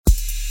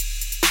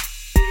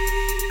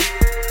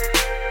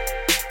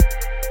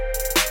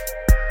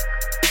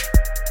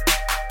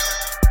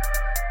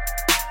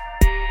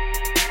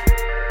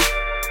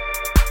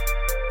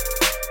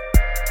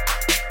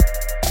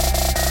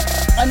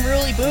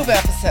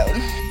episode.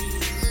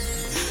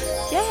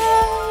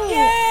 Yay!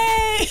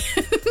 Yay!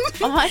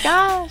 Oh my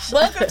gosh.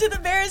 Welcome to the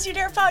Bear As You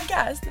Dare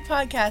podcast, the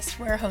podcast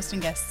where host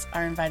and guests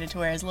are invited to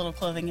wear as little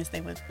clothing as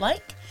they would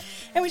like,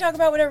 and we talk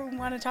about whatever we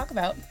want to talk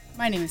about.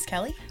 My name is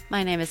Kelly.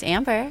 My name is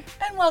Amber.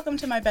 And welcome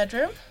to my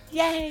bedroom.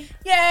 Yay!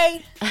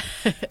 Yay!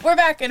 We're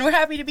back and we're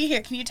happy to be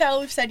here. Can you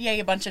tell we've said yay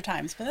a bunch of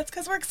times? But that's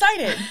because we're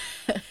excited.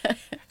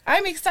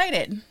 I'm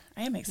excited.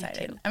 I am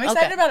excited. I'm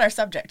excited about our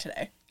subject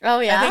today. Oh,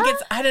 yeah?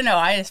 I don't know,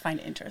 I just find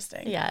it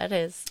interesting. Yeah, it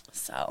is.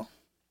 So,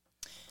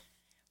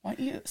 why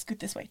don't you scoot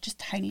this way? Just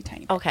tiny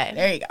bit. Okay.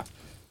 There you go.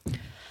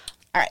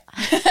 All right.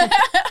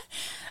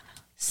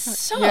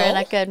 So, You're in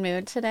a good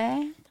mood today?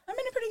 I'm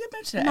in a pretty good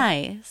mood today.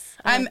 Nice.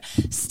 I'm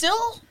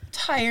still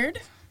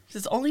tired.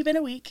 It's only been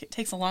a week. It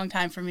takes a long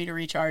time for me to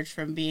recharge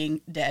from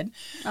being dead.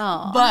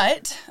 Oh.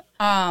 But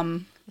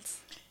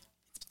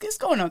it's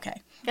going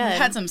okay. Good. We've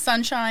had some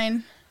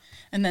sunshine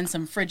and then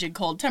some frigid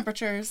cold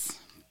temperatures,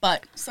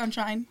 but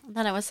sunshine.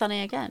 Then it was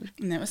sunny again.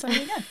 And then it was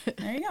sunny again.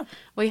 There you go.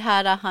 We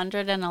had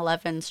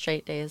 111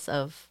 straight days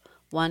of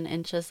 1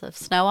 inch of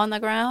snow on the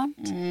ground.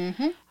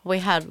 Mm-hmm. We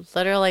had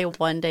literally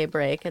 1 day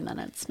break and then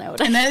it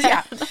snowed. And then,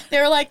 yeah, they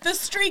were like, the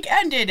streak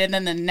ended, and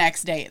then the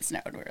next day it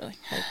snowed. We were like,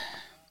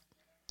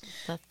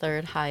 The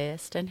third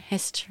highest in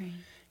history.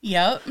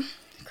 yep.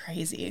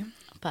 Crazy.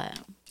 But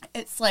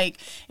It's like,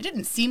 it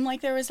didn't seem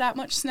like there was that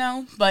much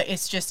snow, but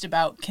it's just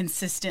about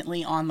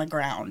consistently on the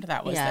ground.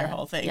 That was their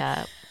whole thing.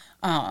 Yeah.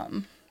 I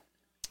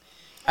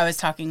was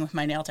talking with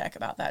my nail tech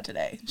about that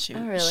today.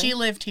 Really? She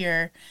lived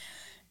here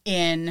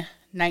in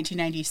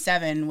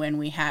 1997 when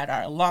we had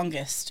our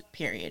longest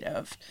period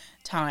of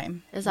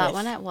time. Is that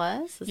when it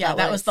was? Yeah,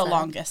 that was the said?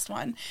 longest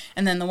one.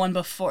 And then the one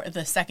before,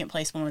 the second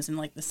place one was in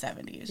like the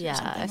 70s or Yeah,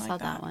 something I like saw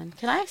that one.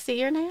 Can I see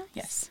your nails?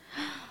 Yes.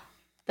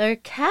 They're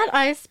cat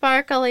eye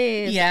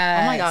sparklies.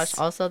 Yes. Oh my gosh.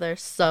 Also, they're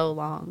so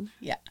long.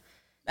 Yeah.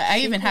 I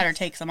even had her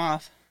take some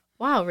off.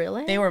 Wow,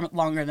 really? They were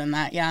longer than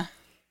that, yeah.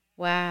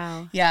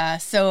 Wow. Yeah,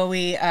 so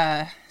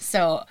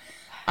so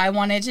I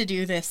wanted to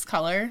do this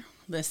color,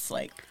 this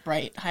like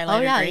bright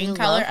highlighter green you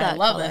color. love that I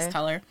love color. this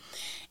color.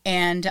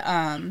 And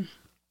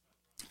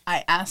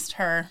I asked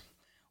her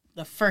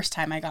the first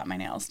time I got my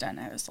nails done,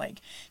 I was like,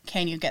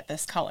 can you get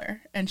this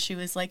color? And she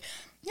was like,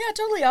 yeah,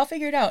 totally, I'll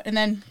figure it out. And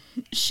then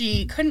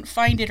she couldn't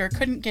find it or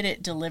couldn't get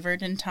it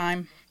delivered in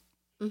time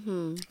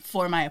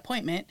for my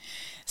appointment.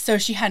 So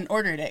she hadn't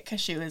ordered it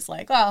because she was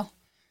like, well,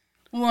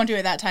 we won't do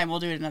it that time. We'll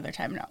do it another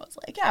time. And I was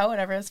like, yeah,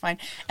 whatever. It's fine.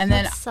 And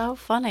then That's so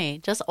funny.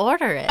 Just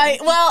order it. I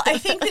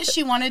think that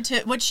she wanted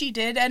to, what she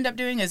did end up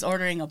doing is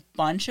ordering a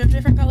bunch of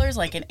different colors,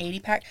 like an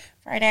 80-pack.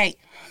 Friday.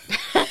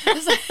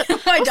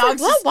 My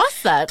dog's what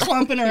was that?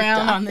 clumping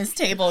around on this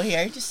table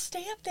here. Just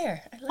stay up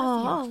there. I love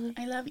Aw. you.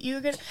 I love you.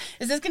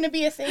 Is this going to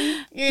be a thing?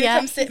 You're going to Yeah,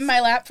 come sit in my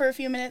lap for a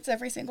few minutes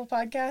every single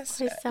podcast?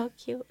 He's so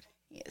cute.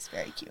 He is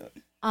very cute.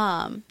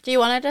 Do you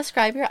want to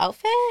describe your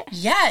outfit?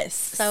 Yes.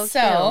 So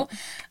cute.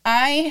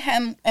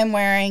 I am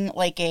wearing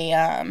like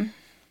a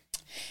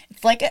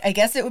it's like I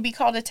guess it would be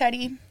called a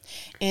teddy.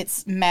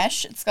 It's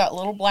mesh. It's got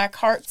little black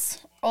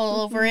hearts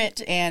all over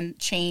it and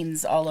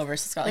chains all over.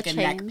 So it's got like a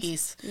neck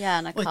piece. Yeah,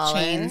 and a with collar.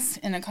 chains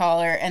and a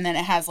collar, and then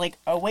it has like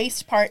a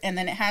waist part, and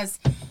then it has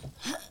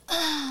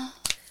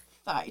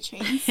thigh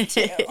chains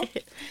too.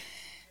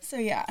 So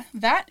yeah,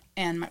 that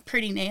and my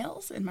pretty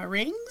nails and my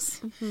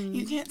rings.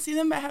 You can't see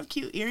them, but I have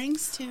cute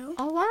earrings too.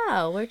 Oh,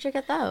 wow. Where'd you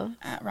get those?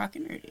 At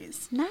Rockin'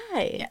 Rudy's. Nice.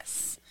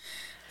 Yes.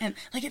 And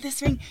look at this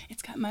ring.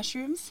 It's got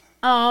mushrooms.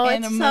 Oh,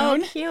 And it's a so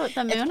moon. cute.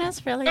 The moon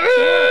is really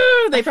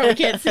cute. They probably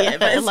can't see it,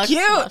 but it's looks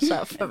cute. smushed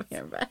up from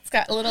here, but It's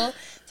got little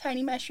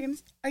tiny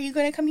mushrooms. Are you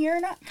going to come here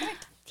or not? Come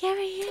there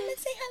he and is.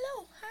 say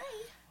hello.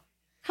 Hi.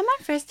 Come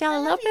on, First, a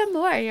little bit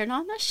more. You're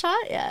not in the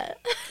shot yet.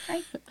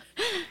 Hi.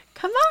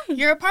 Come on.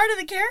 You're a part of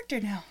the character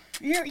now.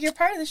 You're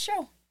part of the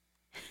show.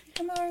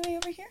 Come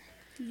over here.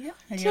 Yeah.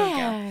 There you go.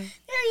 There.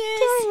 There he is.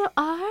 There you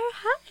are.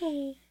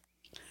 Hi.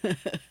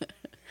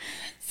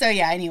 So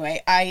yeah,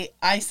 anyway,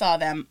 I saw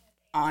them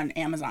on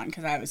Amazon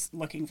because I was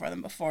looking for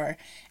them before,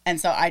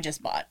 and so I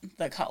just bought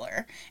the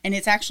color. And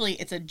it's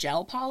a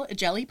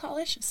jelly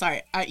polish.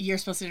 Sorry, you're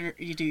supposed to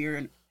do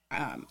your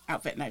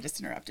outfit, and I just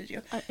interrupted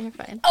you. You're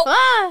fine.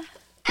 Oh.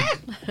 Ah!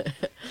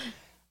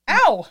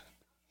 Ow!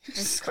 You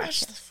just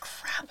scratched the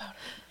crap out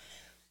of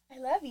me. I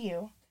love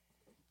you.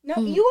 No,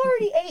 you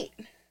already ate.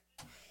 It's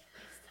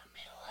the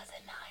middle of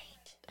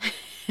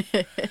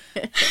the night.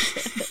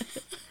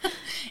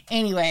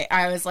 Anyway,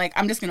 I was like,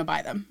 I'm just going to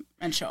buy them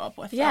and show up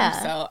with them.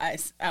 So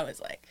I was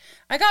like,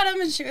 I got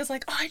them. And she was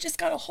like, oh, I just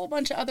got a whole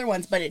bunch of other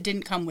ones, but it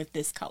didn't come with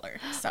this color.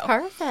 So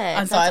Perfect.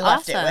 And so That's I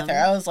left awesome. it with her.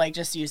 I was like,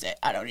 just use it.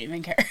 I don't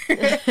even care.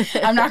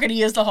 I'm not going to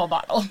use the whole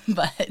bottle,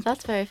 but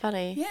That's very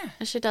funny. Yeah.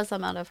 And she does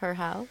them out of her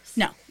house.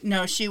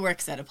 no, she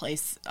works at a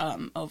place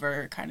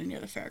over kind of near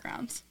the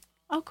fairgrounds.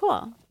 Oh,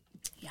 cool.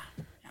 Yeah.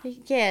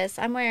 Yes,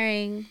 I'm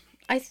wearing.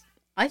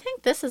 I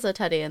think this is a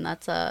teddy, and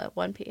that's a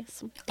one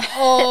piece.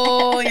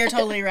 Oh, you're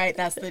totally right.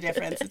 That's the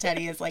difference. The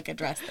teddy is like a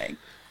dress thing.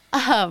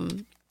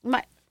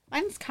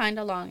 Mine's kind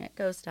of long. It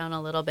goes down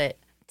a little bit.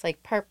 It's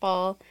like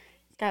purple.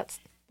 It's got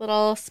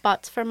little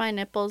spots for my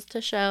nipples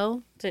to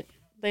show.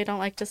 They don't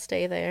like to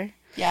stay there.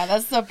 Yeah,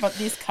 but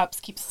these cups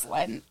keep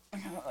sliding.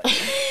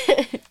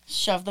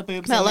 Shove the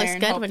boobs That in looks there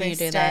and good hope when they you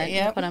do stay. that.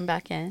 Yep. You put them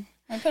back in.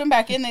 I put them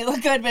back in. They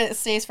look good, but it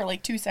stays for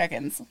like 2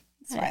 seconds.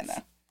 It's fine,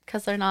 though.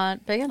 Because they're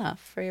not big enough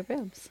for your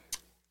boobs.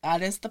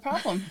 That is the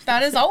problem.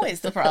 That is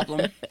always the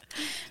problem.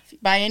 If you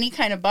buy any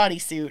kind of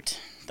bodysuit,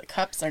 the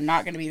cups are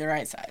not going to be the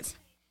right size.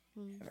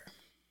 Ever.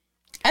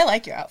 I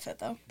like your outfit,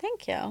 though.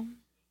 Thank you.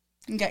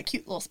 You got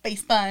cute little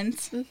space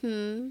buns.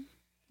 Mm-hmm.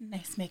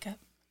 Nice makeup.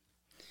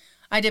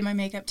 I did my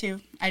makeup,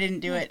 too. I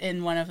didn't do it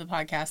in one of the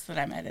podcasts that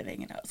I'm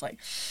editing, and I was like...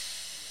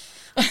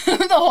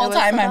 the whole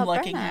time I'm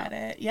looking at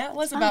it. Yeah, it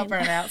was about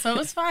burnout, so it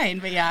was fine.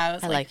 But yeah,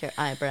 I like your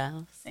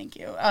eyebrows. Thank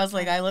you. I was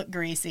like, I look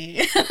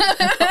greasy.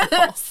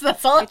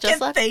 That's all I just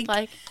can think.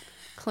 like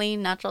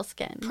clean, natural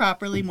skin.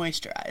 Properly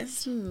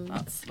moisturized.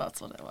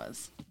 That's what it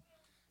was.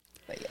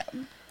 But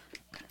yeah.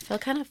 I feel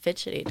kind of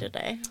fidgety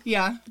today.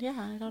 Yeah.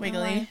 Yeah, I don't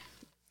Wiggly.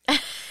 know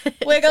why.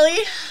 Wiggly.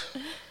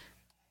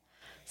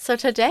 So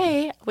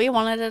today we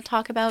wanted to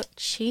talk about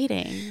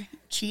cheating.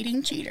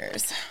 Cheating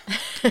cheaters.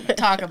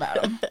 Talk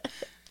about them.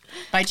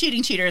 By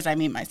cheating cheaters, I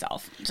mean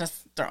myself.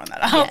 Just throwing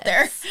that out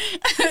there.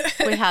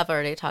 We have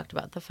already talked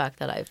about the fact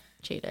that I've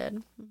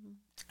cheated.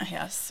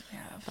 Yes, we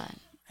have. But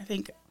I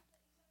think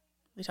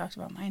we talked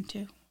about mine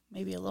too.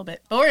 Maybe a little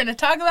bit. But we're going to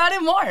talk about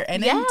it more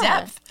and in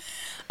depth.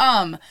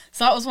 So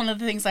that was one of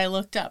the things I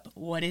looked up.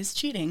 What is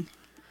cheating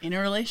in a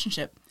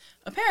relationship?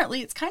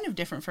 Apparently, it's kind of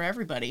different for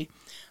everybody.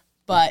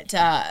 But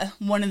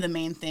one of the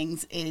main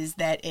things is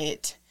that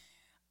it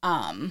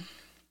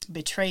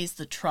betrays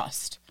the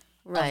trust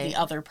of the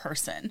other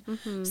person.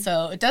 Mm-hmm.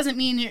 So it doesn't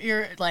mean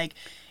you're like,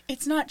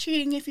 it's not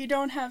cheating if you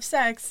don't have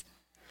sex.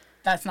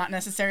 That's not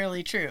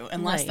necessarily true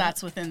unless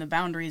that's within the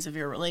boundaries of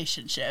your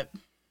relationship.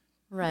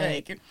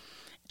 Right. Like,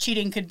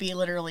 cheating could be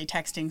literally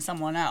texting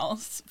someone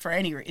else for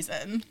any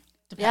reason.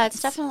 Depends. Yeah,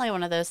 it's definitely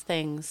one of those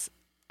things.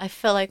 I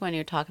feel like when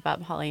you talk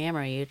about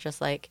polyamory, you just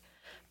like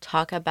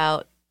talk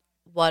about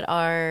what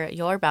are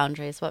your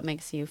boundaries, what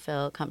makes you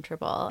feel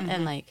comfortable. Mm-hmm.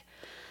 And like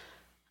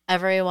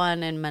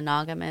everyone in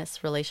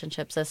monogamous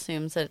relationships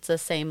assumes that it's the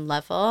same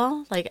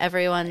level. Like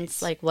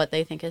everyone's like what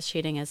they think is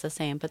cheating is the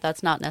same, but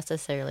that's not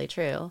necessarily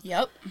true.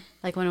 Yep.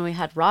 Like when we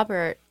had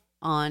Robert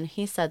on,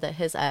 he said that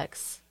his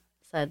ex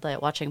said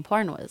that watching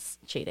porn was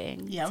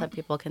cheating. Yep. Some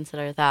people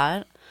consider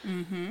that.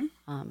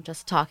 Mm-hmm.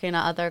 Just talking to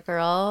other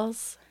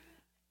girls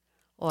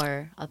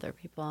or other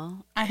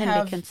people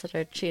can be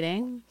considered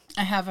cheating.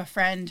 I have a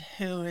friend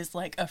who is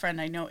like a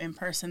friend I know in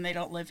person. They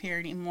don't live here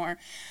anymore.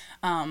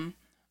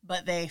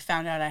 But they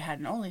found out I had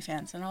an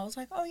OnlyFans, and I was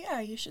like, oh,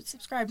 yeah, you should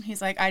subscribe. And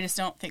he's like, I just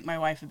don't think my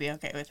wife would be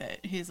okay with it.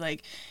 He's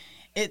like,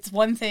 it's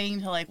one thing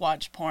to, like,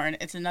 watch porn.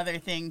 It's another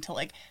thing to,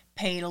 like,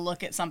 pay to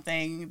look at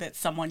something that's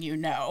someone you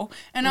know.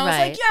 And I was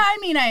like, yeah, I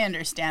mean, I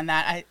understand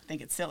that. I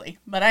think it's silly,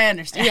 but I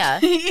understand.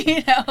 Yeah.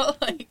 You know,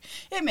 like,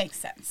 it makes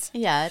sense.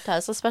 Yeah, it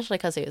does, especially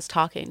because he was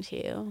talking to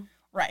you.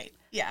 Right.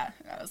 Yeah.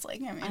 I was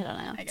like, I mean, I don't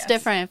know. I guess. It's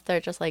different if they're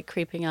just like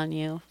creeping on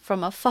you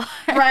from afar.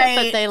 Right.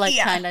 But they like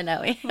kind of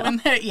know you.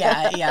 When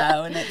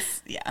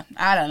it's,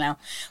 I don't know.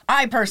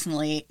 I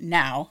personally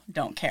now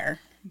don't care,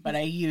 but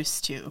I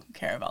used to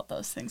care about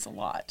those things a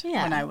lot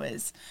when I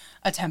was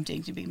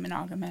attempting to be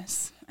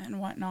monogamous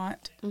and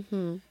whatnot.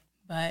 Mm-hmm.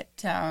 But,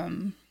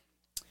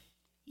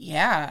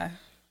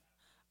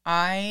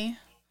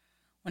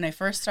 when I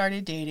first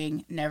started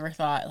dating, never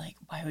thought, like,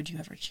 why would you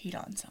ever cheat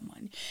on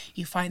someone?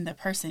 You find the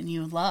person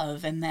you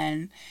love, and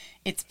then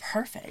it's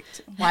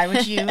perfect. Why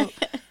would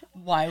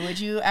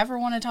you ever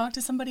want to talk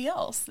to somebody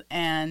else?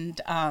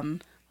 And now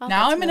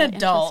I'm an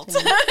adult,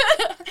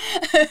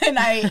 and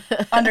I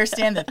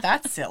understand that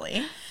that's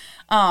silly.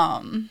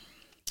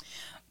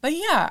 But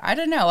yeah, I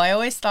don't know. I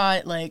always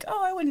thought, like,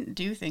 oh, I wouldn't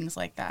do things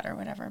like that or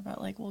whatever,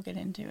 but, like, we'll get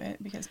into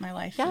it because my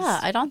life is...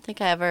 Yeah, I don't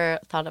think I ever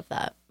thought of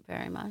that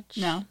very much.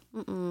 No?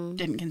 Mm-mm.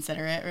 Didn't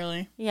consider it,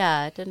 really?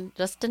 Yeah, didn't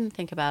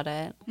think about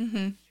it.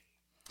 Mm-hmm.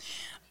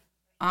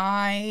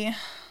 I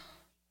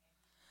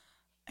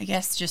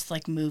guess just,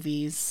 like,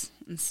 movies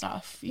and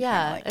stuff.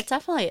 Yeah, it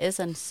definitely is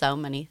in so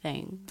many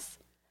things.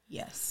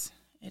 Yes,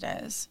 it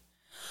is.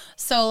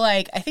 So,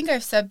 like, I think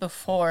I've said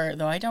before,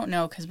 though I don't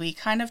know, because we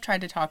kind of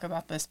tried to talk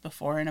about this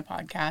before in a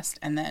podcast,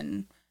 and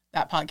then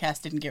that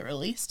podcast didn't get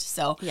released.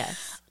 So,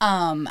 yes.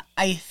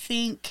 I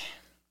think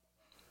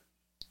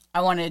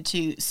I wanted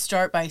to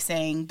start by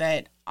saying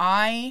that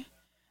I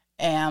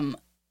am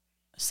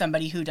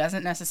somebody who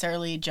doesn't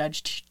necessarily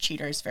judge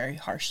cheaters very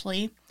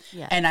harshly.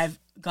 Yes. And I've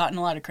gotten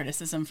a lot of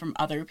criticism from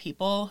other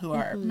people who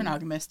are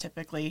monogamous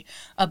typically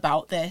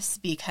about this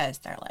because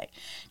they're like,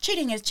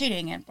 cheating is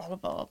cheating and blah, blah,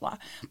 blah, blah, blah.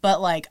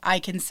 But, like, I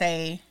can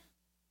say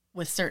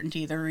with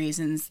certainty the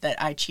reasons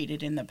that I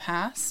cheated in the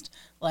past,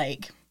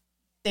 like,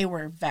 they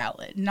were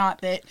valid.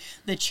 Not that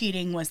the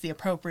cheating was the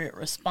appropriate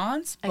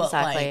response, but,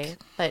 exactly.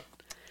 like...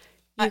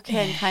 But you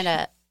can kind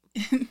of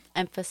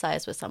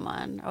emphasize with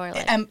someone or,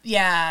 like...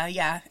 emphasize.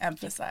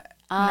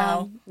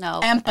 No.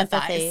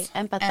 Empathize.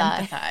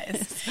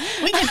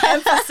 Empathize. We can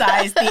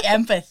emphasize the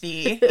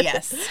empathy.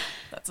 Yes,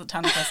 That's a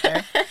tongue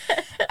twister.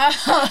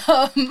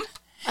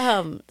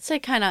 So you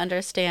kind of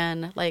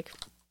understand, like,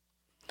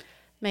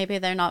 maybe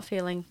they're not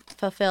feeling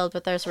fulfilled,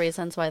 but there's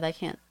reasons why they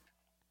can't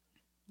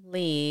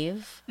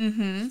leave.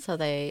 Mm-hmm. So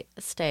they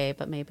stay,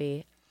 but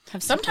maybe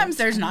sometimes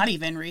there's not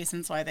even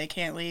reasons why they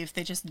can't leave.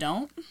 They just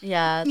don't.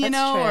 Yeah, that's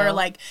true. Or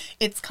like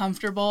it's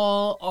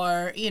comfortable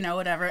or,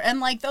 whatever. And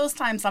like those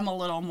times I'm a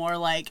little more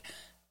like,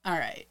 all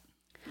right.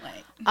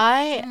 Like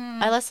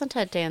I listen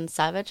to Dan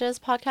Savage's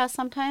podcast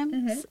sometimes.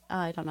 Mm-hmm.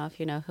 I don't know if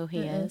you know who he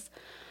is.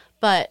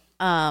 But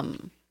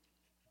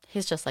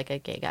he's just like a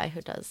gay guy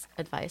who does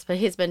advice, but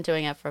he's been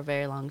doing it for a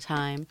very long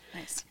time.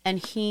 Nice. And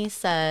he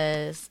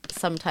says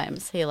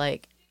sometimes he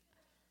like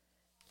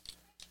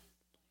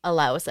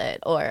allows it,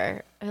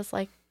 or is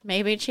like,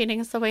 maybe cheating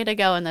is the way to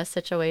go in this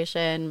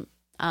situation.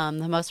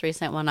 The most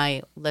recent one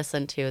I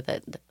listened to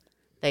that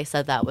they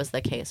said that was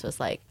the case was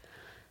like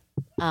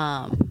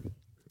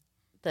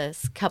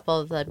this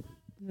couple, the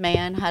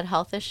man had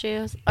health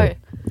issues, or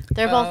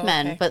they're both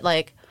men, but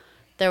like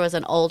there was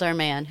an older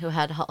man who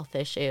had health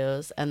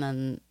issues, and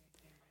then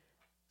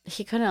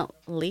he couldn't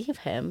leave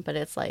him. But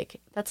it's like,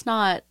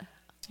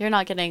 you're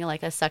not getting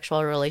like a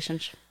sexual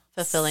relationship,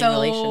 fulfilling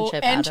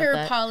relationship out of enter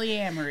it.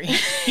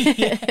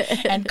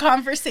 Polyamory and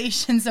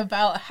conversations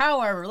about how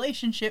our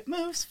relationship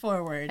moves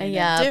forward in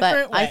a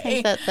different way. I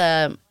think that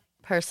the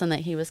person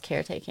that he was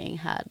caretaking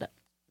had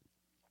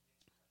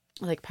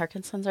like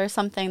Parkinson's or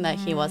something, that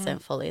he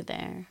wasn't fully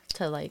there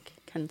to like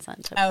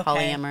consent to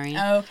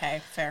polyamory.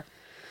 Okay, fair.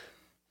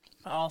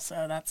 But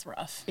also, that's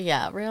rough.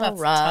 Yeah,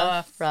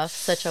 that's rough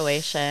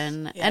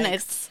situation. Yikes.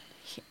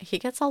 And he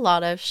gets a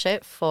lot of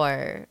shit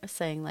for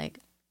saying like,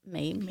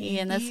 maybe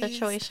in this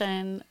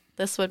situation,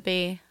 this would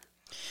be.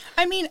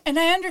 I mean, and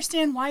I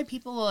understand why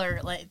people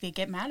are like, they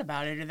get mad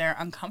about it or they're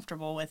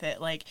uncomfortable with it.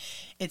 Like,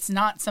 it's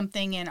not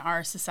something in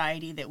our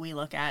society that we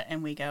look at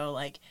and we go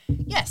like,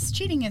 yes,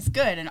 cheating is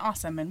good and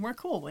awesome and we're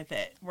cool with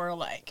it. We're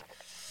like,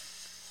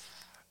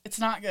 it's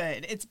not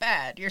good. It's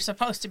bad. You're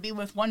supposed to be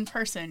with one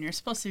person. You're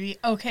supposed to be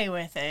okay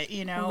with it,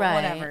 right.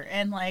 Whatever.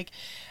 And like,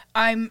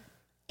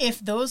 if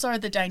those are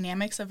the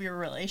dynamics of your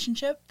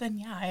relationship, then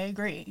yeah, I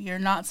agree. You're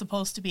not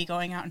supposed to be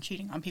going out and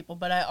cheating on people.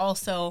 But I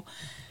also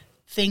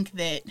think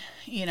that,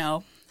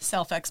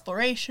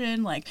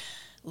 self-exploration, like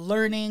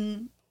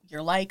learning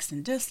your likes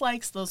and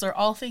dislikes, those are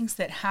all things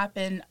that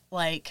happen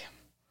like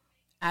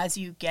as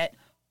you get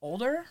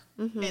older.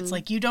 Mm-hmm. It's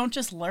like you don't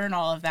just learn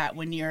all of that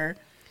when you're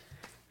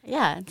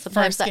and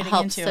sometimes that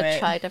helps to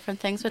try different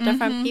things with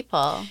different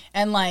people.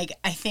 And like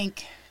I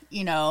think,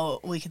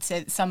 we could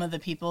say that some of the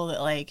people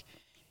that like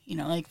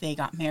they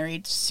got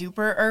married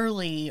super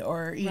early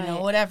or,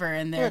 whatever.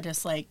 And they're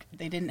just like,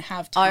 they didn't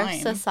have time. Our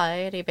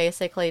society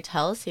basically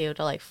tells you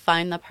to like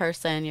find the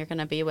person you're going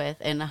to be with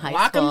in high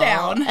Lock school.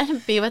 Lock them down.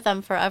 And be with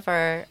them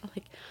forever.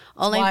 Like,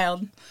 it's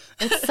wild.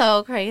 It's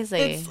so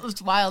crazy.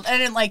 It's wild.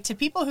 And like to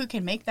people who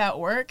can make that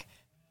work,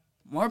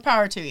 more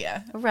power to you.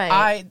 Right.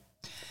 I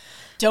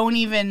don't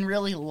even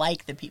really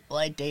like the people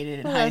I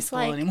dated in high school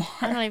anymore.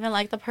 I don't even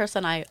like the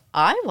person I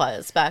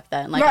was back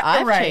then. Like,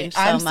 I've changed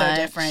so much. I'm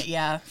so different.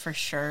 Yeah, for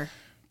sure.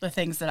 The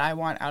things that I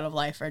want out of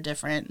life are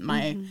different.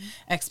 My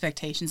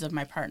expectations of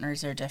my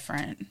partners are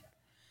different.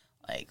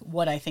 Like,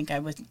 what I think I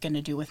was going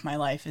to do with my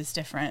life is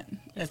different.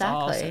 Exactly. It's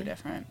all so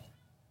different.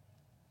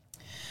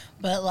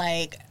 But,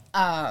 like,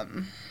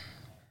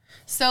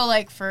 so,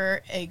 like,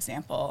 for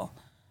example,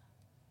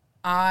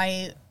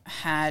 I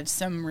had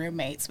some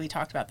roommates, we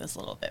talked about this a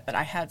little bit, but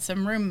I had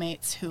some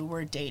roommates who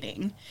were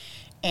dating,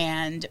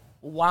 and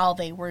while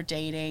they were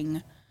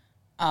dating,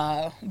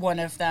 one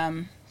of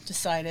them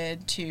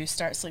decided to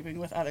start sleeping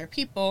with other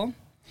people,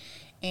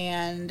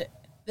 and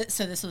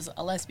so this was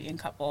a lesbian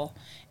couple,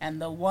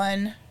 and the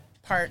one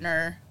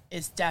partner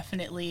is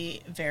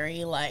definitely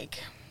very,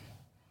 like,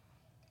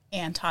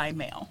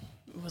 anti-male.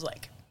 It was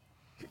like,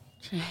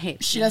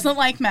 she doesn't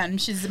like men.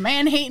 She's a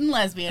man-hating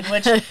lesbian,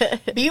 which,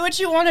 be what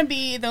you want to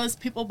be, those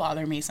people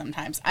bother me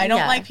sometimes. I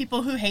don't like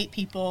people who hate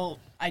people.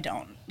 I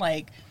don't.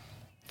 Like,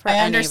 I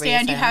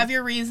understand you have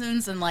your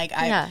reasons, and, like,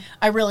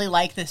 I really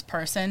like this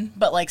person,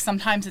 but, like,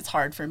 sometimes it's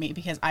hard for me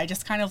because I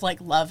just kind of, like,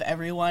 love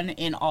everyone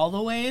in all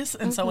the ways,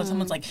 and so when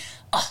someone's like,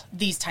 oh,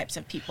 these types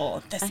of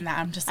people, this and that,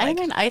 I'm just like...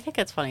 I think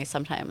it's funny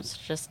sometimes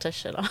just to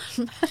shit on.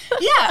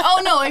 Yeah,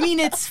 oh, no, I mean,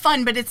 it's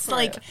fun, but it's,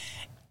 like...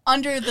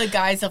 under the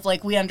guise of,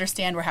 like, we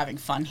understand we're having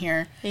fun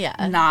here. Yeah.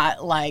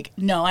 Not, like,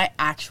 no, I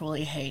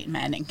actually hate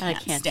men and can't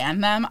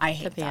stand them. I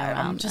hate that.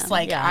 I'm just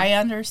like, I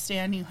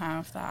understand you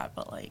have that,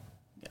 but, like,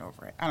 get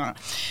over it. I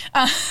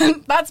don't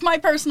know. That's my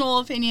personal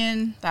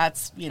opinion.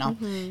 That's,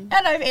 and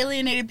I've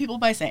alienated people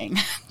by saying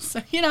that.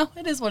 So,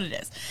 it is what it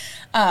is.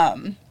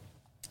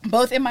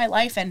 Both in my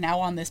life and now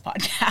on this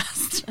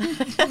podcast.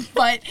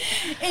 But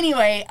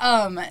anyway,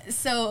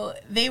 so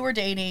they were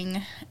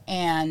dating,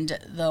 and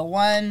the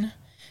one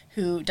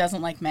who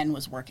doesn't like men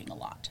was working a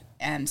lot.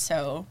 And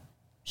so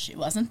she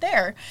wasn't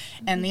there.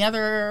 And the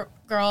other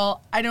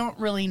girl, I don't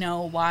really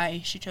know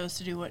why she chose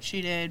to do what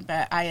she did,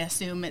 but I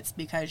assume it's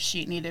because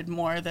she needed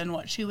more than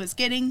what she was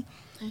getting,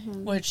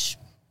 which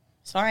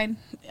is fine.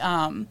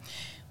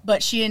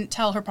 But she didn't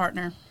tell her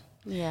partner.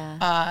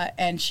 Yeah.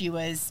 And she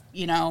was,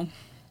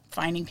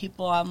 finding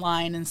people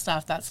online and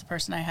stuff. That's the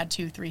person I had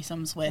 2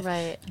 threesomes with.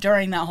 Right.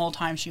 During that whole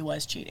time, she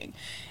was cheating.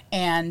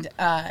 And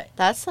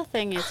that's the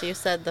thing is you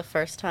said the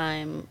first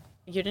time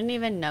you didn't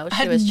even know she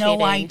had was no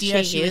cheating. idea she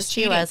was used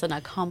cheating. you as an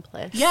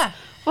accomplice. Yeah.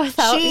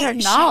 Without your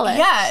knowledge.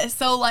 Yeah.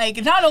 So,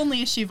 like, not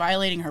only is she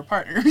violating her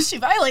partner, she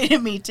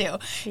violated me, too.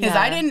 Because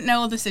I didn't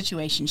know the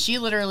situation. She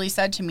literally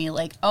said to me,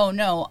 like, oh,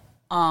 no,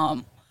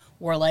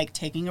 we're, like,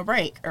 taking a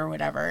break or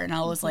whatever. And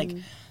I was like,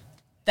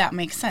 that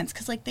makes sense.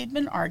 Because, like, they'd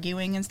been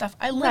arguing and stuff.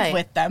 I live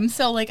with them.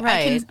 So, like,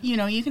 I can,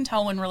 you can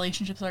tell when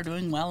relationships are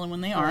doing well and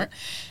when they aren't.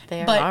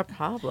 There are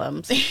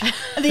problems.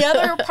 The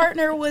other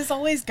partner was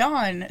always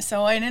gone.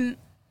 So I didn't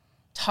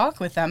talk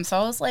with them. So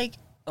I was like,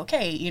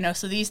 okay,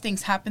 so these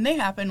things happen. They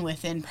happen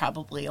within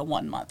probably a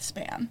 1 month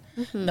span,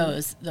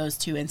 those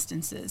 2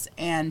 instances.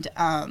 And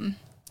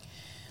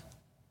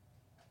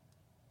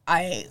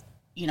I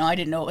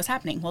didn't know what was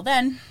happening. Well,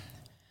 then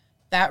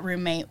that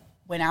roommate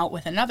went out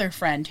with another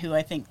friend who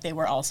I think they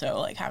were also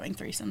like having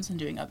threesomes and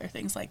doing other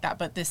things like that.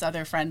 But this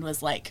other friend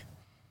was like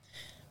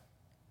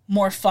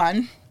more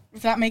fun,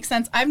 if that makes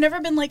sense. I've never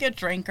been like a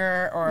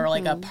drinker or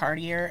like a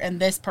partier, and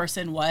this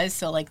person was.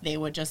 So like they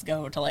would just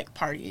go to like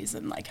parties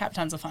and like have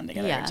tons of fun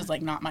together, which is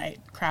like not my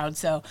crowd.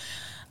 So,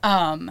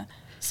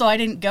 so I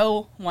didn't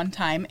go one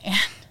time, and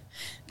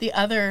the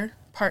other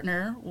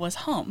partner was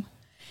home,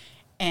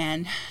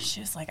 and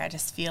she was like, I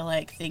just feel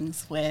like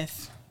things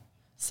with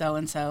so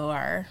and so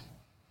are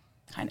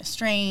kind of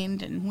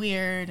strained and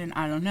weird, and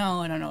I don't know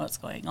what's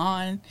going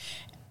on,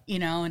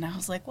 and I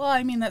was like, well,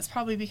 I mean, that's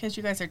probably because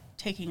you guys are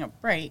taking a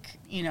break,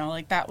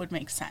 like that would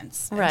make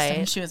sense. Right.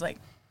 And she was like,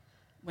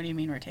 what do you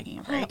mean we're taking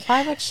a break?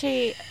 Why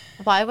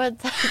would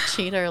the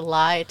cheater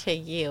lie to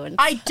you? And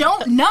I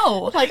don't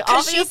know. Like,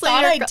 obviously she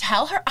thought I'd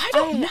tell her. I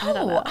don't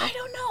know. I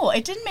don't know.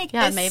 It didn't make,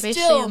 it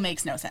still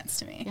makes no sense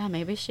to me. Yeah,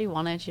 maybe she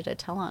wanted you to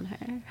tell on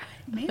her.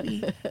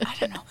 Maybe. I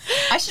don't know.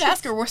 I should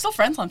ask her. We're still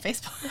friends on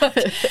Facebook.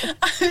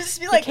 I would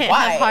just be like, you can't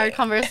why? have hard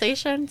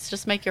conversations.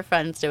 Just make your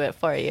friends do it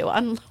for you.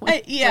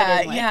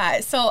 Yeah.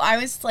 So I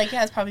was like,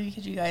 yeah, it's probably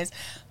because you guys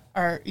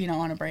are,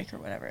 on a break or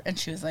whatever. And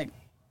she was like,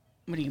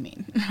 what do you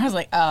mean? I was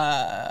like,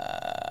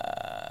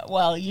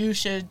 well, you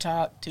should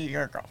talk to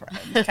your girlfriend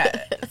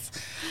because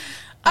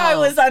I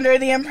was under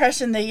the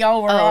impression that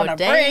y'all were on a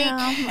break.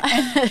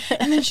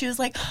 And then she was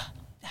like,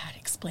 that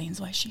explains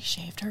why she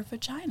shaved her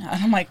vagina.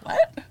 And I'm like,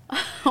 what?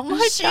 Oh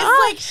my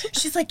God.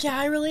 She's like, yeah,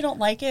 I really don't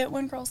like it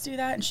when girls do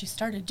that. And she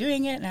started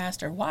doing it, and I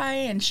asked her why.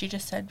 And she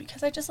just said,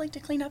 because I just like to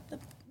clean up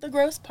the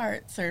gross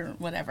parts or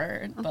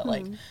whatever. But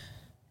like,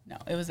 no,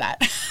 it was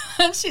that.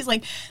 And she's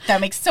like, that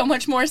makes so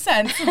much more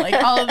sense. And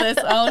like all of this,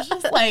 I was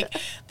just like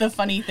the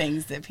funny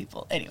things that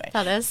people, anyway.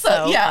 That is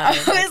so yeah,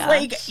 funny. I was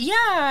like,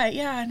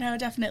 yeah, no,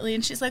 definitely.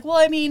 And she's like, well,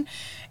 I mean,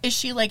 is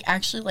she like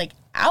actually like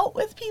out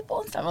with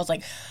people and stuff? I was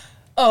like,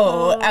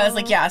 I was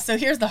like, yeah, so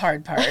here's the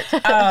hard part.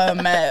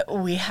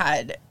 We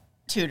had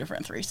 2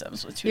 different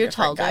threesomes with 2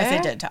 different guys. Her?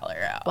 I did tell her.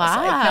 I wow. was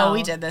like, no,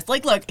 we did this.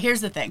 Like, look,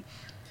 here's the thing.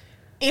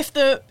 If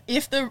the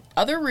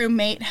other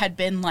roommate had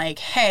been like,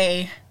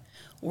 hey,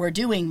 we're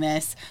doing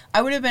this,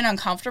 I would have been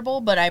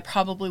uncomfortable, but I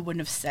probably wouldn't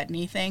have said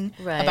anything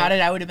about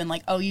it. I would have been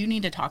like, oh, you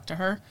need to talk to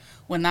her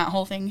when that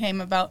whole thing came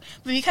about.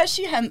 But because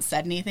she hadn't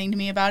said anything to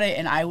me about it,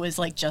 and I was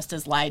like just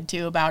as lied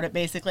to about it,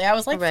 basically, I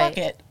was like, fuck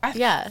it.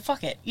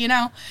 Fuck it,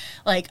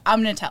 Like,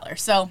 I'm going to tell her.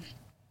 So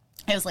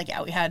it was like,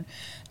 yeah, we had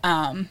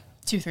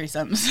 2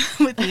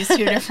 threesomes with these 2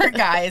 different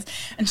guys.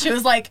 And she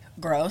was like,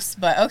 gross,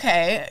 but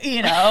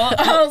okay,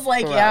 I was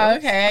like, yeah,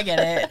 okay, I get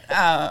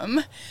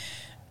it.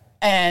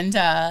 And,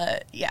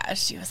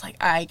 she was like,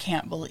 I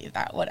can't believe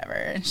that, whatever.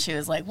 And she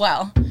was like,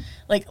 well,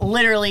 like,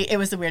 literally, it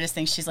was the weirdest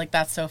thing. She's like,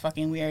 that's so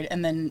fucking weird.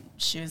 And then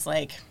she was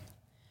like,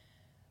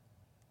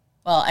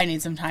 well, I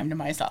need some time to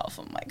myself.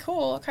 I'm like,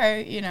 cool,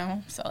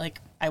 okay, So, like,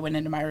 I went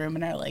into my room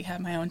and I, like,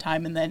 had my own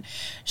time. And then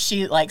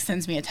she, like,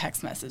 sends me a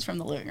text message from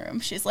the living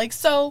room. She's like,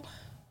 so,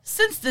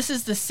 since this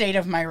is the state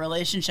of my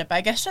relationship,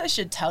 I guess I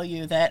should tell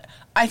you that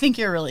I think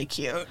you're really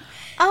cute. And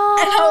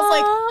I was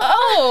like,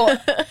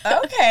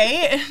 oh,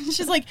 okay. And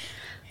she's like,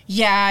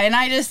 yeah, and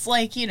I just,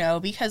 like,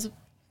 because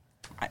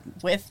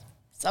with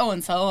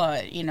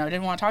so-and-so,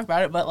 didn't want to talk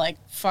about it, but, like,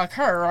 fuck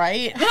her,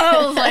 right? And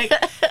I was like,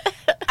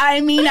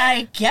 I mean,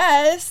 I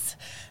guess.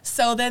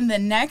 So then the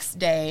next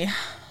day,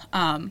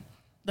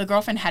 the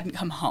girlfriend hadn't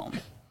come home.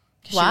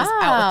 She was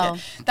out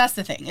with it. That's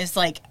the thing. Is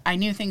like, I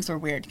knew things were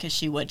weird because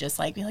she would just,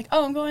 like, be like,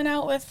 oh, I'm going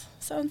out with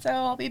so-and-so.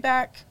 I'll be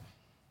back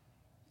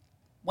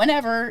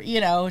whenever,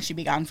 she'd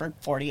be gone for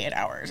 48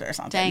 hours or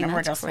something. Dang, and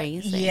that's just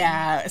crazy. Like,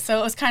 yeah. So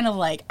it was kind of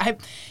like,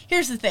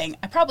 here's the thing.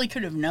 I probably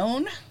could have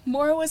known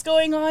more was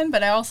going on,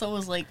 but I also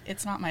was like,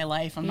 it's not my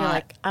life. You're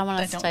like, I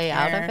want to stay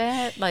out of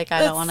it. Like, I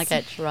don't want to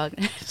get drugged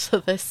into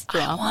this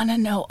drama. I want to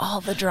know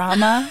all the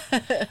drama.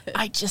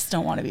 I just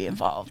don't want to be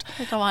involved.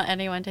 I don't want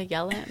anyone to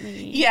yell at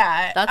me.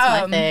 Yeah. That's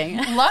my thing.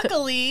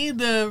 Luckily,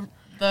 the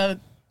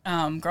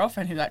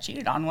girlfriend who got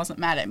cheated on wasn't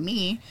mad at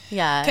me.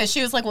 Yeah. Because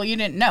she was like, well, you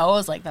didn't know. I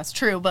was like, that's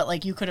true, but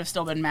like you could have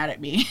still been mad at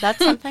me. That's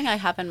something I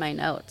have in my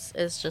notes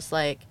is just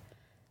like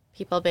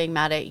people being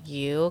mad at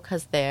you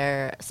because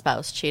their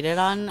spouse cheated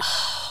on.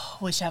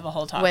 We should have a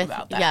whole talk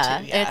about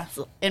that too. Yeah, it's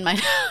in my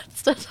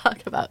notes to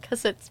talk about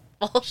because it's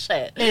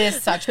bullshit. It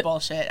is such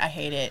bullshit. I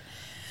hate it.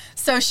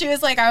 So she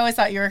was like, I always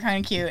thought you were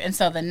kind of cute. And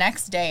so the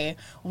next day,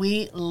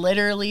 we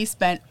literally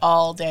spent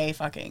all day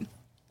fucking.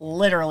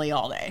 Literally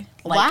all day.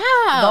 Like,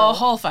 wow. The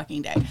whole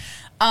fucking day.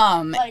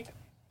 Like,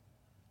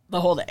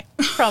 the whole day.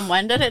 From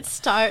when did it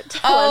start?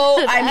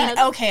 Oh, I mean,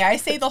 okay, I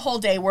say the whole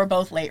day. We're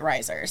both late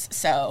risers.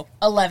 So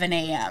 11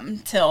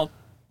 a.m. till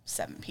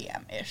 7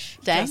 p.m.-ish.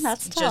 Dang,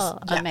 that's still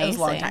amazing. It was a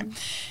long time.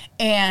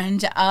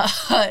 And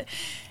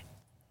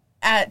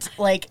at,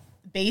 like,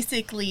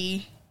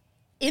 basically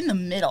in the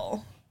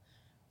middle,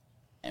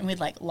 and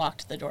we'd, like,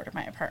 locked the door to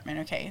my apartment,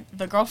 okay?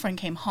 The girlfriend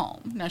came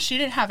home. Now, she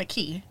didn't have a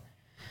key.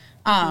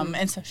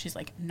 And so she's,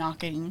 like,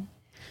 knocking,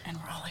 and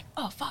we're all like,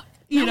 oh, fuck.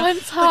 You know,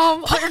 one's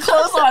home. Put your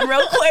clothes on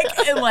real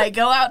quick and, like,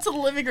 go out to the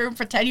living room,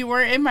 pretend you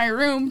weren't in my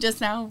room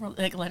just now,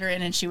 like, let her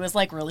in. And she was,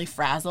 like, really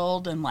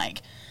frazzled and,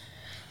 like,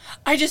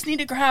 I just need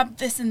to grab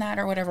this and that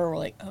or whatever. We're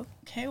like,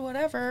 okay,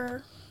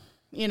 whatever.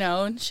 You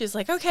know, and she's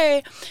like,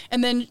 okay.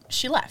 And then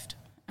she left.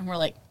 And we're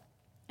like,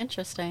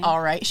 interesting.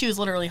 All right. She was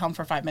literally home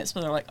for 5 minutes,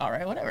 but they're like, all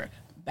right, whatever.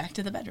 Back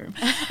to the bedroom.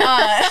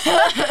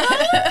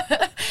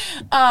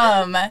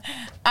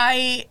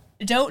 I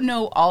don't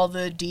know all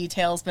the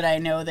details, but I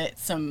know that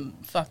some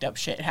fucked up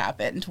shit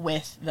happened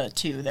with the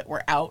two that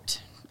were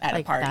out at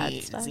like a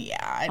party. Yeah,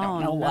 I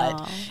don't know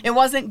what. It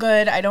wasn't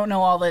good. I don't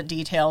know all the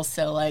details,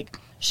 so like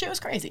shit was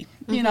crazy,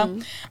 you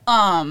know?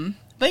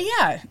 But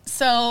yeah,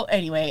 so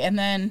anyway, and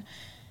then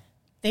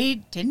they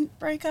didn't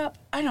break up.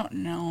 I don't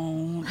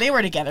know. They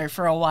were together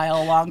for a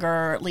while longer,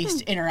 or at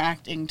least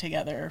interacting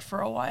together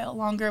for a while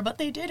longer, but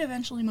they did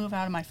eventually move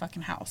out of my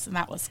fucking house, and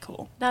that was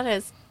cool.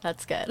 That's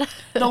good.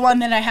 The one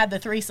that I had the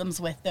threesomes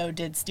with, though,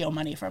 did steal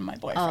money from my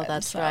boyfriend. Oh,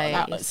 that's so right.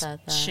 That was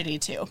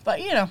shitty, too.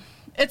 But, you know,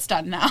 it's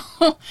done now.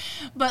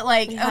 But,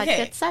 like, you okay.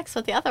 had good sex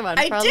with the other one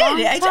I for a did. long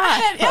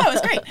time. Yeah, it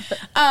was great.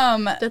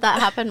 Did that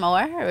happen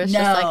more? Or was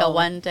just like a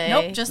one-day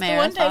Nope, just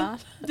marathon? the 1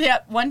 day. Yeah,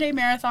 1 day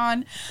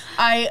marathon.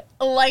 I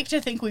like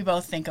to think we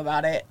both think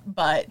about it,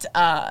 but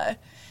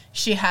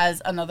she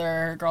has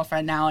another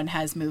girlfriend now and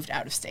has moved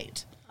out of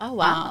state. Oh,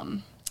 wow.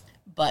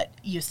 But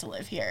used to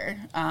live here.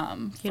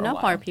 You know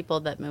more people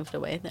that moved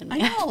away than me.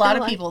 I know a lot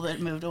of people that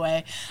moved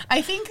away.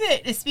 I think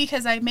that it's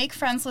because I make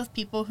friends with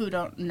people who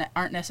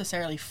aren't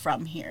necessarily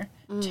from here,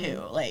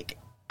 too. Like,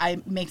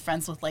 I make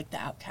friends with, like, the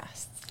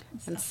outcasts.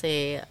 And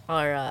see,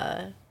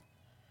 our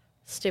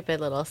stupid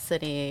little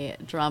city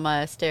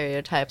drama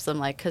stereotypes. I'm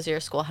like, because your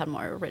school had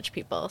more rich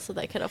people, so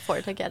they could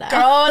afford to get out.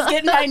 Girl, I was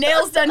getting my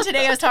nails done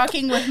today. I was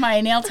talking with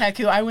my nail tech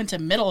who I went to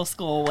middle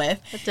school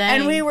with. Dang.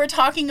 And we were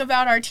talking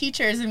about our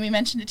teachers, and we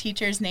mentioned a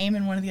teacher's name,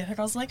 and one of the other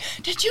girls was like,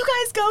 did you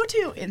guys go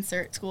to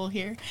insert school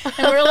here?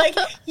 And we were like,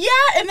 yeah.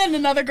 And then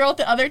another girl at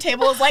the other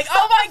table was like,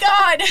 oh my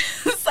God,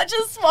 such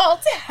a small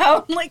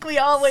town. Like, we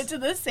all went to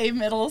the same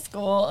middle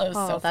school. It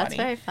was so funny. That's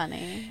very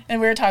funny. And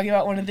we were talking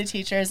about one of the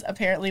teachers.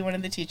 Apparently, one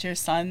of the teacher's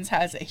sons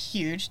has a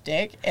huge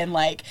dick, and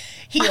like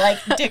he like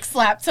dick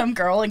slapped some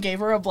girl and gave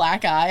her a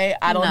black eye.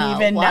 I don't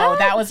even know.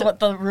 That was what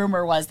the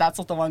rumor was. That's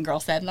what the one girl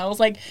said, and I was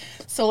like,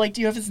 so like,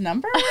 do you have his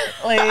number?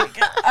 Like,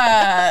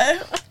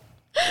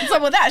 so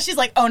with that, she's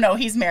like, oh no,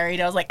 he's married.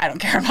 I was like, I don't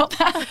care about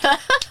that.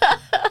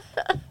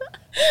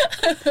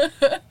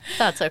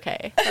 That's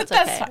okay. That's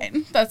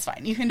fine. That's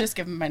fine. You can just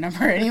give him my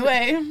number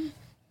anyway.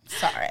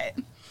 It's all right.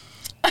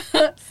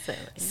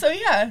 So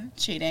yeah,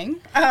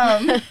 cheating.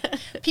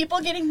 People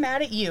getting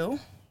mad at you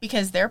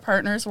because their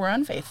partners were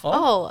unfaithful.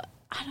 Oh,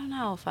 I don't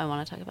know if I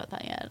want to talk about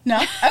that yet. No?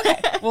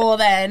 Okay. Well,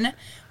 then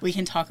we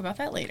can talk about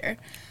that later.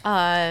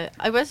 I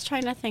was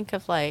trying to think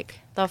of like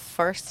the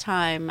first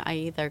time I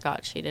either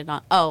got cheated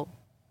on. Oh,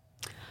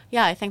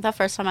 yeah, I think the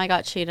first time I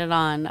got cheated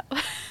on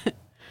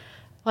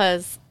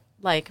was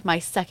like my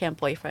second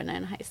boyfriend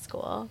in high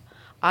school.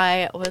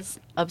 I was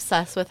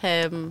obsessed with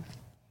him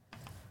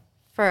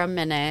for a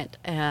minute,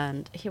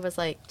 and he was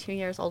like 2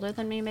 years older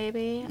than me,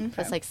 maybe. Okay.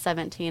 I was like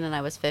 17 and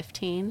I was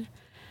 15.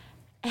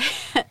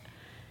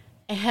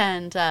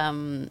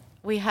 And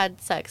we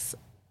had sex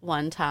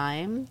one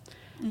time,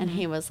 and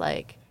he was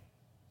like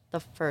the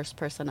first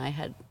person I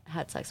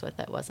had sex with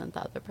that wasn't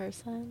the other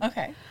person.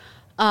 Okay.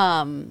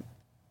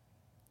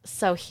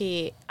 So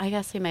I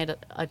guess he made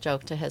a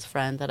joke to his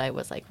friend that I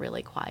was like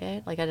really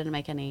quiet, like I didn't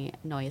make any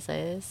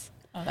noises.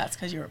 Oh, that's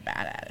because you were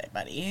bad at it,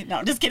 buddy. No,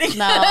 I'm just kidding.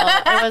 No,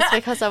 it was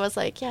because I was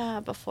like, yeah,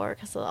 before,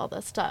 because of all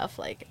this stuff.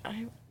 Like,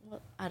 I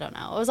don't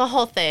know. It was a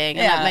whole thing,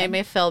 and it made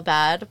me feel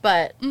bad.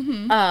 But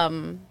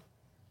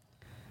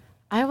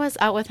I was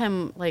out with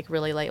him, like,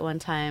 really late one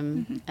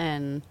time,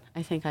 and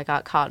I think I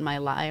got caught in my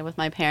lie with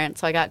my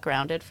parents, so I got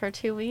grounded for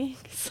 2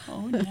 weeks.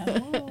 Oh,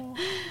 no.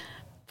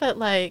 But,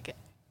 like,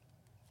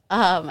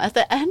 at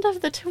the end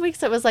of the 2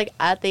 weeks, it was, like,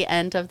 at the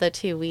end of the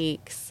 2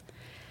 weeks,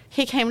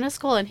 he came to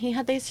school and he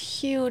had these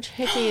huge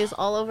hickeys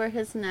all over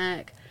his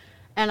neck.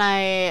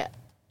 And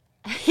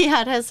he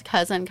had his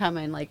cousin come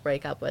and like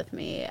break up with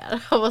me.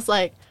 And I was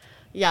like,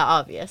 yeah,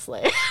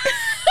 obviously.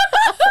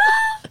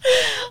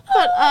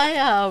 But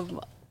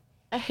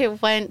he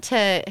went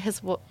to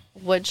his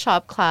wood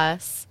shop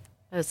class.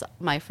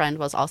 My friend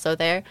was also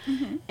there.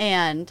 Mm-hmm.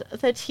 And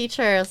the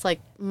teacher is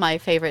like my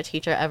favorite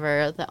teacher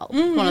ever.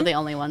 One of the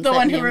only ones. The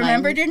one who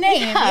remembered your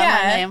name.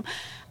 Yeah.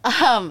 My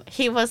name.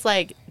 He was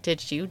like,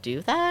 did you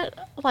do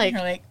that?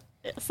 Like,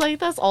 it's like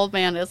this old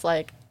man is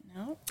like,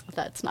 no,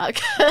 that's not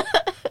good.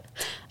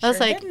 I was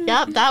like,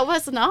 yep, that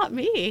was not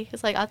me.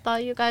 He's like, I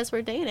thought you guys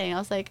were dating. I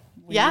was like,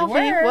 we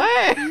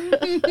were.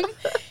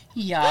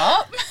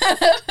 Yup.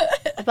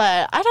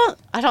 But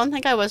I don't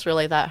think I was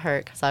really that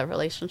hurt because our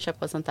relationship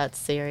wasn't that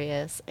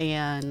serious,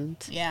 and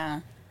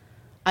yeah,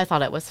 I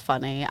thought it was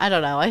funny. I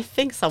don't know. I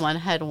think someone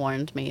had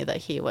warned me that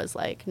he was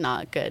like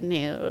not good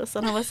news,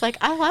 and I was like,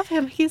 I love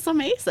him. He's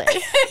amazing.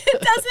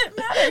 It doesn't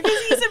matter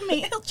because he's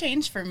amazing. He'll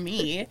change for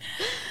me.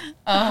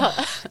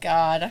 Oh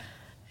God.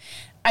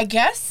 I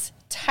guess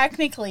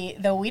technically,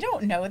 though, we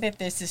don't know that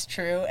this is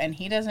true, and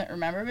he doesn't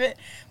remember it.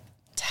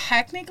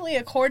 Technically,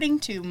 according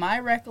to my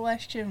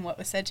recollection, what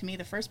was said to me,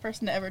 the first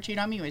person to ever cheat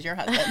on me was your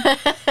husband.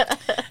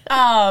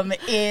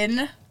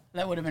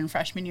 That would have been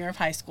freshman year of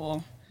high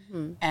school.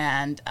 Mm-hmm.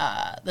 And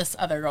this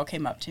other girl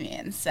came up to me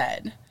and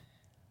said,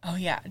 oh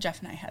yeah, Jeff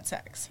and I had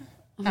sex.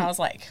 Mm-hmm. And I was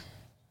like,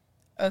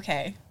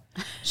 okay.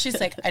 She's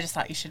like, I just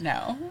thought you should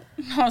know.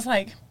 I was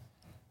like,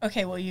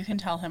 okay, well, you can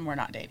tell him we're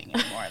not dating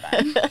anymore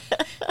then.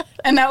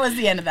 And that was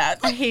the end of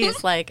that.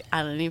 He's like,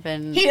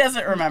 he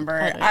doesn't remember.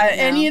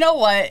 And you know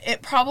what?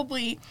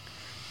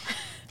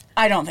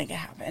 I don't think it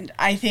happened.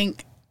 I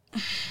think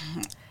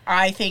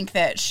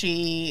that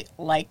she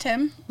liked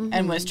him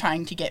and was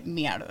trying to get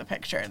me out of the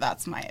picture.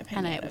 That's my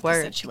opinion of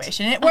the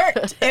situation. It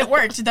worked. It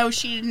worked, though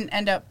she didn't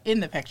end up in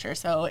the picture,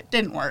 so it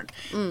didn't work.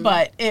 Mm.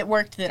 But it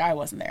worked that I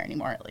wasn't there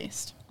anymore, at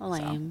least.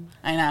 Lame. So,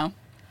 I know.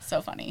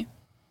 So funny.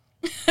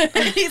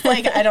 He's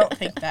like, I don't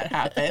think that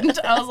happened.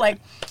 I was like,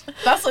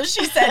 that's what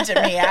she said to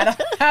me. I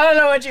don't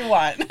know what you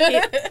want.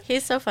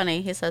 He's so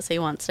funny. He says he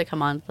wants to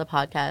come on the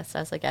podcast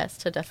as a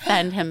guest to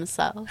defend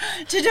himself.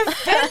 To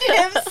defend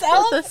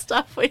himself? The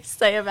stuff we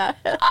say about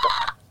him.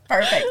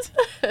 Perfect.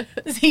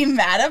 Is he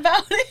mad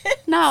about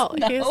it? No,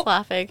 he's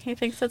laughing. He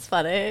thinks it's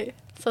funny.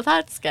 So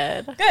that's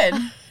good. Good.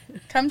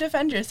 Come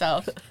defend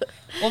yourself.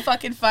 We'll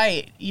fucking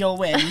fight. You'll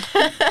win.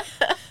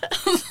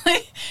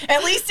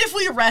 At least if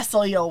we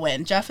wrestle, you'll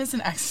win. Jeff is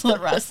an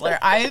excellent wrestler.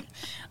 I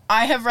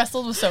have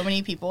wrestled with so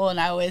many people, and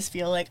I always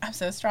feel like I'm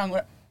so strong.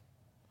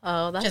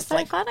 Oh, that's just so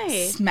like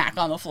funny. Smack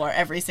on the floor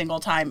every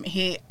single time.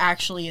 He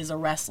actually is a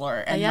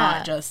wrestler and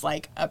not just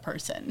like a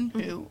person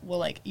who will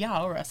like, yeah,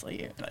 I'll wrestle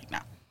you. Like, no.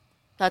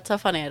 That's so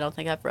funny. I don't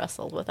think I've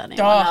wrestled with anyone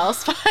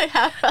else. But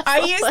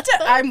I used to.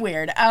 I'm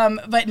weird.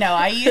 But no,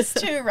 I used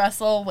to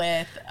wrestle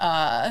with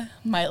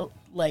my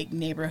like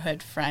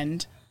neighborhood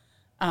friend.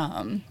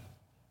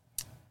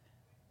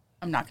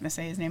 I'm not going to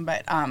say his name,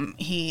 but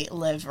he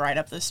lived right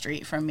up the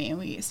street from me, and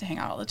we used to hang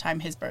out all the time.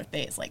 His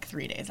birthday is like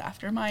 3 days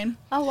after mine.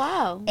 Oh,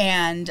 wow.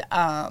 And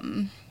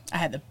I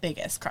had the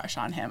biggest crush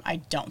on him. I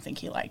don't think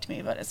he liked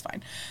me, but it's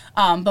fine.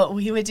 But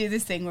we would do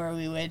this thing where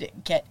we would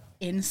get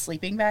in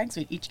sleeping bags.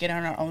 We'd each get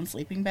on our own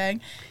sleeping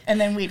bag,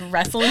 and then we'd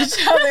wrestle each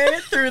other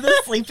through the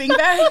sleeping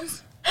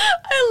bags.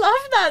 I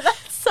love that.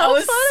 That's so funny.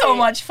 It was so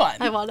much fun.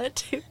 I want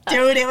to do that.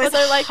 Dude, it was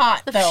like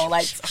hot, though.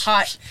 Like,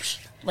 hot.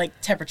 Like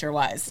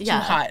temperature-wise, yeah.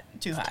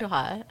 Too hot. Too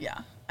hot. Yeah,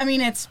 I mean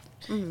it's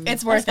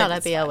worth it.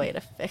 Gotta be a way to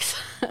fix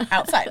it.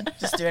 Outside,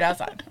 just do it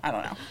outside. I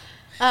don't know.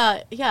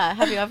 Yeah.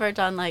 Have you ever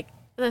done like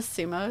the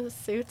sumo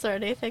suits or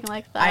anything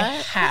like that? I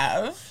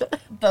have.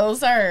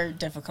 Those are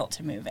difficult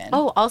to move in.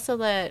 Oh, also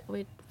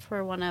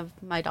for one of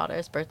my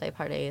daughter's birthday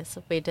parties,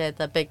 we did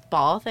the big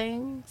ball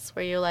things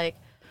where you like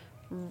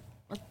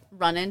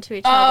run into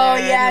each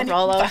other and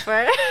roll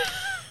over.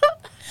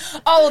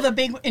 Oh, the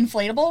big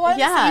inflatable ones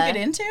that you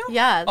get into?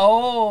 Yeah.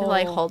 Oh. You,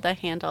 like, hold the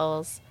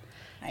handles.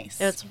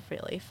 Nice. It's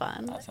really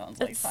fun. That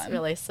sounds like fun. It's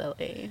really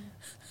silly.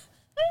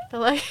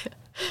 But, like,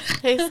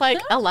 these, like,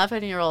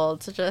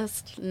 11-year-olds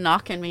just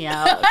knocking me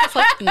out. Just,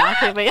 like,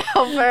 knocking me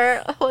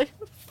over. I'm like,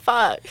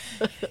 fuck.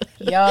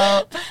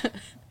 Yup.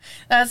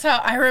 That's how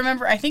I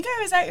remember. I think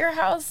I was at your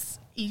house.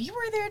 You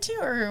were there too,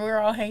 or we were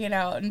all hanging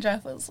out, and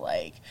Jeff was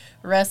like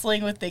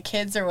wrestling with the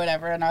kids or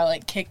whatever, and I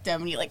like kicked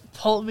him, and he like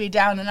pulled me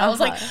down, and I was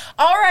like,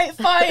 all right,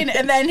 fine.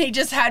 And then he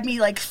just had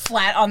me like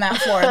flat on that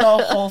floor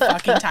the whole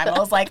fucking time. I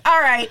was like, all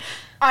right,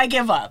 I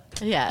give up.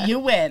 Yeah. You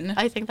win.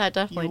 I think that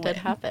definitely did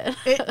happen.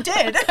 It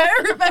did.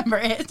 I remember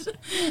it.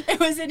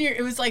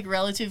 It was like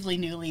relatively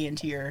newly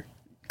into your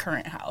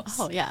current house.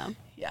 Oh, yeah.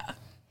 Yeah.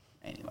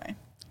 Anyway.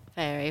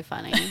 Very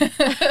funny.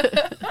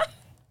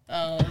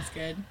 Oh, that's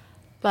good.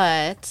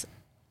 But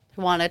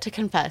I wanted to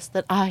confess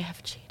that I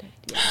have cheated.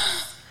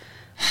 Yes.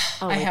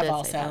 Oh, I have did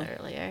also. Say that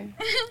earlier.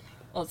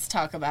 Let's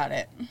talk about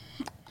it.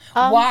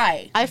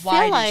 Why? I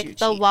feel like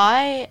the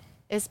why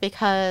is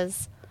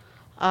because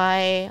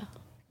I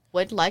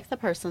would like the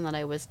person that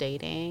I was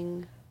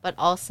dating, but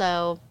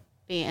also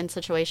be in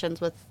situations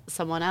with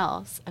someone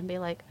else and be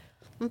like,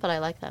 but I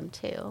like them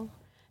too.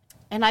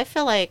 And I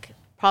feel like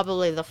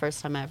probably the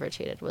first time I ever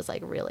cheated was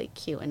like really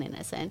cute and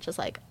innocent, just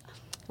like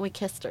we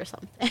kissed or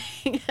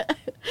something.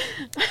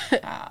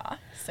 Ah,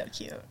 so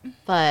cute.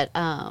 But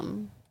yeah.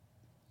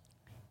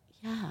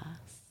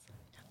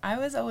 I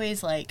was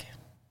always like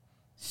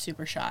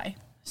super shy.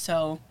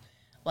 So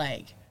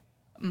like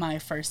my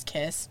first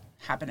kiss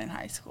happened in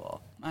high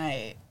school.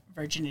 My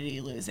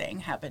virginity losing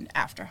happened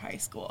after high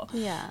school.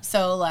 Yeah.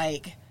 So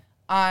like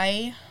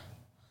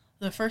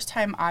the first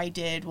time I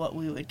did what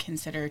we would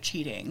consider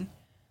cheating,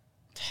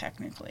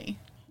 technically,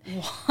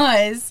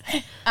 was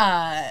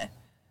I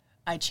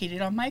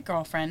cheated on my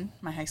girlfriend,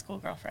 my high school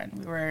girlfriend.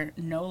 We were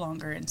no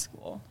longer in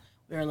school.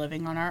 We were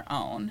living on our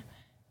own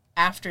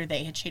after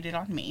they had cheated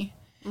on me.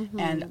 Mm-hmm.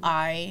 And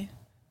I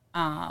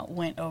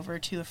went over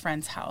to a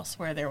friend's house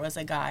where there was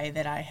a guy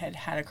that I had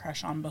had a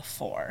crush on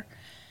before.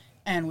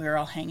 And we were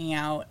all hanging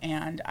out,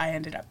 and I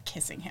ended up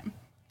kissing him.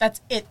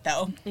 That's it,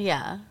 though.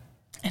 Yeah.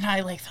 And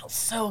I, like, felt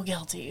so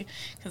guilty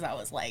because I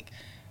was like,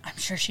 I'm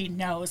sure she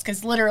knows.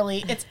 Because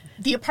literally,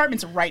 the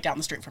apartment's right down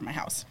the street from my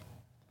house.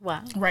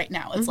 Wow. Right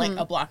now. It's like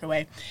a block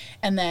away.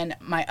 And then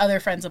my other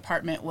friend's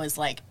apartment was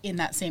like in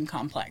that same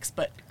complex,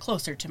 but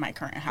closer to my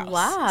current house.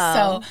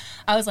 Wow. So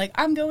I was like,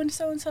 I'm going to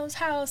so-and-so's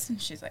house. And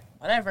she's like,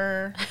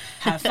 whatever.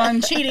 Have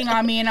fun cheating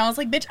on me. And I was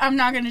like, bitch, I'm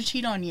not going to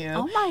cheat on you.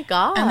 Oh my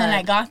God. And then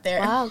I got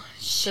there. Wow.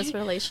 This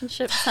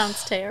relationship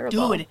sounds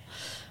terrible. Dude,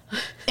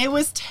 it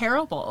was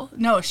terrible.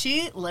 No,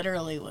 she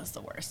literally was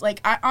the worst.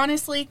 Like, I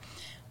honestly...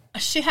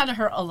 She had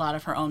a lot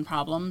of her own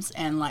problems,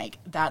 and, like,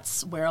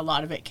 that's where a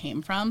lot of it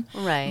came from.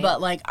 Right.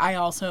 But, like, I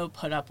also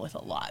put up with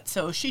a lot.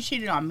 So she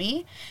cheated on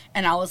me,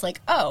 and I was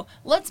like, oh,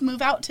 let's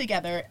move out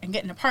together and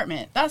get an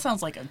apartment. That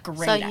sounds like a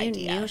great idea.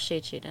 So you knew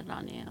she cheated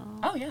on you?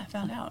 Oh, yeah, I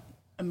found out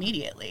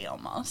immediately,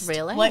 almost.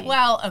 Really? Like,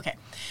 well, okay.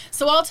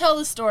 So I'll tell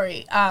the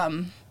story.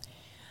 And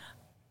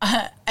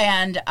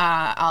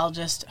I'll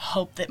just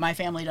hope that my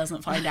family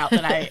doesn't find out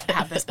that I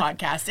have this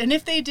podcast. And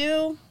if they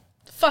do...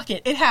 Fuck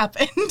it. It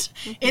happened.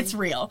 Mm-hmm. It's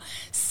real.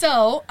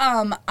 So,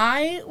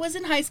 I was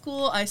in high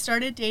school. I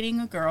started dating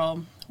a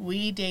girl.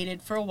 We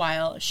dated for a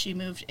while. She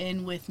moved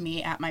in with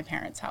me at my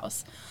parents'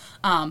 house.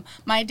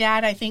 My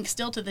dad, I think,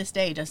 still to this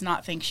day, does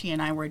not think she and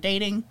I were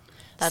dating.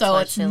 So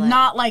it's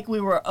not like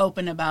we were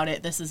open about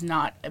it. This is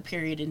not a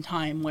period in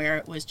time where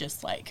it was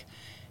just like,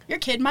 your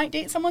kid might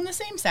date someone the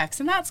same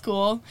sex, and that's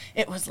cool.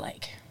 It was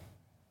like,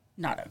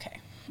 not okay.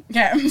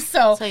 Yeah.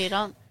 So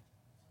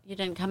you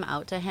didn't come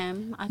out to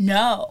him?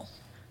 No.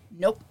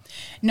 Nope.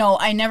 No,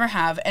 I never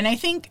have. And I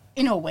think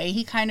in a way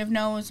he kind of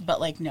knows, but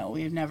like, no,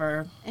 we've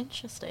never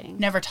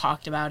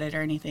talked about it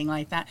or anything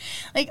like that.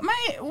 Like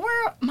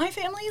my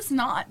family is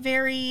not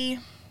very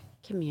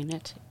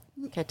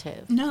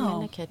communicative.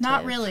 No,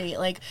 not really.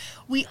 Like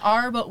we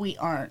are, but we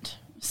aren't.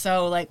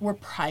 So like we're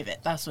private.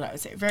 That's what I would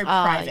say. Very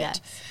private.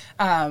 Yes.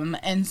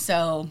 And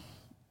so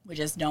we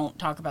just don't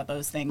talk about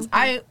those things. Mm-hmm.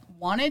 I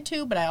wanted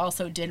to, but I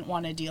also didn't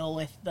want to deal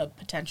with the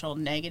potential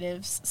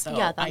negatives. So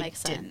yeah, that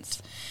makes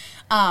sense.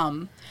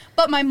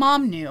 But my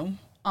mom knew,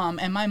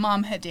 and my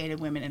mom had dated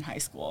women in high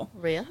school.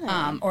 Really?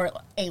 Or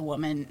a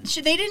woman.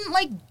 They didn't,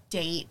 like,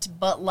 date,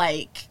 but,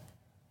 like,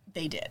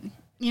 they did.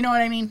 You know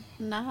what I mean?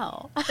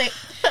 No.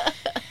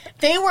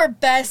 They were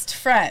best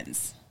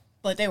friends,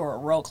 but they were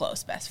real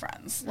close best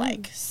friends.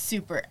 Like,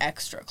 super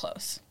extra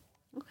close.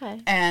 Okay.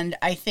 And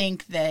I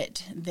think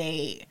that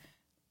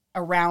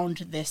around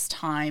this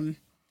time,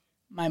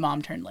 my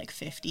mom turned, like,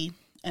 50.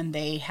 And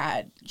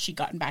she'd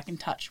gotten back in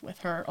touch with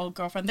her old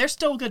girlfriend. They're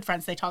still good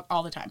friends. They talk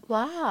all the time.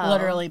 Wow.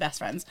 Literally best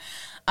friends.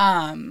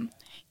 And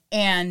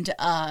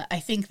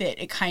I think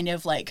that it kind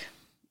of like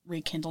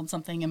rekindled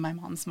something in my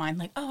mom's mind.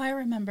 Like, oh, I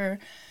remember,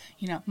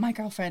 my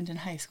girlfriend in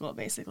high school,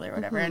 basically, or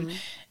whatever. Mm-hmm. And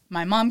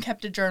my mom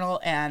kept a journal,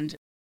 and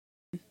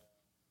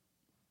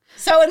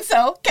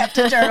so-and-so kept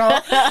a journal.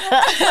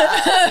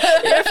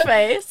 Your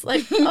face,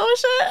 like, oh,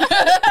 shit.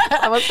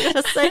 I wasn't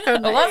going to say her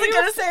name. I wasn't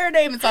going to say her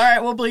name. It's all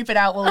right. We'll bleep it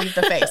out. We'll leave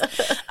the face.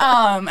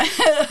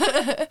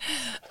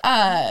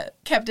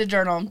 Kept a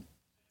journal.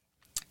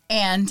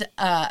 And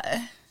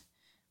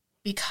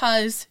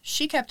because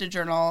she kept a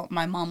journal,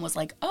 my mom was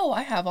like, oh,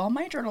 I have all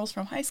my journals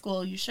from high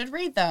school. You should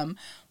read them.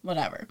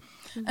 Whatever.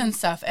 Mm-hmm. And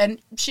stuff. And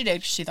she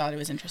did. She thought it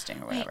was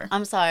interesting or whatever.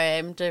 I'm sorry.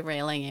 I'm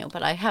derailing you,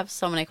 but I have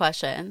so many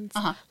questions.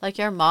 Uh-huh. Like,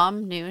 your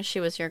mom knew she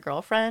was your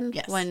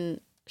girlfriend when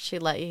she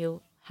let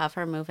you have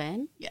her move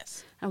in?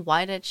 Yes. And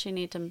why did she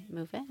need to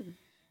move in?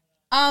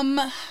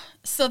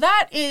 So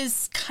that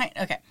is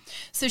okay.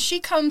 So she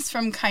comes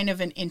from kind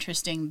of an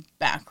interesting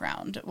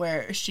background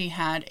where she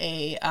had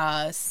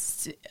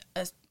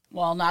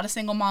well, not a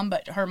single mom,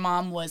 but her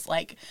mom was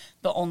like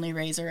the only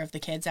raiser of the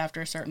kids after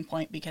a certain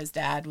point because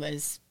dad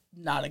was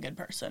not a good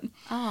person.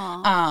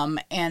 Aww.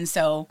 And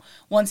so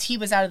once he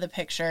was out of the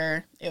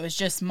picture, it was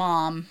just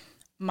mom.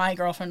 My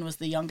girlfriend was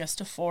the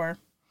youngest of 4.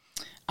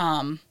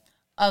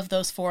 Of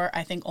those 4,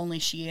 I think only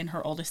she and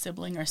her oldest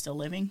sibling are still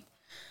living.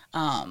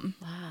 Wow.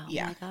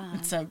 Yeah. Oh my God.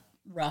 It's a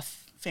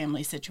rough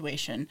family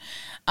situation.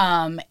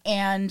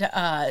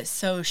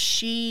 So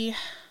she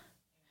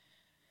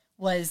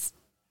was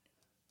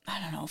I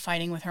don't know,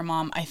 fighting with her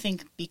mom. I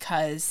think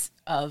because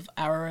of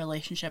our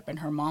relationship, and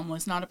her mom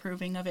was not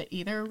approving of it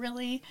either,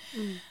 really.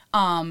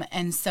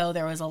 And so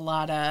there was a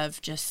lot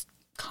of just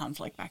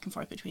conflict back and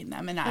forth between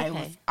them. And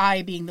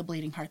I being the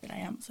bleeding heart that I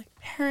am, was like,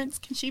 parents,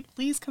 can she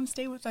please come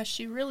stay with us?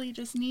 She really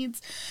just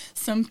needs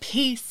some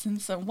peace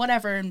and some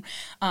whatever. And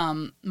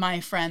my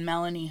friend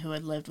Melanie, who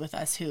had lived with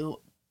us, who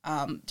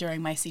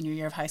during my senior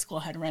year of high school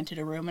had rented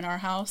a room in our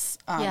house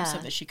so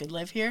that she could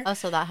live here. Oh,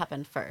 so that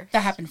happened first.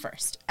 That happened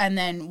first. And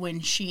then when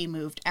she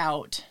moved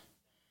out,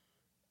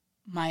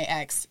 my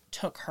ex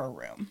took her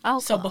room. Oh,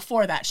 cool. So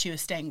before that, she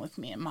was staying with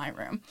me in my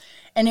room.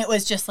 And it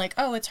was just like,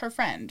 oh, it's her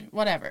friend,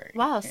 whatever.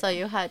 Wow, so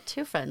you had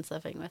 2 friends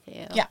living with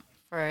you. Yeah.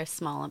 For a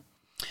small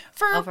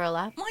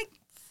overlap? For like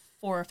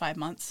 4 or 5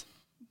 months.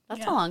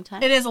 That's a long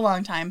time. It is a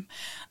long time.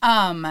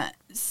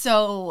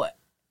 So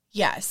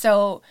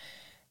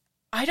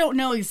I don't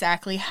know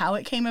exactly how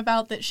it came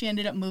about that she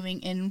ended up moving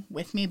in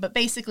with me, but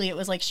basically it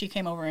was like she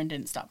came over and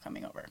didn't stop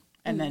coming over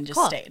and then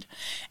just stayed.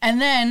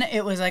 And then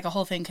it was like a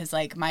whole thing because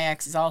like my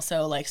ex is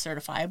also like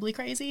certifiably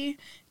crazy,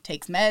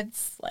 takes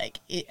meds,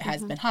 like it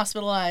has been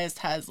hospitalized,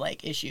 has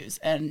like issues,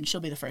 and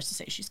she'll be the first to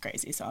say she's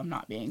crazy, so I'm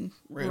not being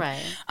rude.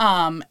 Right.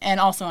 And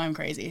also I'm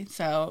crazy,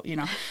 so, you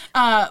know.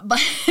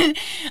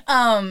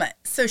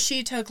 So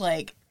she took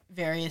like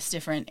various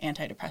different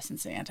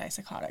antidepressants and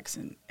antipsychotics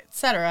and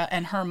etc.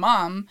 And her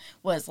mom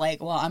was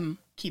like, well, I'm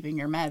keeping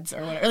your meds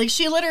or whatever. Like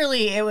she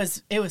literally, it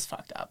was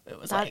fucked up. It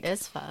was that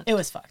is fucked. It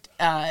was fucked.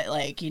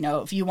 Like, you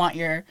know, if you want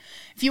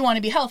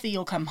to be healthy,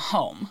 you'll come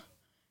home.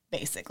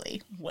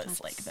 Basically, was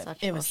That's like that.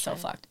 such It was so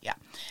bullshit. fucked. Yeah.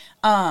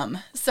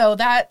 So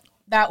that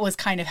was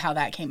kind of how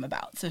that came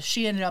about. So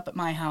she ended up at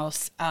my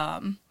house,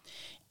 and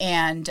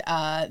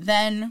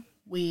then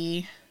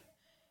we.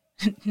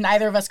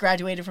 Neither of us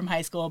graduated from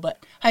high school,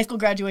 but high school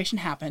graduation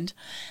happened.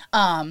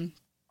 And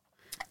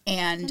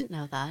I didn't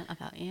know that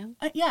about you.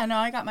 Yeah, no,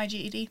 I got my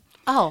GED.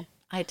 Oh,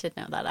 I did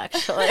know that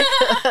actually.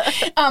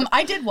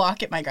 I did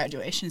walk at my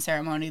graduation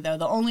ceremony, though.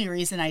 The only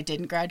reason I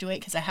didn't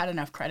graduate, because I had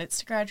enough credits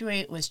to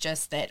graduate, was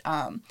just that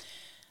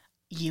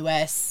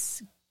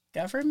U.S.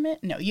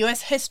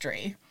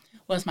 history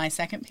was my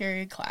second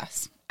period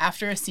class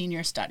after a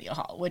senior study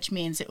hall, which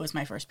means it was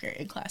my first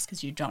period class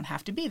because you don't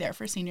have to be there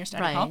for senior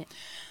study hall.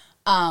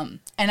 And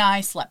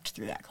I slept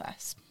through that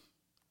class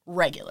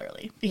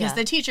regularly because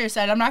the teacher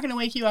said, I'm not going to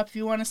wake you up if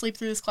you want to sleep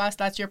through this class.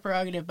 That's your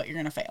prerogative, but you're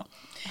going to fail.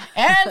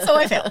 And so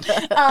I failed.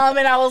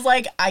 And I was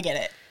like, I get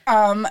it.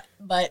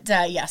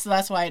 So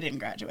that's why I didn't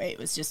graduate. It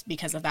was just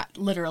because of that,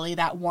 literally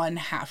that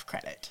 1/2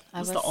 credit. I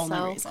was the only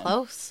so reason.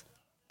 close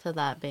to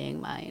that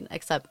being mine,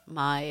 except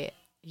my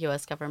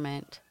U.S.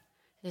 government.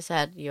 You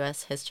said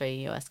U.S. history,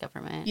 U.S.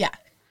 government. Yeah.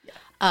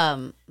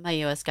 My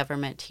U.S.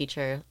 government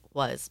teacher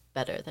was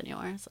better than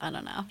yours. I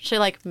don't know. She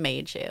like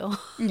made you.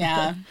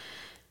 Yeah.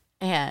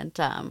 And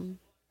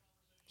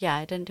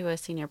I didn't do a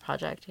senior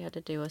project. You had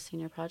to do a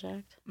senior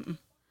project. Mm-mm.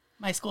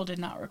 My school did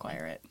not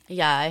require it.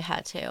 Yeah, I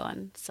had to,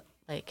 and so,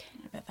 like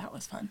I bet that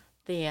was fun.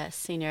 The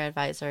senior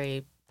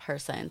advisory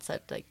person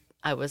said like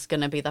I was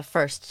gonna be the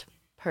first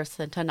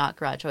person to not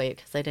graduate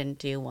because I didn't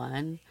do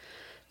one.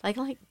 Like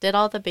did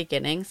all the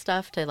beginning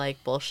stuff to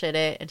like bullshit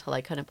it until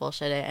I couldn't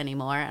bullshit it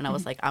anymore, and I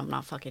was like, I'm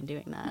not fucking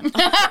doing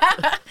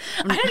that.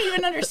 I don't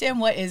even understand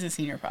what is a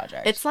senior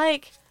project. It's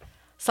like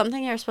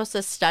something you're supposed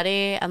to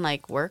study and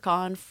like work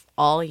on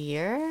all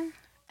year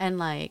and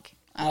like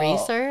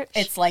research.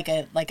 It's like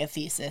a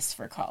thesis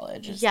for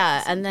college.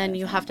 Yeah, and then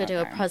you have to do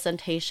a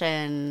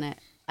presentation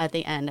at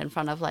the end in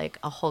front of like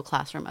a whole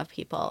classroom of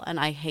people, and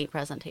I hate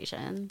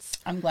presentations.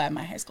 I'm glad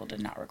my high school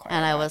did not require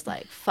and that. I was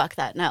like, fuck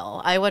that,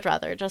 no. I would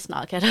rather just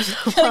not get a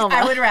diploma.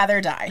 I would rather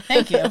die.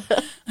 Thank you.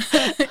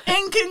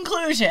 In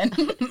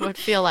conclusion. Would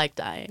feel like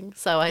dying.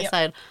 So I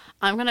said,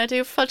 I'm going to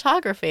do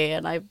photography.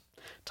 And I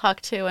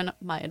talked to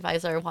my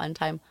advisor one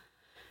time.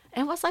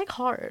 It was like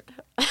hard.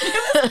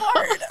 It was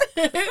hard.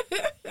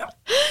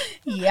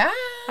 Yeah.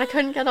 I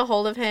couldn't get a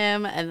hold of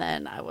him. And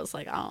then I was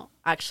like, I don't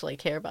actually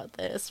care about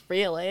this,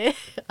 really.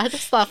 I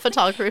just thought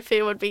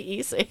photography would be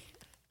easy.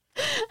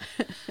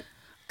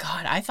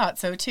 God, I thought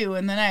so too.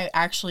 And then I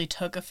actually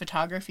took a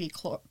photography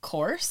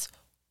course.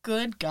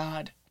 Good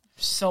God.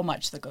 So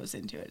much that goes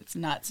into it. It's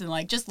nuts. And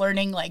like just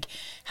learning like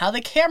how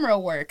the camera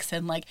works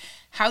and like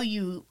how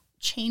you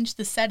change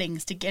the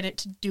settings to get it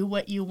to do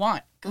what you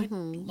want. Good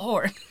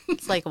Lord.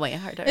 It's like way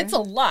harder. It's a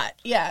lot.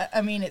 Yeah.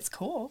 I mean, it's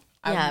cool.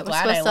 Yeah, I'm I was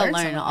supposed to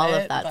learn all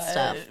of that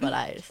stuff,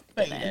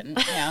 but you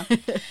didn't. Yeah.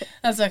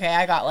 That's okay.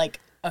 I got like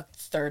a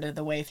third of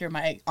the way through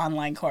my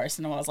online course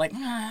and I was like,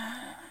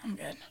 I'm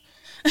good.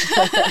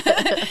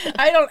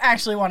 I don't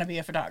actually want to be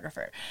a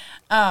photographer.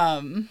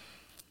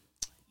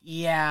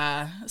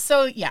 Yeah.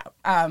 So yeah,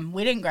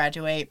 we didn't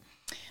graduate.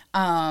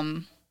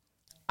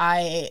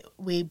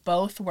 We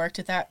both worked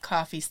at that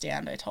coffee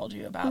stand I told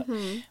you about.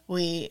 Mm-hmm.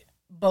 We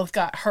both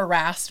got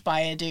harassed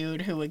by a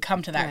dude who would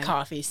come to that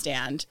coffee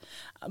stand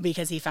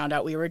because he found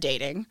out we were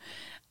dating.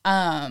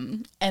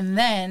 And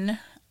then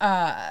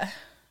I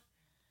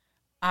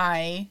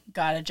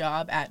got a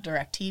job at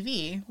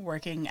DirecTV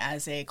working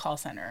as a call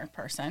center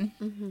person.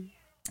 Mm-hmm.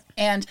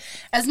 And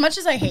as much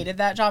as I hated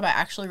that job, I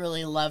actually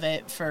really love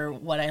it for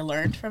what I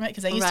learned from it,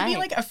 because I used to be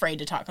like afraid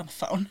to talk on the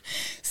phone.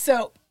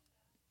 So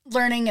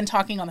learning and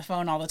talking on the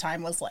phone all the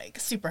time was like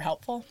super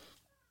helpful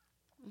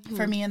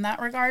for me in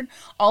that regard.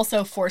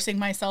 Also, forcing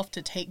myself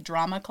to take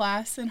drama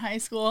class in high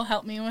school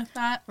helped me with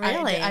that.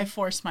 Really? I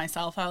forced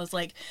myself. I was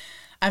like,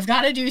 I've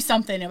got to do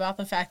something about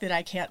the fact that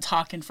I can't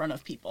talk in front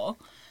of people.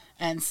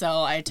 And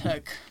so I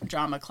took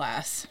drama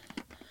class.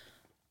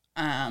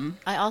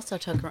 I also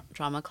took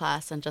drama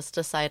class and just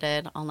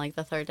decided on like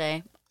the third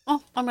day,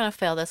 oh, I'm going to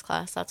fail this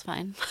class. That's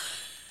fine.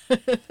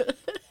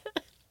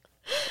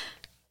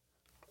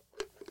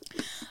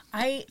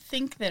 I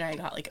think that I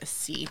got like a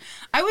C.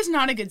 I was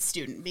not a good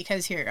student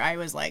because here I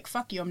was like,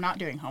 fuck you, I'm not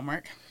doing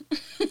homework.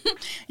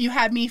 You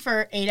had me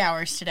for 8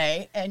 hours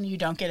today and you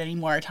don't get any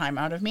more time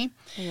out of me.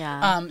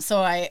 Yeah. So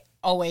I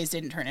always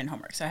didn't turn in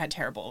homework. So I had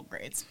terrible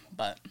grades,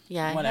 but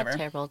Yeah, whatever. I had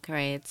terrible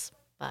grades,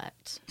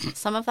 but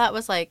some of that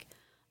was like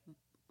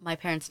my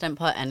parents didn't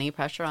put any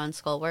pressure on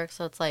schoolwork,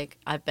 so it's like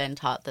I've been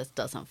taught this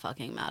doesn't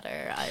fucking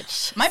matter.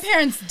 My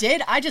parents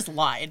did. I just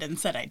lied and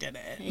said I did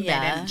it. Yeah.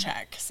 They didn't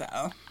check, so.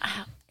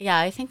 Yeah,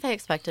 I think they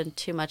expected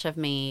too much of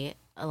me,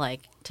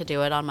 like, to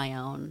do it on my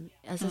own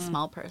as a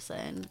small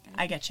person.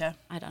 I get you.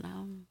 I don't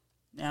know.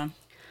 Yeah.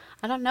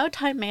 I don't know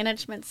time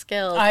management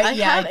skills. I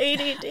have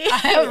ADD. I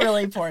have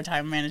really poor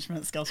time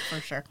management skills for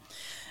sure.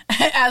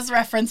 As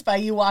referenced by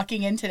you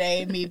walking in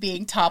today, me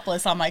being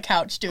topless on my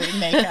couch doing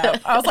makeup.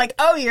 I was like,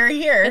 oh, you're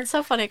here. It's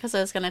so funny because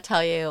I was going to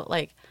tell you,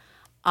 like,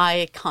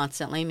 I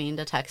constantly mean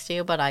to text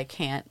you, but I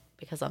can't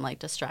because I'm, like,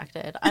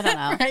 distracted. I don't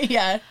know.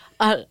 Yeah.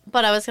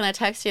 But I was going to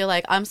text you,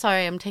 like, I'm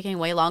sorry, I'm taking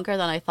way longer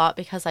than I thought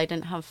because I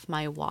didn't have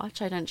my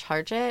watch. I didn't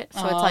charge it.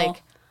 So it's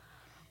like,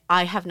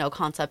 I have no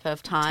concept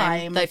of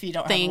time. The if you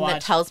don't thing have a watch.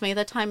 that tells me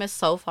the time is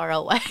so far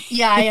away.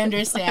 Yeah, I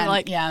understand. I'm,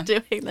 like, yeah.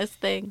 doing this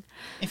thing.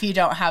 If you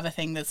don't have a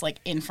thing that's like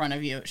in front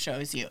of you, it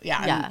shows you.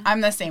 Yeah, Yeah.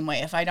 I'm the same way.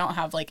 If I don't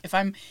have like, if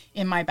I'm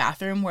in my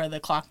bathroom where the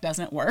clock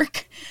doesn't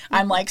work,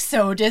 I'm like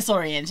so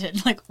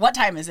disoriented. Like, what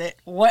time is it?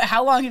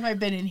 How long have I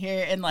been in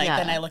here? And like, Yeah.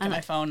 then I look at my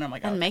phone and I'm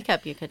like, oh, And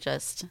makeup you could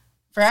just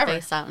forever.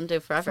 space out and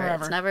do forever.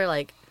 Forever. It's never,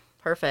 like,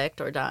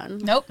 perfect or done.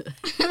 Nope.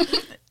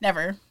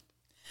 Never.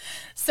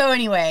 So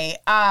anyway,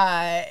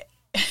 yeah,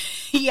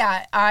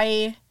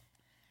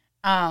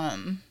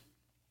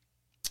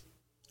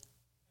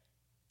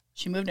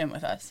 she moved in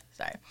with us.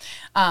 Sorry.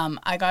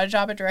 I got a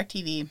job at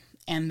DirecTV,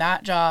 and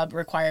that job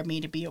required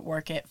me to be at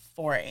work at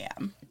 4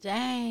 a.m.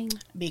 Dang.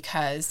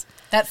 because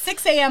that's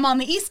 6 a.m. on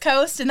the East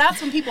Coast, and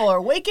that's when people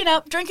are waking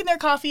up, drinking their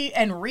coffee,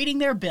 and reading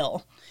their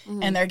bill.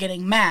 And they're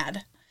getting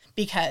mad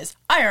because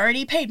I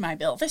already paid my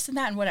bill, this and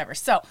that and whatever.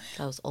 So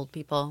Those old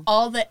people.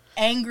 all the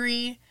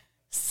angry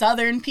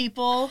Southern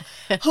people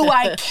who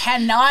I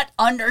cannot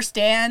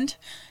understand.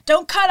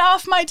 Don't cut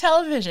off my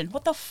television.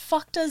 What the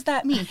fuck does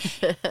that mean?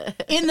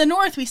 In the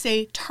North, we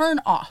say turn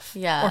off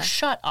Yeah. or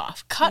shut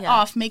off. Cut Yeah.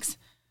 off makes,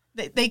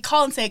 they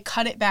call and say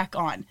cut it back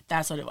on.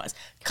 That's what it was.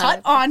 Cut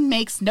it- on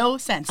makes no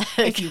sense.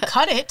 If you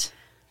cut it,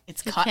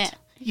 it's cut. can't-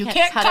 You you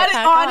can't can't cut it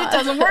back on. on. It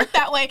doesn't work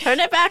that way. Turn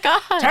it back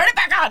on. Turn it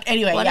back on.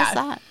 Anyway, What yeah. is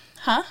that?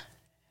 Huh?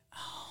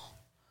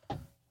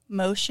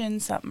 Motion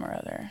something or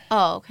other.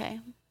 Oh, okay.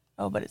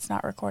 Oh, but it's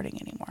not recording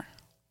anymore.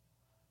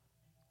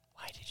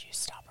 Why did you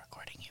stop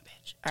recording, you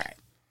bitch? All right.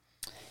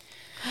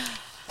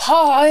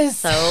 Pause.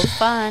 So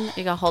fun.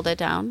 You gotta hold it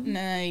down.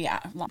 Yeah.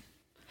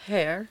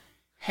 Hair.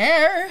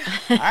 Hair.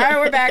 All right,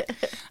 we're back.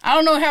 I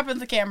don't know what happened to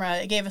the camera.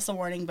 It gave us a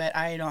warning, but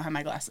I don't have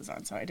my glasses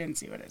on, so I didn't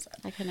see what it said.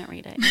 I couldn't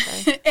read it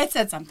either. It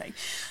said something.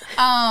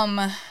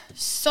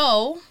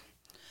 So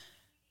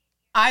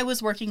I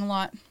was working a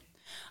lot.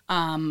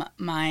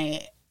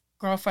 My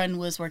girlfriend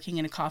was working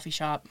in a coffee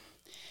shop,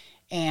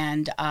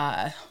 and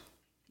I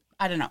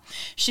don't know.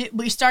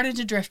 We started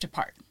to drift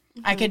apart.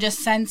 I could just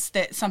sense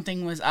that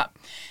something was up.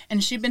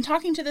 And she'd been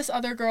talking to this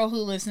other girl who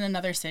lives in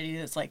another city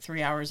that's like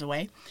 3 hours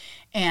away.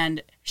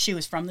 And she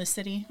was from this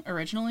city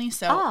originally.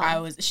 So it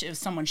was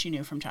someone she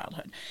knew from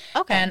childhood.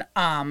 Okay.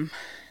 And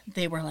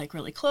they were like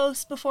really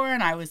close before.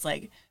 And I was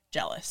like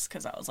jealous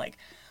because I was like,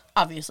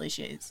 obviously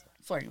she's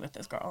flirting with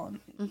this girl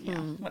and you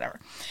know, whatever.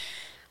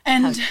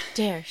 And How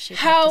dare she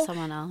talk how to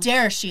someone else?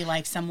 dare she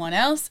like someone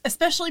else,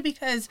 especially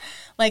because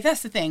like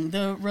that's the thing,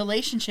 the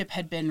relationship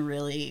had been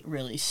really,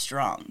 really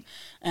strong,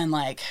 and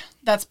like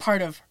that's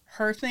part of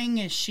her thing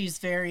is she's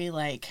very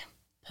like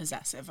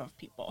possessive of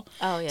people.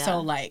 Oh, yeah.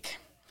 So like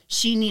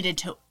she needed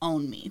to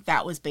own me.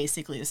 That was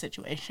basically the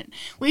situation.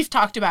 We've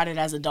talked about it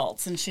as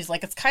adults, and she's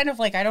like, it's kind of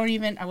like I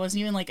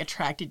wasn't even like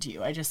attracted to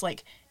you. I just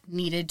like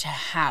needed to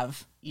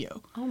have you.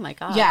 Oh my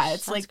gosh. Yeah,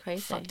 it's that's like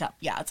crazy. fucked up.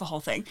 Yeah, it's a whole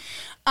thing.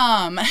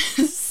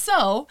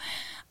 So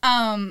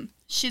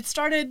she'd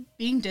started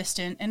being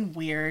distant and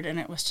weird, and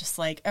it was just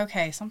like,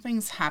 okay,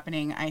 something's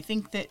happening. I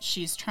think that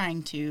she's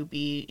trying to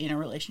be in a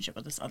relationship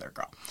with this other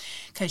girl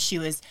because she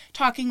was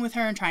talking with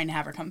her and trying to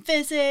have her come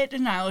visit,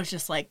 and I was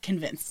just like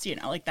convinced, you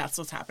know, like that's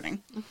what's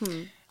happening.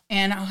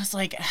 And I was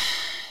like,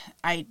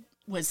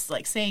 was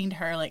like saying to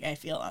her, like, I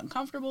feel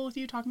uncomfortable with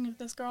you talking to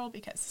this girl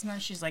because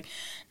she's like,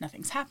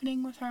 nothing's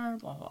happening with her,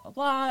 blah, blah, blah,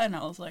 blah. And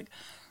I was like,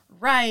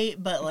 right,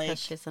 but like, because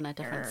she's in a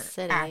different you're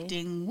city.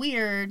 acting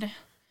weird.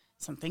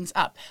 Something's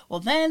up. Well,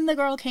 then the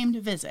girl came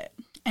to visit.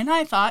 And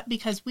I thought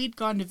because we'd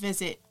gone to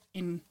visit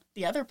in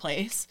the other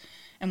place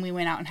and we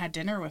went out and had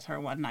dinner with her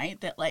one night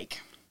that like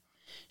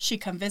she'd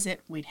come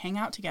visit, we'd hang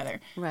out together.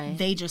 Right.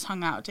 They just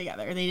hung out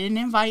together. They didn't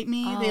invite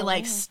me. Oh. They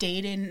like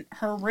stayed in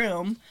her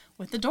room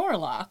with the door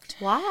locked.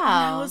 Wow. And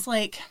I was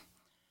like,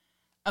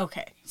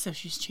 okay, so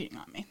she's cheating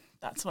on me.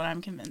 That's what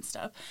I'm convinced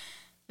of.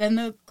 Then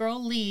the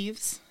girl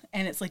leaves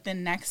and it's like the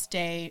next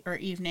day or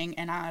evening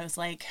and I was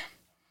like,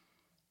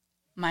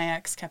 my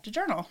ex kept a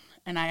journal,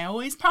 and I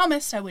always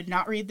promised I would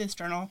not read this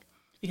journal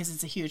because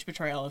it's a huge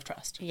betrayal of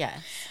trust.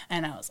 Yes.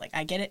 And I was like,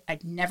 I get it.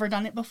 I've never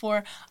done it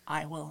before.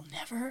 I will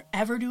never,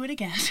 ever do it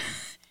again.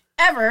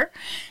 Ever.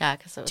 Yeah,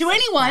 because it was to so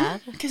anyone,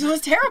 bad. because it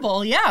was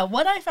terrible. Yeah,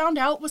 what I found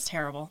out was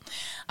terrible.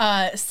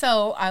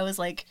 So I was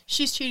like,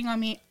 she's cheating on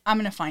me. I'm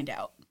going to find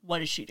out.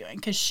 What is she doing?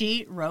 Because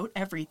she wrote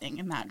everything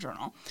in that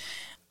journal.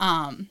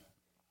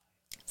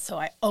 So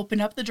I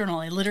open up the journal.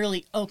 I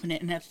literally open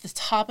it, and at the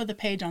top of the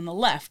page on the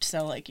left,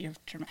 so like you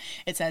have to,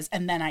 it says,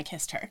 and then I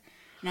kissed her.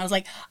 And I was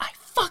like, I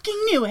fucking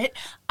knew it.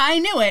 I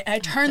knew it. I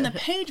turned the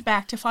page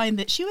back to find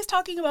that she was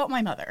talking about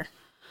my mother,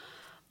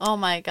 Oh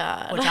my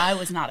God. which I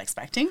was not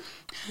expecting.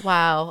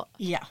 Wow.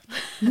 Yeah,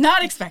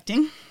 not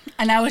expecting.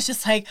 And I was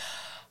just like,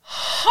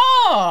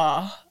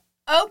 oh,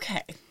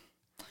 okay.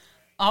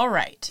 All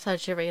right. So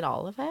did you read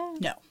all of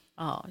it? No.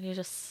 Oh, you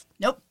just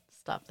Nope.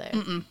 stopped there.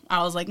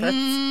 I was like,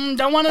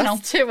 don't want to know.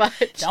 That's too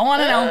much. Don't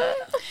want to know.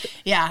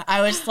 Yeah,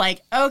 I was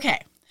like,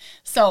 okay.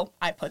 So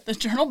I put the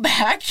journal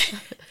back,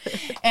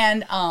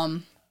 and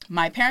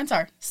my parents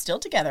are still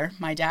together.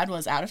 My dad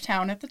was out of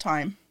town at the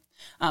time.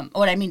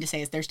 What I mean to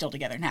say is they're still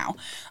together now.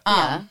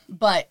 Yeah.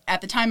 But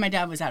at the time, my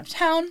dad was out of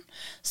town.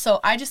 So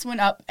I just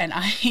went up and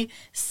I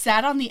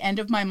sat on the end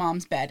of my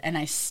mom's bed and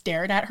I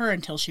stared at her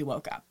until she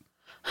woke up.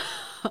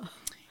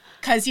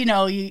 Because, you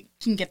know, you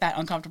can get that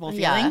uncomfortable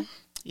feeling. Yeah.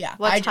 Yeah.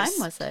 What time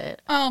was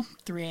it?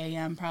 3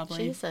 a.m.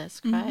 probably. Jesus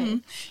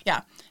Christ.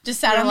 Yeah. Just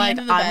sat You're on the like, end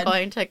of the I'm bed.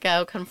 going to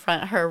go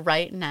confront her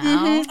right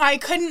now. I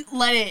couldn't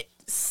let it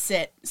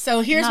sit.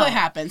 So here's No. what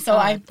happened. So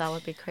Oh, that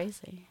would be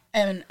crazy.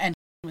 and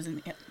was in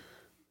the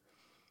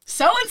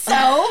so-and-so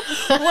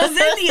was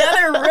in the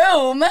other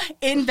room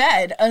in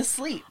bed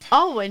asleep.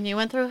 Oh, when you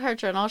went through her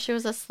journal, she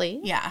was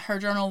asleep? Yeah, her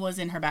journal was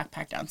in her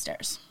backpack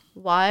downstairs.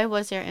 Why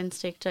was your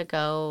instinct to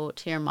go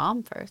to your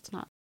mom first?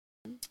 Not.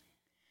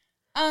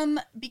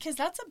 Because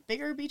that's a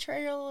bigger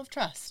betrayal of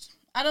trust.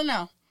 I don't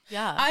know.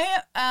 Yeah.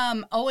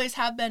 I always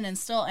have been and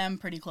still am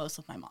pretty close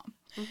with my mom.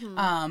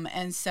 Mm-hmm.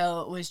 And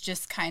so it was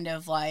just kind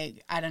of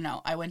like, I don't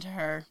know. I went to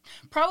her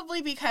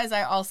probably because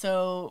I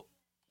also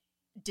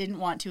didn't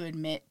want to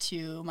admit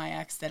to my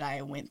ex that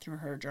I went through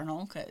her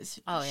journal because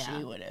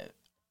she would have,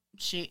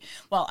 she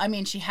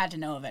had to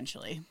know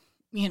eventually,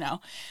 you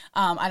know.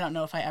 I don't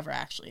know if I ever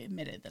actually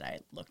admitted that I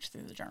looked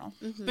through the journal.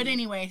 Mm-hmm. But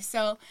anyway,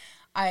 so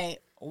I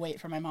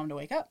wait for my mom to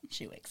wake up.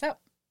 She wakes up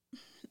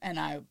and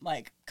I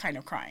like kind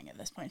of crying at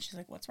this point. She's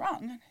like, what's wrong?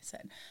 And I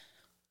said,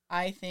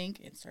 I think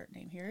insert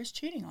name here is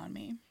cheating on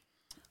me.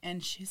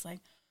 And she's like,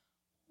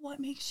 what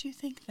makes you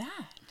think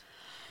that?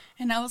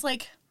 And I was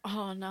like,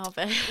 Oh, no,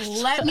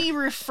 bitch. let me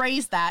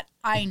rephrase that.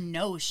 I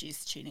know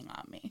she's cheating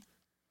on me.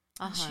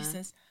 And she Uh-huh.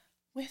 says,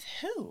 with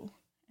who?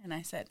 And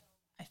I said,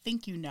 I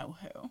think you know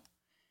who.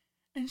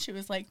 And she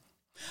was like,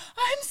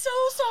 I'm so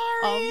sorry.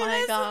 Oh, my this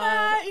and God.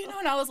 that. You know,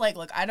 and I was like,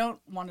 look, I don't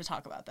want to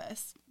talk about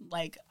this.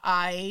 Like,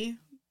 I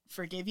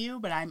forgive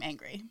you, but I'm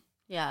angry.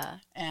 Yeah.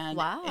 And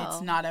Wow.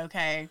 it's not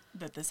okay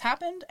that this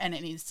happened and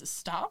it needs to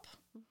stop.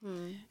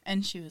 Mm-hmm.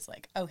 And she was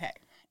like, okay.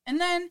 And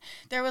then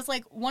there was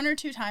like one or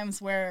two times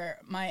where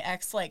my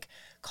ex like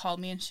called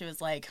me and she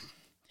was like,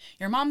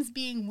 your mom's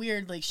being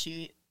weird. Like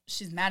she's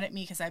mad at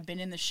me because I've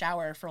been in the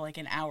shower for like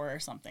an hour or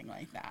something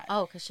like that.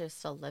 Oh, because she was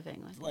still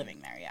living with you.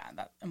 Living there, yeah.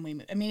 And we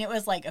moved. I mean, it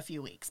was like a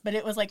few weeks, but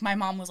it was like my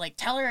mom was like,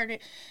 tell her to,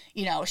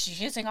 you know, she's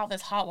using all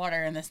this hot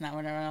water and this and that,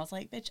 whatever. And I was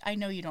like, bitch, I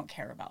know you don't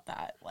care about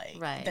that. Like,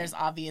 Right. there's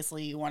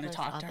obviously you want to There's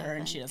talk to other her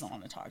and she things. doesn't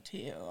want to talk to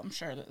you. I'm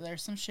sure that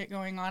there's some shit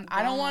going on.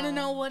 I don't want to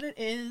know what it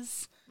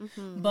is,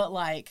 but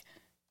like,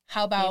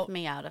 how about Leave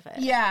me out of it.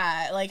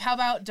 yeah, like how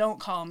about don't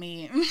call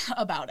me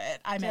about it.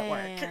 I'm at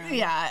work. Damn.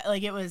 Yeah,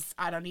 like it was,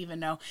 I don't even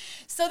know.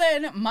 So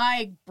then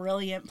my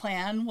brilliant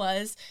plan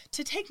was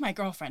to take my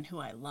girlfriend who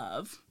I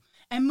love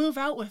and move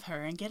out with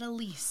her and get a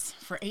lease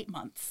for 8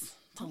 months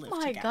to live Oh,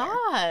 my together.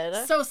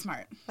 God. So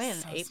smart. Wait, an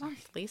So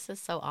 8-month lease is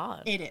so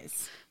odd. It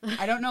is.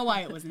 I don't know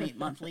why it was an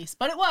 8-month lease,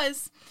 but it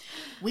was.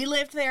 We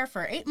lived there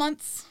for 8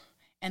 months,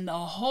 and the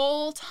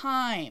whole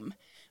time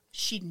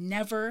she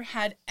never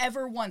had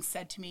ever once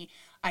said to me,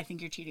 I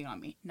think you're cheating on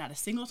me. Not a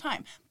single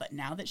time. But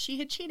now that she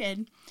had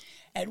cheated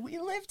and we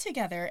lived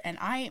together and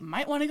I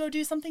might want to go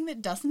do something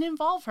that doesn't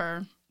involve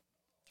her,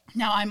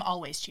 now I'm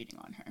always cheating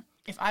on her.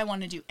 if I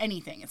want to do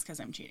anything, it's because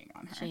I'm cheating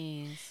on her.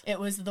 Jeez. It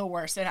was the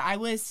worst. And I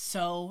was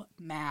so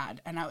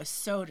mad and I was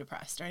so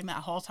depressed during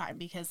that whole time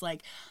because,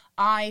 like,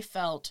 I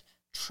felt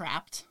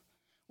trapped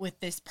with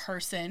this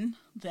person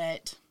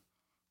that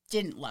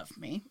didn't love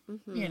me,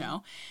 you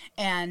know,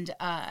 and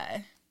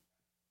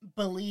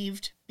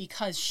believed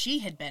because she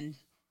had been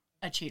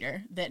a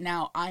cheater that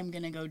now I'm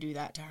going to go do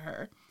that to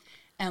her.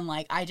 And,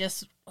 like, I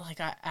just, like,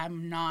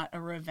 I'm not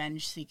a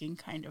revenge-seeking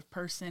kind of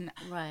person.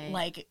 Right.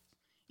 Like,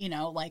 you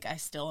know, like, I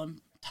still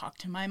am talk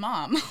to my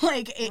mom.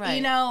 Like, Right.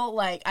 you know,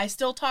 like, I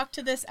still talk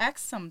to this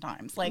ex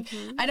sometimes. Like,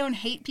 I don't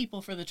hate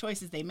people for the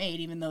choices they made,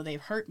 even though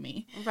they've hurt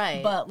me.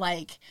 Right. But,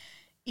 like,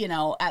 you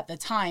know, at the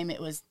time, it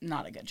was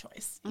not a good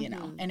choice, you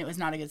know, and it was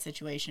not a good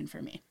situation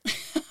for me.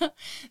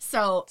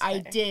 So I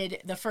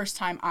did, the first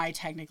time I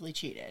technically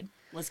cheated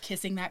was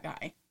kissing that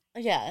guy.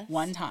 Yes.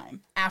 One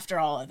time after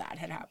all of that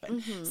had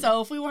happened.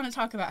 So if we want to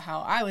talk about how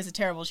I was a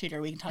terrible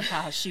cheater, we can talk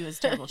about how she was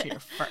a terrible cheater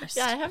first.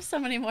 Yeah, I have so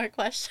many more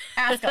questions.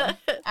 Ask him.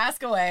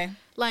 Ask away.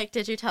 Like,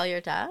 did you tell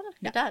your dad?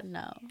 Your dad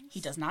knows. He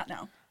does not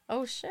know.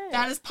 Oh, shit.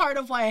 That is part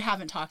of why I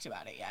haven't talked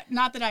about it yet.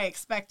 Not that I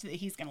expect that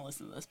he's going to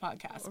listen to this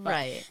podcast. But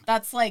Right.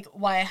 that's, like,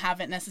 why I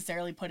haven't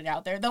necessarily put it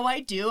out there. Though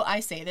I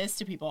say this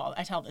to people.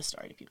 I tell this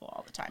story to people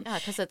all the time. Yeah,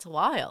 because it's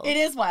wild. It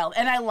is wild.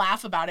 And I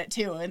laugh about it,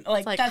 too. And,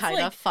 like, It's, like, that's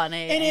kind of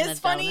funny. It in is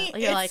a funny. donut.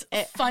 You're It's like,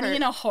 it funny hurt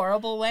in a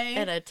horrible way.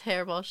 in a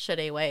terrible,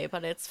 shitty way,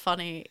 but it's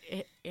funny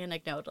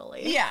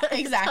anecdotally. Yeah,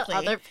 exactly. to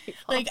other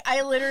people. Like,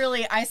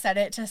 I said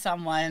it to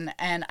someone,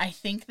 and I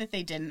think that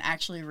they didn't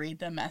actually read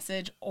the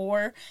message,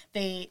 or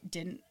they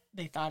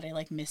thought I,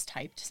 like,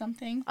 mistyped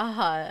something.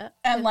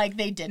 And, like,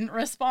 they didn't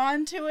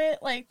respond to it.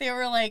 Like, they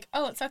were like,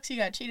 oh, it sucks you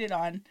got cheated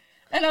on.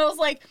 And I was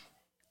like,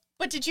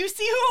 but did you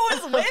see who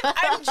it was with?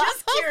 I'm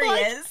just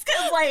curious.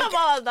 Because, like, Come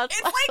on, that's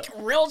it's,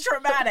 like, real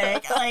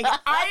traumatic. Like,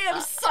 I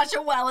am such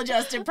a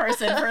well-adjusted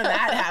person for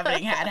that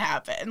having had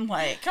happen.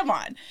 Like, come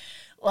on.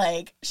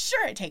 Like,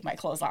 sure, I take my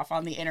clothes off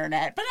on the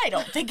internet, but I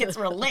don't think it's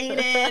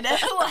related.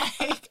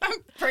 Like, I'm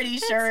pretty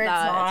sure it's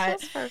not.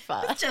 It's just for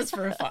fun. It's just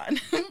for fun.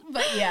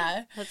 But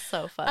yeah. That's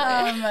so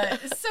funny.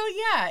 So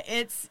yeah,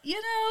 it's, you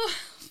know,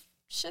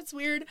 shit's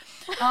weird.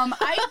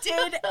 I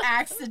did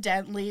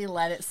accidentally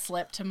let it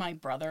slip to my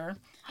brother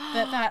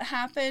that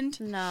happened.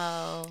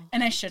 No.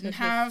 And I shouldn't Did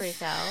he have. freak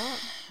out?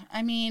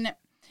 I mean,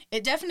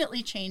 it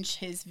definitely changed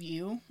his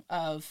view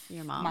of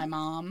Your mom? my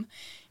mom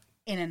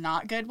in a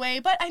not good way.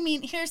 But I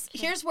mean,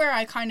 here's where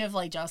I kind of,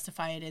 like,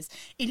 justify it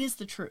is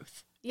the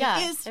truth.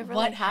 Yeah, It is it really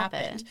what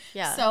happened. happened.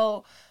 Yeah.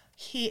 So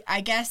I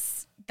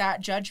guess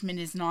that judgment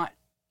is not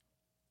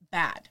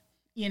bad.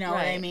 You know what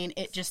I Right. mean?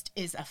 It just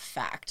is a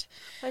fact.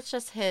 It's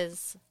just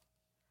his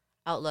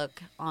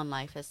outlook on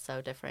life is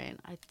so different.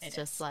 It's It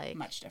just is like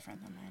much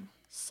different than mine.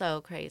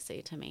 so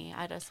crazy to me.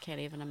 I just can't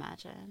even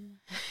imagine.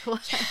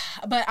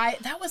 But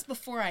that was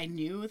before I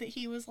knew that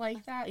he was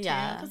like that too.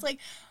 Yeah. Because, like,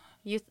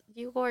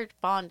 You were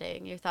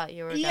bonding. You thought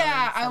you were going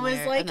I was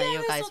somewhere, like, and then yeah, you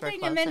this guys whole were thing,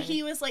 closer. and then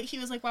he was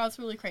like, wow, it's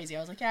really crazy. I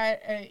was like,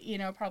 yeah, you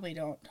know, probably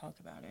don't talk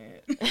about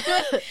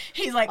it.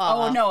 He's like,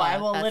 oh no, I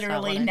will that's not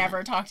literally what I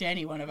never talk to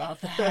anyone about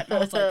that. And I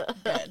was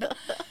like, good.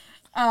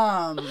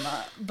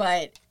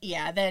 But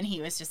yeah, then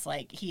he was just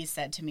like, he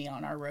said to me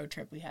on our road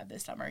trip we had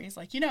this summer, he's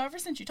like, you know, ever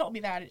since you told me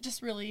that, it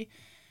just really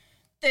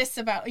this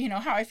about, you know,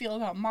 how I feel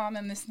about mom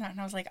and this and that.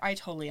 And I was like, I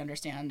totally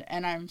understand.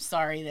 And I'm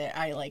sorry that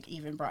I, like,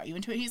 even brought you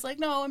into it. He's like,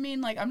 no, I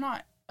mean, like, I'm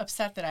not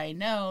upset that I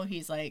know.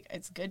 He's like,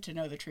 it's good to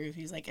know the truth.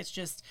 He's like, it's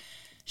just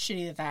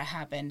shitty that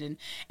happened. And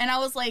I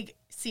was like,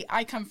 see,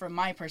 I come from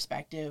my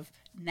perspective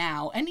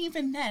now. And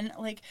even then,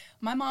 like,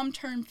 my mom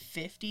turned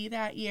 50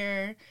 that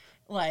year.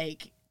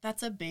 Like,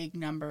 that's a big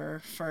number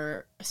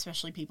for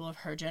especially people of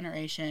her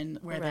generation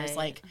where there's, Right.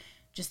 like,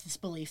 just this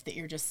belief that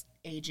you're just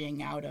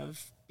aging out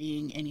of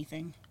being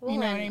anything. Well, you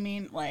know what and- I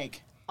mean?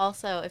 Like,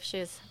 Also, if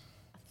she's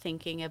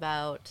thinking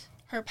about,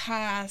 her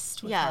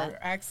past with Yeah. her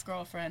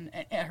ex-girlfriend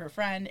and her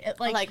friend, it,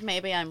 like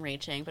maybe I'm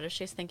reaching, but if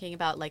she's thinking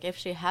about, like, if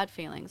she had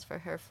feelings for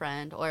her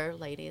friend or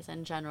ladies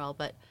in general,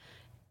 but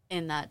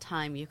in that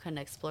time you couldn't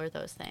explore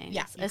those things.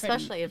 Yeah, you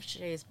especially if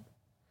she's,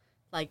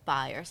 like,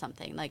 bi or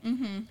something, like,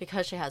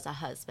 because she has a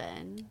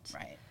husband.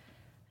 right.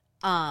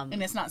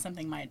 And it's not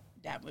something my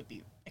dad would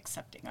be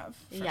accepting of,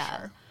 for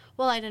sure.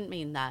 Well, I didn't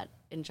mean that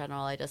in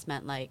general. I just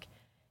meant, like,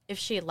 if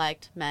she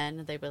liked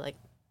men, they'd be like,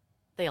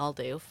 they all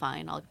do,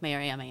 fine, I'll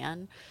marry a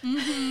man.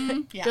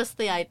 Yeah. Just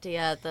the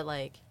idea that,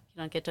 like, you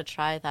don't get to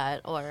try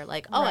that, or,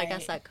 like, oh, I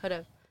guess Right. that could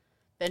have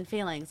been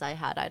feelings I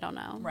had. I don't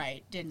know.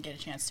 Right. Didn't get a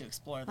chance to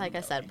explore them. Like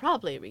I said, really.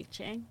 probably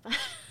reaching.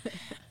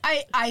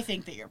 I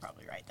think that you're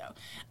probably right, though.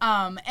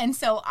 And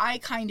so I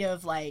kind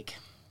of, like,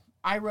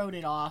 I wrote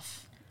it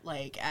off,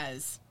 like,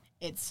 as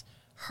it's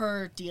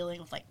her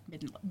dealing with, like,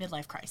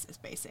 midlife crisis,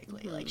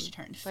 basically. Like, she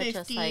turned But 50.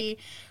 just, like,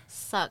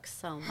 sucks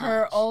so much.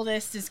 Her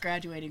oldest is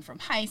graduating from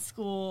high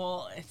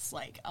school. It's,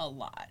 like, a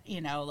lot, you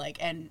know, like,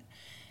 and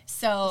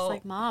So It's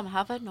like, Mom,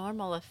 have a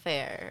normal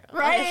affair.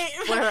 right?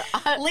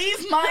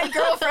 Leave my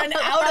girlfriend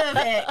out of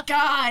it.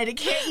 God,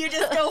 can't you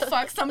just go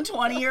fuck some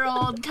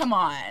 20-year-old? Come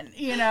on,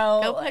 you know.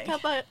 Go pick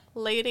up a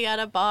lady at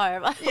a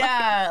bar.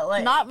 Yeah,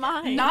 like Not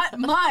mine. Not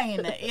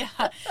mine. Yeah.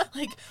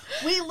 Like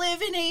we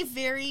live in a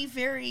very,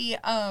 very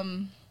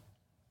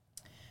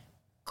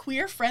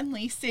queer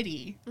friendly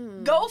city.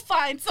 Go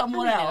find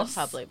someone It else. would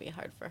probably be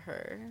hard for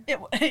her.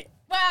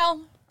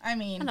 Well, I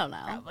mean, I don't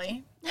know.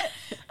 Probably. I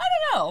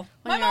don't know.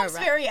 My you're mom's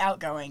around- very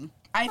outgoing.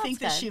 I think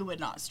that good. she would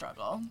not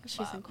struggle. She's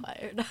but-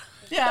 inquired.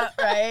 Yeah,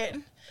 right.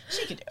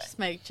 She could do it. Just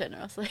make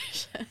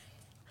generalization.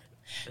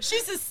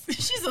 She's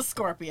a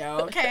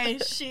Scorpio, okay?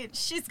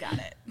 She's got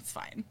it. It's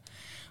fine.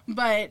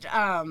 But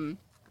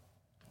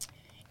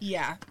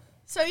yeah.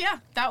 So yeah,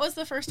 that was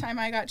the first time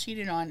I got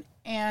cheated on.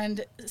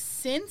 And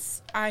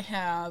since I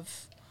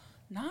have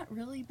not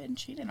really been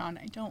cheated on,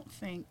 I don't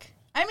think.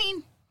 I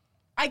mean,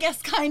 I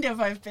guess kind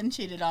of I've been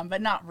cheated on,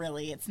 but not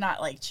really. It's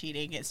not like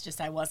cheating. It's just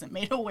I wasn't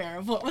made aware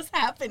of what was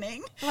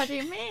happening. What do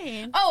you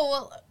mean? Oh,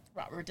 well,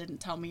 Robert didn't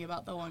tell me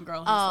about the one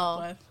girl he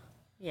slept with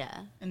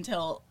Yeah.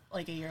 until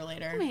like a year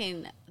later. I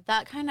mean,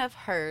 that kind of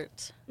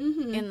hurt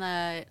in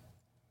the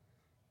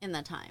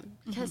time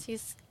because he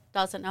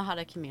doesn't know how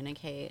to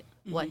communicate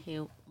what he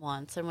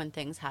wants and when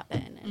things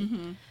happen.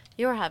 And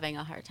you were having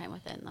a hard time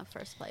with it in the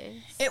first place.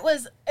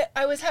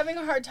 I was having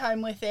a hard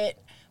time with it,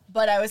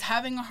 but I was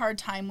having a hard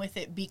time with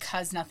it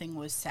because nothing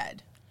was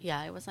said. Yeah,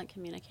 I wasn't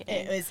communicating.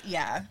 It was,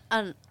 yeah.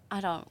 I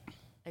don't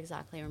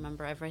exactly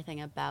remember everything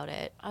about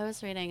it. I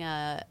was reading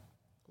a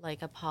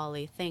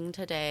poly thing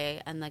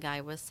today, and the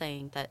guy was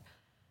saying that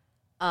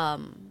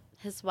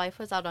his wife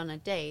was out on a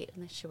date,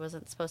 and she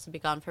wasn't supposed to be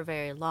gone for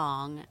very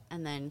long,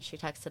 and then she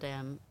texted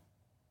him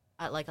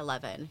at like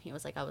 11. He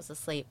was like, I was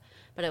asleep.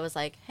 But it was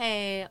like,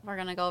 hey, we're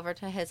going to go over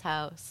to his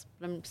house,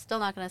 but I'm still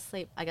not going to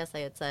sleep. I guess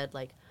they had said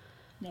like,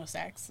 No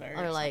sex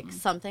or like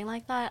something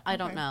like that. I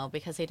don't Okay. know,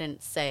 because he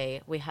didn't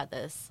say we had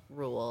this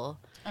rule.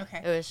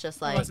 Okay. It was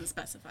just like, It wasn't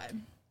specified.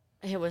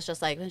 it was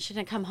just like, when she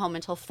didn't come home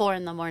until 4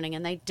 a.m,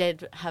 and they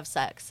did have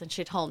sex, and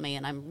she told me,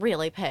 and I'm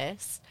really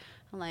pissed.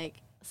 I'm like,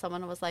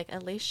 someone was like,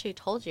 at least she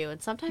told you.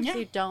 And sometimes Yeah.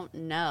 you don't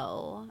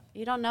know.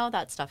 You don't know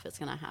that stuff is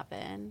going to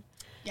happen.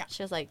 Yeah.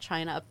 She was like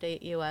trying to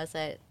update you as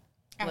As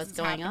what's it's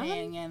going on.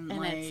 happening, and,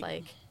 it's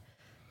like,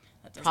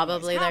 that doesn't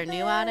probably always they're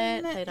new at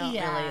it. happen. They don't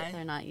Yeah. really,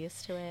 they're not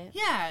used to it.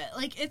 Yeah,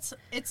 like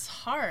it's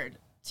hard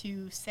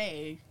to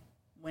say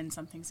when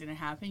something's going to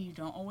happen. You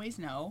don't always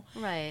know.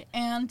 Right.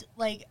 And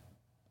like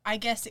I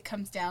guess it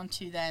comes down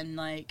to then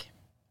like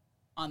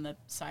on the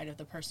side of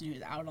the person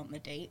who's out on the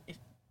date, if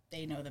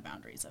they know the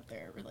boundaries of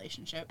their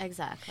relationship.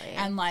 Exactly.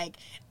 And like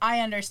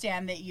I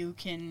understand that you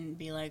can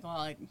be like, well,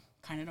 I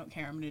kind of don't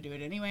care, I'm going to do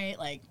it anyway,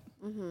 like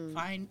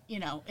fine, you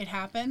know, it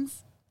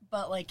happens.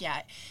 But like,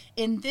 yeah,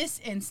 in this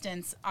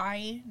instance,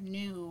 I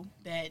knew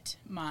that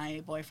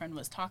my boyfriend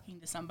was talking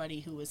to somebody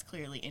who was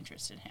clearly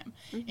interested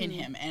in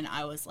him. And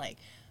I was like,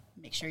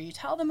 make sure you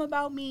tell them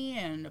about me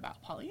and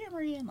about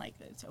polyamory and like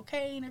that it's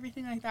okay and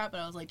everything like that. But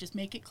I was like, just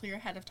make it clear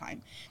ahead of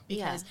time,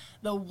 because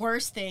the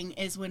worst thing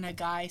is when a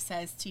guy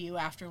says to you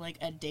after like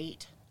a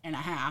date and a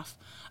half,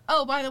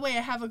 oh, by the way,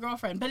 I have a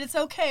girlfriend, but it's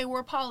okay,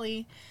 we're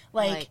poly.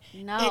 Like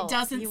no, it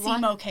doesn't you seem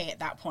want- okay at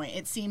that point.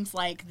 It seems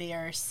like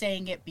they're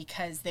saying it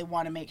because they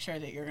want to make sure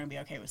that you're going to be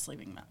okay with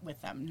sleeping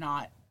with them,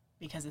 not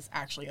because it's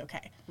actually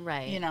okay.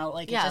 Right. You know,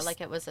 like, yeah, it just,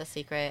 like it was a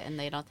secret, and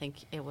they don't think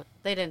it was.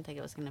 They didn't think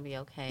it was going to be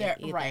okay They're-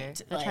 either.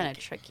 right, They're trying like-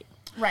 to trick you.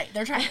 right,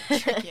 they're trying to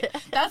trick you.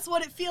 That's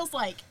what it feels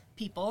like,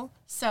 people.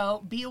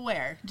 So be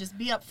aware. Just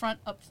be upfront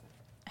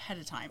ahead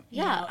of time.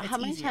 You Yeah. know, it's How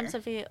many easier. times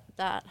have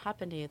that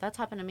happened to you? That's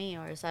happened to me.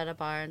 Or was at a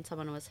bar and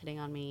someone was hitting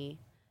on me,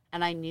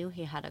 and I knew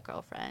he had a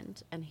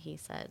girlfriend, and he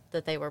said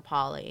that they were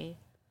poly,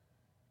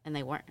 and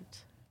they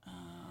weren't.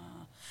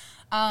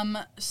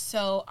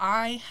 So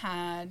I've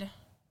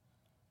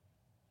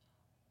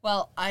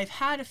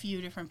had a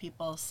few different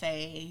people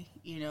say,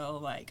 you know,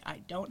 like,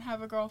 I don't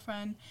have a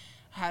girlfriend.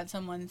 I had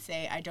someone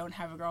say, I don't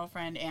have a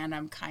girlfriend and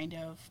I'm kind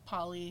of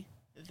poly.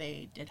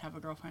 They did have a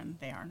girlfriend.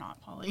 They are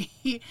not poly.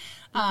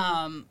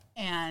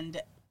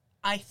 And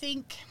I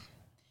think,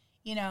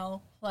 you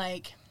know,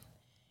 like,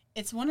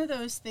 it's one of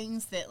those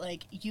things that,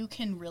 like, you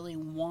can really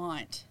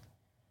want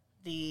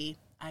the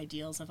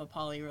ideals of a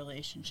poly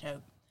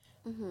relationship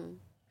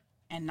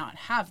and not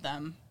have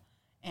them.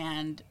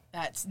 And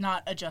that's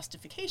not a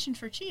justification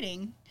for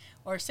cheating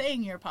or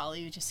saying you're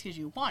poly just because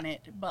you want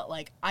it. But,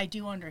 like, I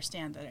do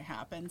understand that it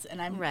happens. And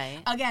I'm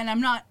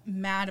not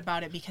mad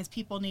about it, because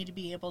people need to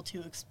be able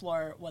to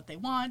explore what they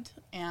want.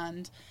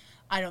 And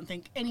I don't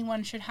think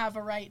anyone should have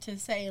a right to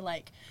say,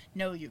 like,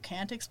 no, you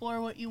can't explore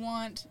what you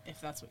want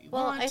if that's what you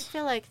want. Well, I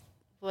feel like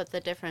what the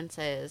difference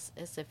is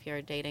if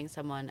you're dating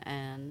someone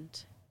and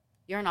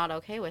you're not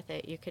okay with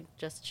it, you could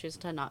just choose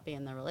to not be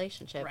in the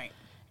relationship. Right.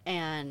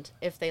 And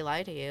if they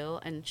lie to you,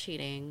 and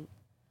cheating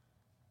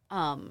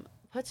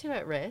puts you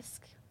at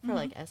risk for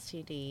like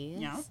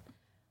STDs. Yeah.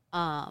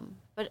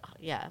 But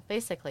yeah,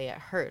 basically it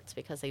hurts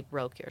because they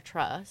broke your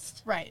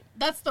trust. Right.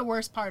 That's the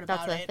worst part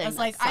about That's the it. thing It's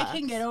like, that I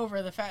can sucks. get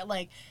over the fact,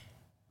 like,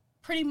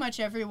 pretty much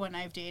everyone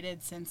I've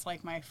dated since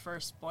like my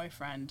first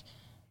boyfriend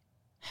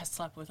has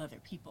slept with other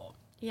people.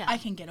 Yeah. I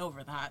can get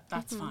over that.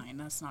 That's fine.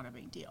 That's not a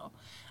big deal.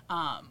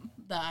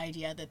 The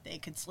idea that they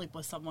could sleep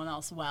with someone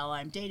else while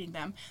I'm dating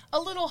them, a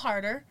little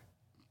harder,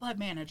 but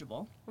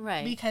manageable.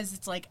 Right. Because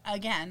it's like,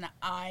 again,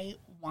 I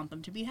want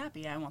them to be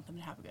happy. I want them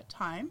to have a good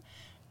time.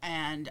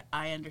 And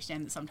I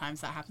understand that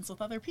sometimes that happens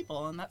with other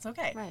people, and that's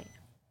okay. Right.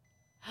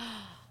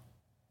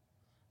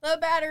 The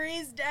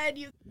battery's dead.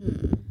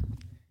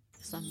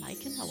 Is the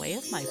mic in the way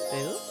of my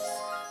boobs?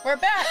 We're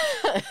back.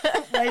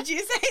 What did you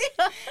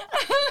say?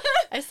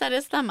 I said,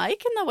 is the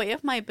mic in the way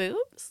of my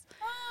boobs?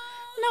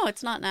 No,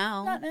 it's not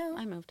now. Not now.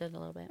 I moved it a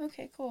little bit.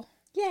 Okay, cool.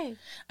 Yay.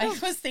 I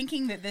was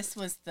thinking that this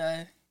was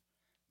the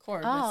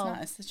cord, but it's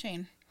not. It's the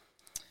chain.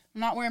 I'm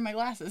not wearing my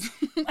glasses.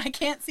 I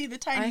can't see the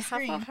tiny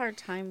screen. I have a hard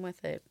time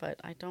with it, but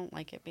I don't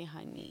like it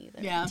behind me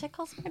either. Yeah. It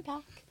tickles my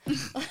back.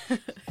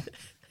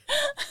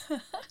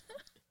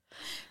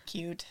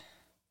 Cute.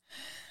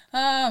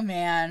 Oh,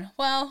 man.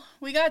 Well,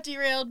 we got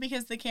derailed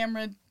because the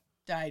camera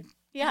died.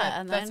 Yeah,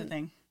 and that's then the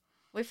thing.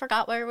 We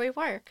forgot where we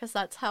were because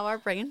that's how our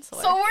brains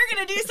work. So we're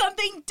going to do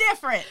something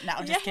different. No,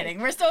 just Yay. kidding.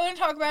 We're still going to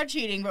talk about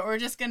cheating, but we're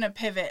just going to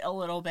pivot a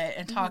little bit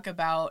and talk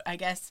about, I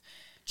guess,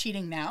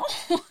 cheating now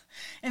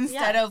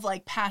instead of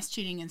like past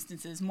cheating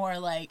instances. More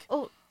like,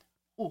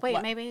 Wait,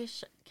 what? maybe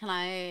can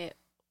I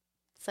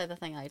say the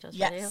thing I just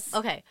Yes. read you?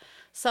 Okay,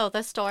 so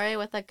the story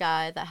with the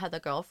guy that had the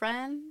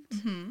girlfriend.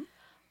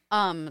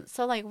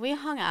 So like we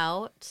hung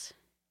out,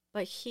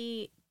 but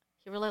he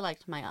really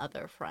liked my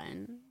other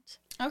friend.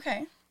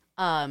 Okay.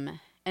 And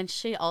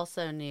she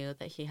also knew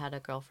that he had a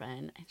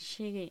girlfriend, and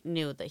she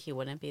knew that he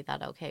wouldn't be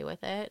that okay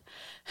with it.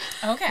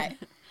 Okay.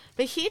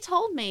 But he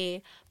told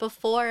me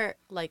before,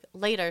 like,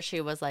 later she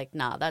was like,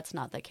 nah, that's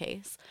not the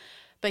case.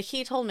 But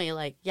he told me,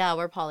 like, yeah,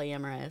 we're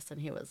polyamorous.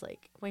 And he was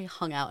like, we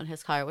hung out in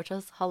his car, which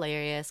was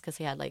hilarious because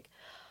he had, like,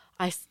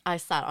 I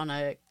sat on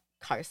a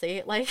car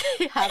seat. Like,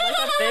 he had, like,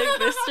 a big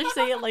booster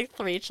seat and, like,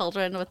 3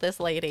 children with this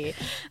lady.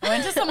 I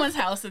went to someone's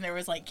house and there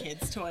was, like,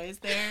 kids' toys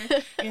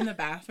there in the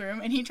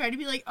bathroom. And he tried to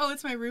be like, oh,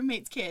 it's my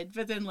roommate's kid.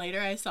 But then later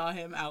I saw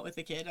him out with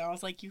a kid. And I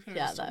was like, you could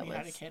have just told me you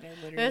had a kid. I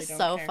literally It was don't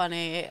so care.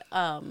 funny.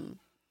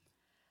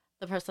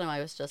 The person I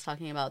was just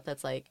talking about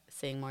that's, like,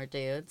 seeing more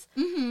dudes,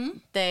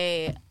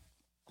 they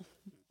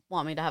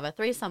want me to have a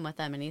threesome with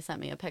them, and he sent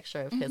me a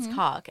picture of his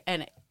cock.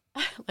 And,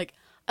 like,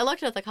 I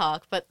looked at the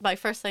cock, but my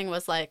first thing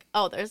was, like,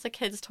 oh, there's a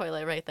kid's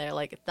toilet right there.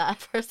 Like,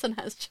 that person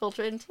has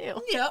children,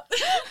 too. Yep.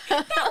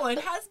 That one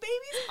has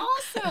babies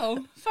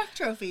also. Fuck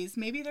trophies.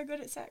 Maybe they're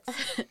good at sex.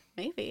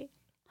 Maybe.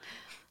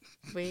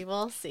 We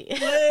will see.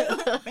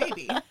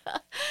 Maybe.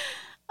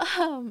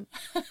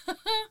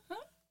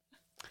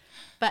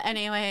 But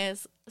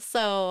anyways,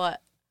 so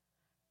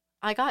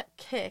I got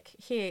Kik.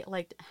 He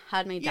like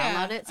had me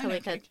download it so we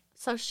could,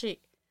 so she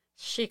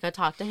could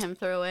talk to him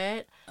through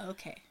it.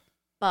 Okay.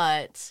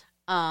 But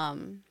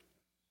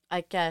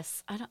I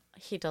guess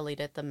he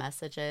deleted the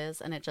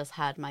messages and it just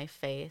had my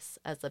face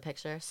as the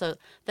picture. So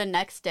the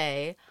next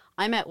day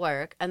I'm at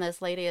work and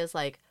this lady is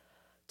like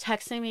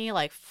texting me,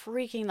 like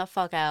freaking the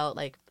fuck out,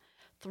 like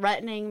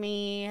threatening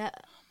me.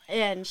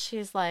 And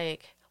she's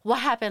like, what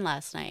happened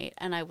last night?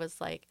 And I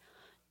was like,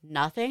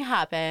 nothing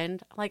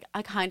happened. Like,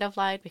 I kind of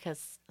lied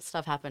because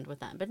stuff happened with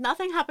them, but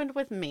nothing happened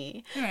with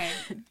me. Right.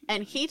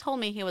 And he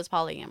told me he was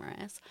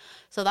polyamorous.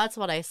 So that's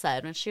what I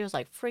said. When she was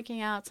like freaking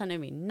out,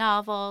 sending me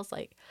novels,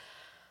 like,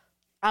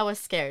 I was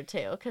scared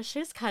too because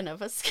she's kind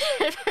of a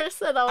scared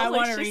person. I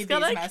want to she's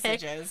read these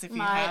messages if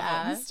you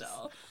have them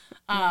still.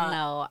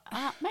 No,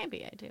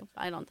 maybe I do.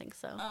 I don't think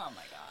so. Oh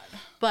my God.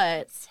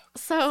 But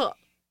so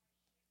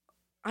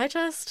I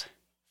just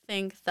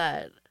think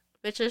that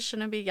bitches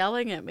shouldn't be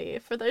yelling at me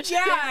for their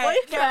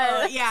boyfriend.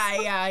 No,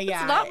 yeah.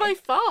 It's not my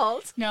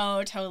fault.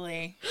 No,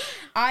 totally.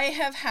 I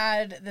have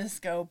had this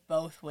go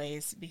both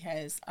ways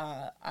because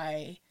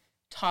I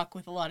talk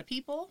with a lot of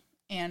people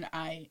and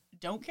I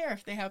don't care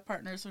if they have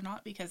partners or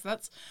not because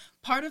that's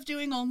part of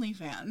doing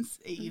OnlyFans.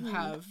 You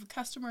have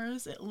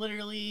customers. It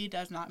literally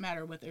does not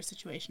matter what their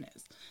situation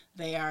is.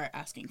 They are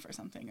asking for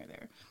something or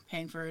they're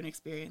paying for an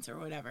experience or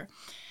whatever.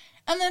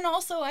 And then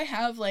also I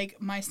have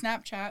like my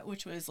Snapchat,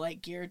 which was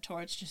like geared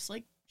towards just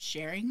like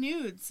sharing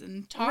nudes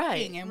and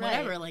talking and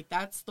whatever. Like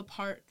that's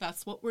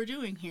what we're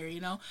doing here,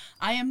 you know?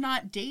 I am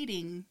not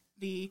dating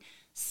the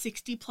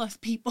 60 plus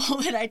people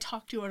that I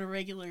talk to on a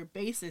regular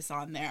basis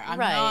on there. I'm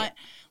not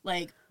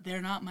like,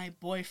 they're not my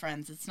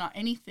boyfriends. It's not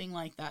anything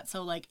like that.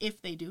 So like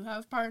if they do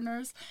have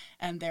partners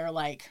and they're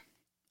like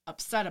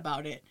upset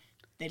about it,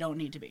 they don't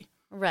need to be.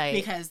 Right.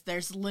 Because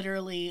there's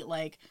literally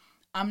like,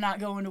 I'm not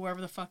going to wherever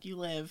the fuck you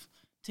live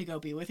to go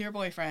be with your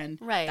boyfriend.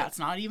 Right. That's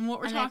not even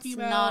what we're talking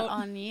about. It's not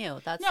on you.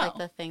 That's like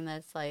the thing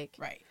that's like,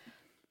 right.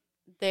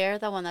 They're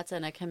the one that's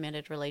in a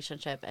committed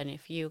relationship. And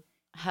if you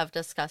have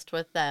discussed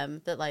with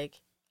them that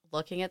like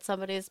looking at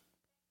somebody's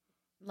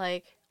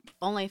like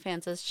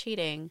OnlyFans is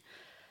cheating,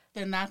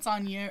 then that's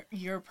on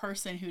your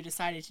person who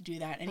decided to do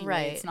that anyway.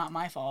 Right. It's not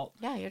my fault.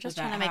 Yeah, you're just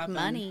that trying to make happened.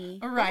 money.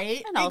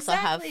 Right. And also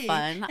have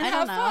fun. And I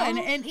have don't know. fun.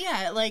 And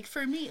yeah, like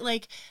for me,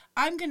 like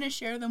I'm going to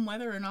share them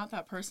whether or not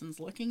that person's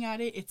looking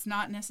at it. It's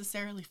not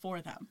necessarily for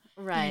them.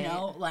 Right. You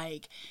know,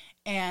 like,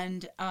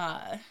 and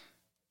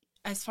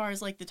as far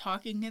as like the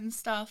talking and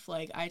stuff,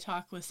 like I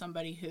talked with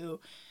somebody who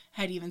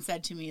had even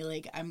said to me,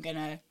 like, I'm going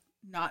to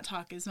not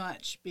talk as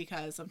much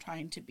because I'm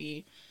trying to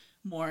be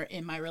more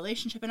in my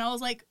relationship. And I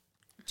was like,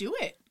 do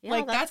it. Yeah,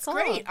 like, that's cool.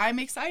 great. I'm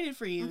excited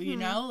for you, you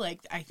know, like,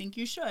 I think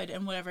you should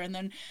and whatever. And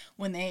then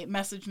when they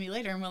messaged me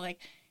later and were like,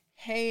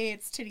 hey,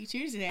 it's Titty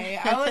Tuesday,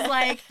 I was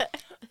like,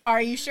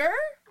 are you sure?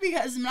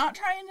 Because I'm not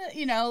trying to,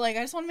 you know, like,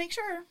 I just want to make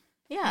sure.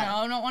 Yeah. You know,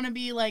 I don't want to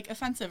be, like,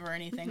 offensive or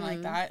anything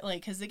like that.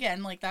 Like, because,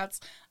 again, like,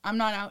 I'm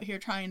not out here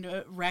trying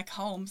to wreck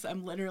homes.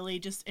 I'm literally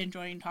just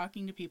enjoying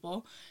talking to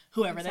people,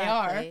 whoever they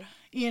are,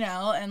 you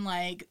know, and,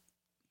 like,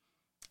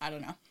 I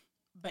don't know.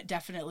 But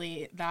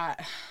definitely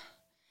that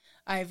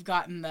I've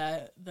gotten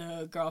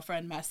the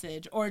girlfriend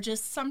message, or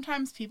just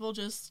sometimes people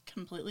just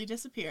completely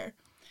disappear.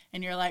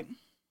 And you're like,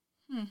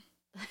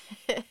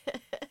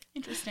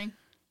 interesting.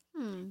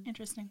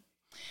 Interesting.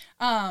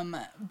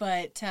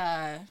 But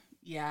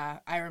yeah,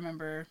 I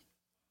remember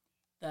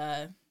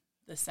the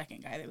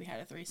second guy that we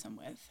had a threesome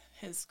with,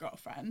 his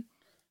girlfriend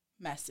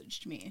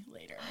messaged me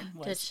later and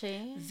was Did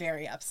she?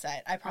 very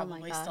upset. I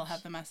probably gosh. still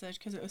have the message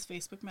because it was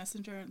Facebook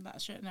Messenger and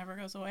that shit never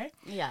goes away.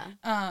 Yeah.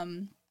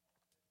 And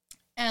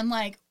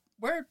like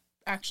we're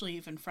actually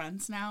even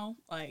friends now,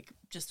 like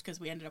just because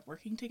we ended up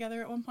working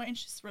together at one point, and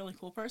she's a really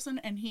cool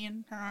person, and he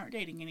and her aren't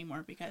dating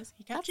anymore because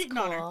he kept That's cheating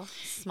cool. on her.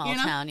 Small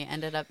town, you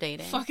ended up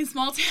dating. Fucking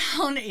small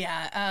town,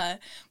 yeah.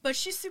 But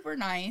she's super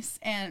nice,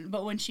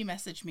 but when she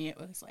messaged me, it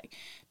was like,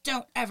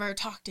 don't ever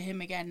talk to him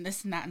again,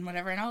 this and that and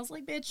whatever. And I was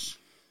like, bitch,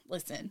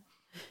 listen,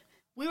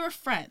 we were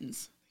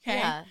friends, okay?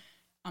 Yeah.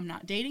 I'm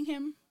not dating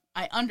him.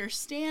 I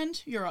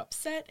understand you're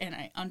upset, and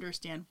I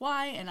understand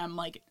why, and I'm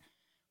like,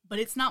 but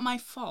it's not my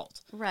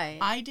fault. Right.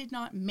 I did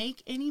not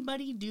make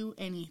anybody do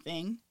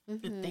anything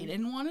that they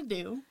didn't want to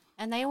do.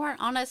 And they weren't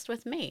honest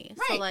with me.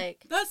 Right. So,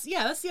 like... That's the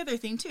other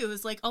thing, too,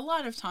 is, like, a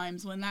lot of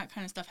times when that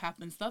kind of stuff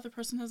happens, the other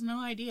person has no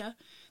idea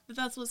that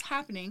that's what's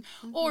happening.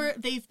 Or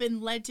they've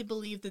been led to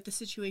believe that the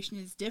situation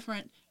is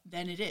different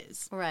than it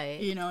is.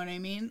 Right. You know what I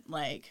mean?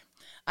 Like,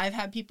 I've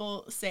had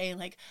people say,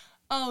 like,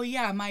 oh,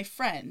 yeah, my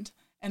friend.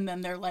 And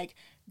then they're, like,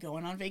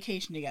 going on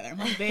vacation together. I'm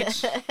like,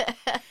 bitch,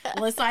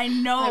 listen, I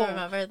know. I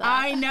remember that.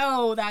 I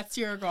know that's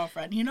your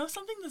girlfriend. You know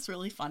something that's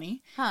really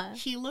funny? Huh.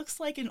 He looks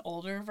like an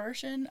older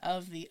version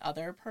of the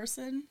other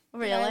person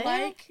Really? that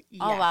I like.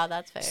 Oh, Yeah. wow,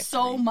 that's very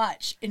So funny.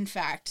 much, in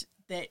fact,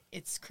 that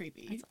it's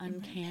creepy. It's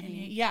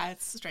uncanny. Yeah,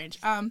 it's strange.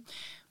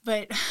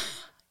 But God.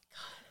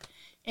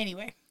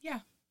 Anyway, yeah.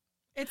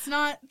 It's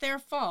not their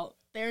fault.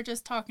 They're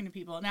just talking to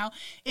people. Now,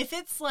 if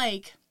it's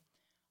like,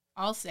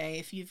 I'll say,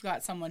 if you've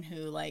got someone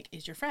who, like,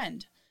 is your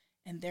friend,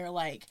 and they're,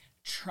 like,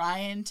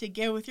 trying to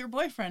get with your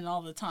boyfriend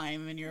all the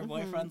time, and your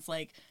boyfriend's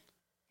like,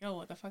 yo,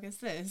 what the fuck is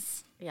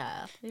this?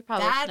 Yeah. You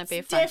probably That's shouldn't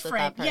be friends with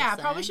that person. Yeah,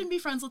 probably shouldn't be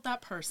friends with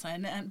that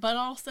person. But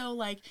also,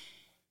 like,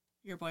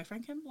 your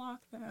boyfriend can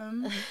block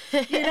them.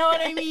 You know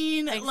what I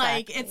mean?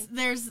 Like,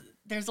 there's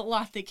a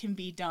lot that can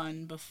be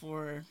done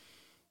before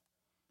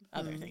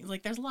other things.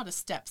 Like, there's a lot of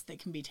steps that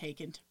can be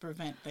taken to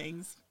prevent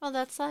things. Well,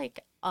 that's like,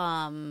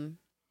 I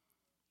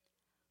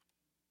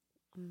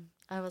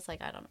was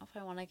like, I don't know if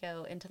I want to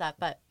go into that,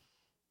 but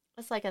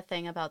it's like a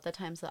thing about the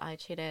times that I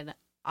cheated.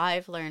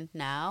 I've learned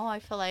now, I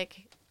feel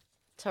like,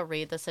 to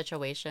read the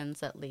situations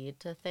that lead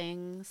to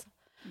things,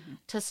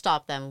 to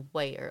stop them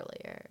way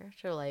earlier.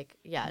 To like,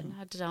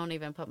 don't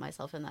even put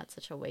myself in that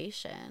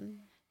situation.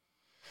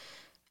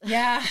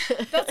 Yeah,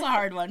 that's a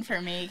hard one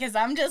for me because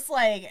I'm just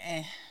like,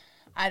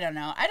 I don't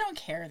know. I don't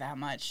care that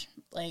much.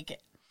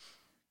 Like,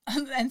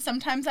 and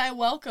sometimes I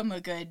welcome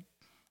a good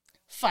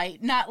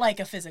fight, not like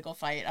a physical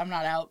fight. I'm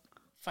not out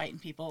fighting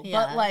people,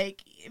 but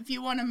like if you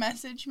want to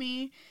message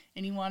me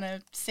and you want to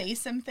say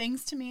some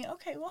things to me,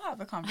 okay, we'll have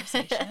a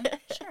conversation.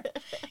 Sure.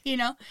 You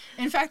know,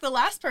 in fact, the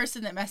last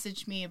person that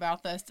messaged me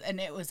about this, and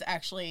it was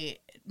actually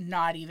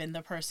not even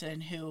the person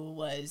who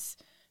was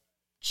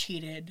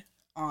cheated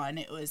on,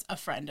 it was a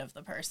friend of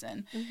the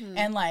person.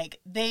 And like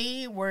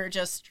they were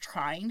just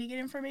trying to get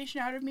information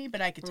out of me,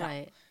 but I could tell.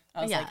 Right.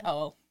 I was like,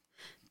 oh,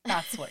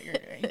 that's what you're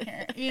doing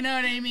here. You know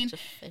what I mean?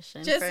 Just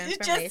fishing for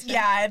information.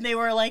 Yeah, and they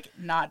were like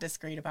not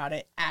discreet about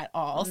it at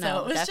all. So No,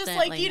 it was just like,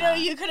 definitely you know, not.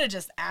 you could have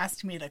just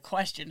asked me the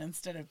question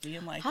instead of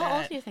being like How that.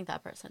 old do you think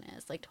that person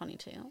is? Like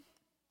 22?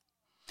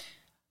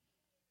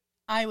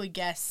 I would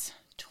guess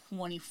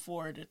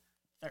 24 to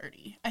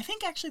 30. I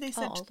think actually they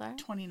said older?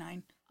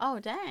 29. Oh,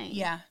 dang.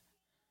 Yeah.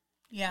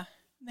 Yeah.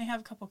 They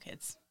have a couple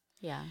kids.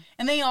 Yeah.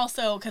 And they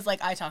also, because,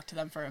 like, I talked to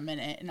them for a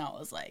minute, and I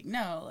was like,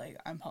 no, like,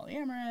 I'm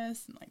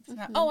polyamorous, and, like, this and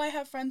that. Oh, I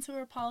have friends who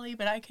are poly,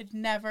 but I could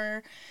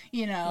never,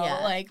 you know,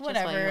 Yeah, like, just what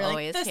whatever. you Like,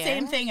 always the hear.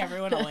 same thing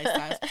everyone always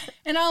says.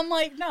 And I'm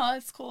like, no,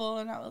 it's cool.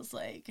 And I was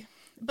like,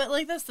 but,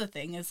 like, that's the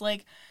thing, is,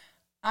 like,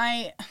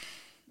 I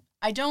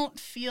don't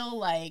feel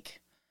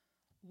like,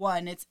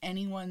 one, it's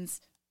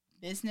anyone's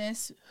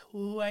business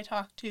who I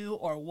talk to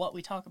or what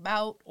we talk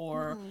about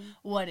or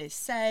what is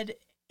said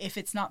if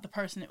it's not the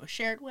person it was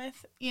shared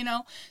with, you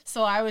know?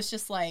 So I was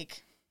just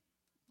like,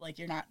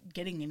 you're not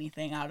getting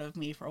anything out of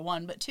me, for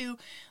one. But two,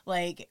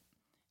 like,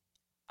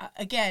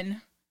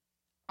 again,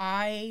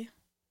 I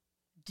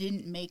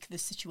didn't make the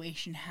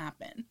situation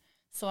happen.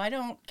 So I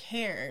don't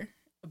care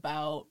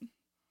about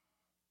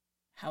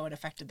how it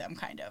affected them,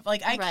 kind of.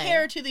 Like, I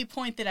care to the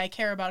point that I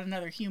care about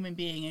another human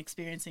being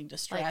experiencing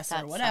distress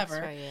or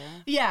whatever. For you.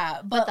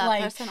 Yeah, but that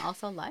like, person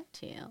also lied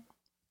to you.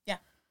 Yeah,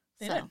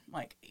 they did.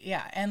 Like,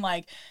 yeah, and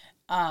like,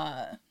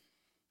 that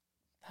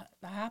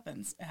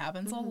happens. It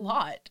happens a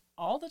lot,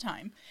 all the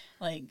time.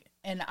 Like,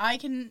 and I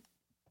can,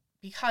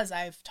 because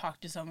I've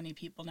talked to so many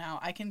people now,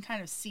 I can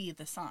kind of see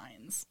the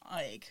signs.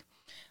 Like,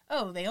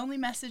 oh, they only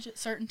message at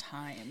certain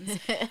times.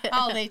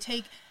 Oh, they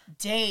take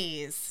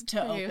days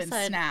to open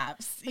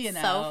snaps. You know,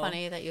 it's so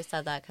funny that you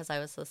said that, because I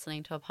was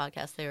listening to a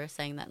podcast. They were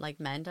saying that like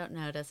men don't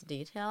notice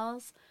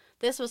details.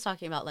 This was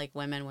talking about like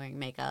women wearing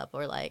makeup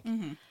or like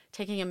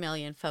taking a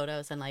million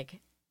photos, and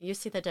like you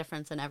see the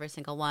difference in every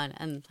single one.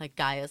 And like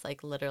guy is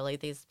like, literally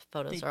these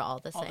photos are all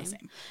the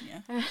same.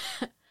 Yeah.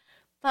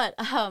 But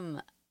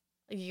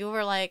you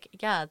were like,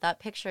 yeah, that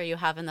picture you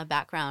have in the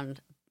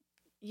background,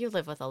 you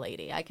live with a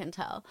lady, I can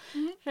tell.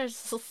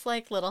 There's just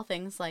like little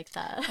things like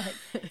that.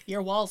 Like,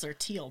 your walls are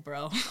teal,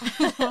 bro.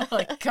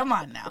 Like, come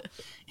on now.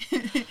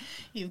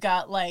 You've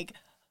got like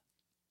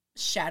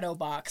shadow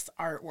box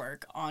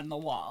artwork on the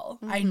wall.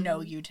 I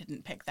know you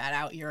didn't pick that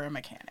out. You're a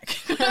mechanic.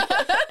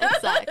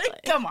 Exactly.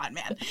 Come on,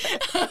 man.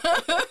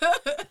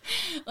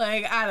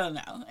 Like, I don't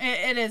know.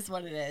 It is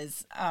what it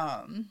is.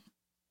 And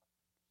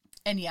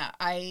yeah,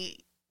 I've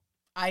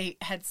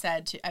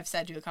said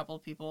to a couple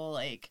of people,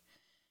 like,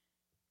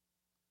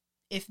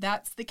 if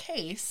that's the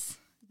case,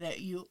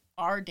 that you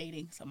are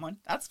dating someone,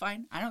 that's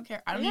fine. I don't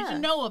care. I don't need to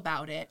know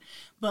about it.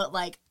 But,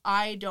 like,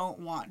 I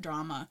don't want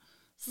drama.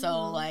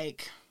 So,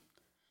 like,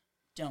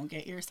 don't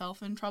get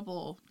yourself in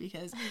trouble,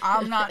 because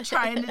I'm not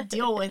trying to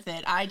deal with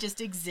it. I just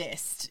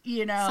exist,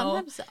 you know?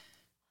 Sometimes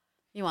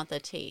you want the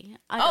tea.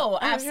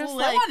 Absolutely.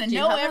 Like, I want to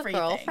know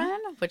everything. A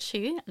girlfriend? Would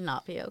she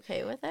not be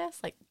okay with this?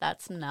 Like,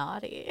 that's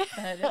naughty.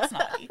 That is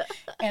naughty.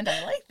 And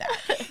I like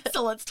that.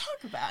 So let's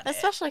talk about it.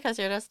 Especially because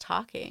you're just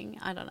talking.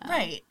 I don't know.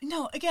 Right.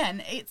 No,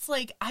 again, it's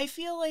like, I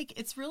feel like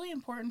it's really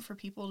important for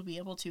people to be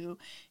able to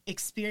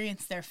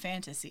experience their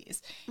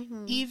fantasies,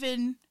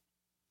 even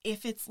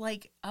if it's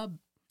like a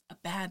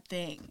bad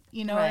thing.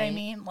 You know what I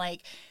mean?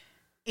 Like,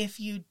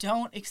 if you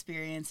don't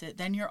experience it,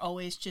 then you're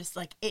always just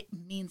like, it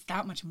means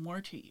that much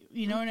more to you.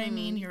 You know what I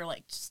mean? You're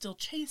like still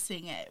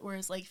chasing it.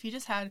 Whereas like, if you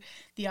just had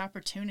the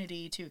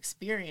opportunity to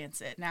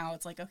experience it, now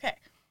it's like, okay,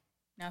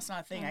 now it's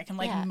not a thing. I can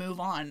like move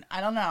on. I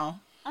don't know.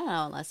 I don't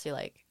know, unless you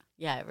like,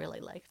 yeah, I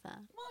really like that.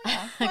 Well,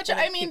 yeah. Which,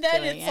 I mean,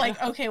 then it's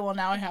like, okay, well,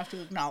 now I have to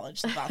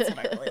acknowledge that that's what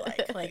I really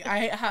like. Like,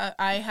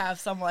 I have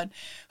someone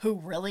who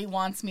really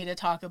wants me to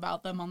talk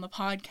about them on the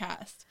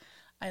podcast.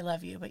 I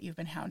love you, but you've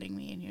been hounding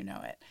me and you know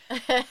it.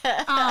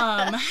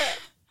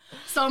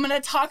 So I'm going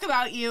to talk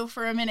about you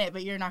for a minute,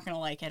 but you're not going to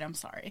like it. I'm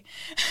sorry.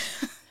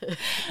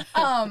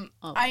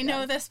 I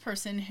know this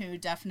person who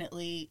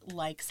definitely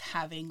likes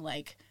having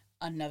like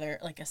another,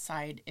 like a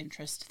side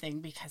interest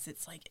thing, because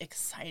it's like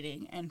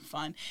exciting and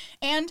fun.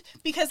 And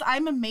because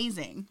I'm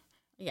amazing.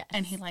 Yes.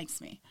 And he likes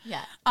me.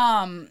 Yeah.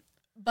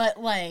 But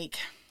like,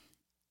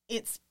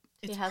 it's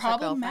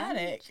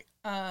problematic.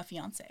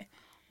 Fiance.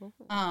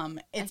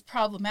 It's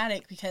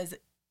problematic because,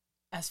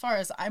 as far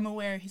as I'm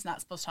aware, he's not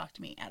supposed to talk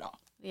to me at all.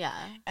 Yeah.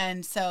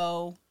 And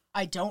so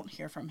I don't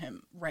hear from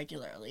him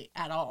regularly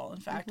at all, in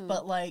fact.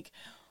 But like,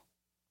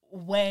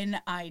 when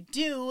I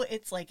do,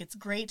 it's like, it's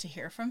great to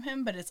hear from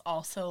him, but it's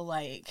also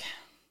like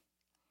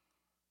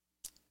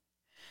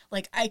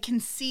I can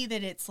see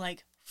that it's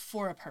like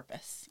for a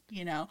purpose,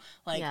 you know?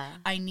 Like,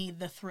 I need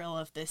the thrill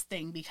of this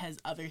thing because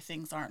other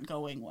things aren't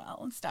going well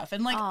and stuff.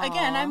 And like,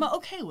 again, I'm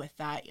okay with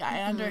that.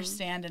 I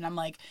understand. And I'm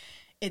like,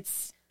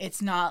 it's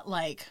not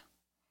like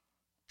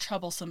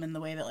troublesome in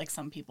the way that like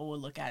some people would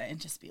look at it and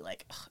just be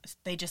like,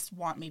 they just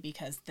want me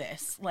because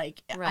this.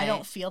 Like, I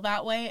don't feel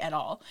that way at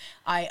all.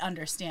 I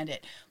understand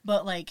it.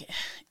 But like,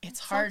 it's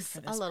hard for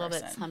this person. A little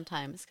bit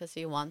sometimes, because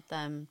you want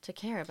them to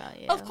care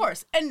about you. Of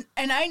course. And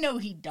I know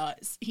he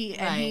does.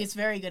 And he's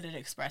very good at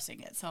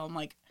expressing it. So I'm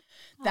like,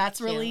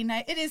 that's really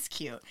nice. It is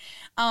cute.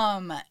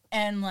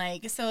 And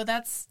like, so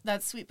that's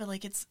sweet. But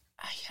like,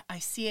 I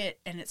see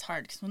it and it's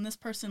hard, because when this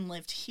person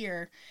lived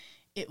here,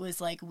 it was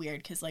like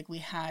weird, because like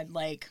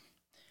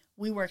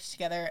we worked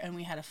together and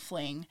we had a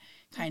fling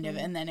kind of,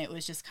 and then it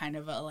was just kind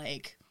of a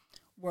like,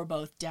 we're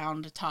both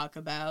down to talk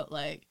about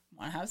like,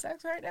 want to have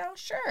sex right now?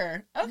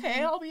 Sure.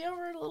 Okay, I'll be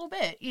over in a little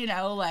bit. You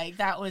know, like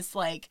that was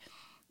like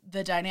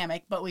the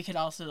dynamic, but we could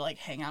also like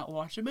hang out and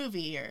watch a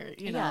movie or,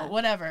 you know,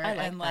 whatever. I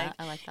like and that.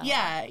 I like that.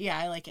 Yeah,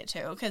 I like it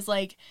too. Because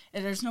like,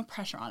 there's no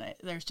pressure on it.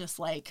 There's just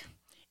like,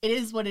 it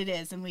is what it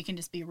is, and we can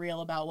just be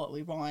real about what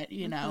we want,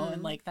 you know,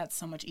 and like, that's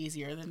so much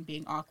easier than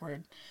being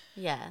awkward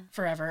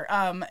forever.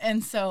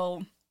 And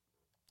so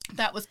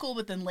that was cool.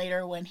 But then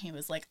later when he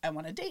was like, I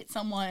want to date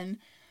someone,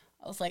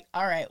 I was like,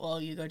 all right,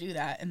 well, you go do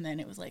that. And then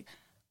it was like,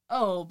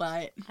 oh,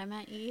 but. I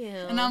met you.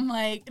 And I'm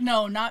like,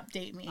 no, not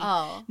date me.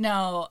 Oh.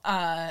 No,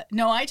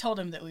 I told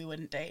him that we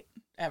wouldn't date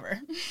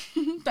ever.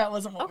 That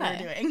wasn't what we were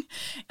doing.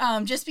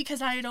 Just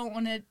because I don't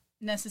want to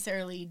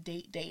necessarily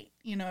date.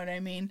 You know what I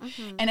mean?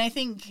 Mm-hmm. And I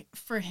think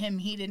for him,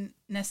 he didn't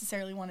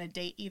necessarily want to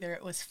date either.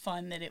 It was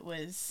fun that it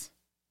was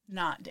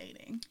not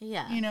dating.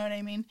 Yeah. You know what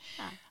I mean?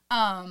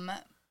 Yeah.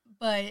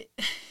 But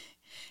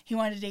he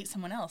wanted to date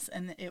someone else.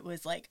 And it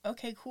was like,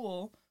 okay,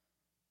 cool.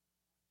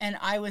 And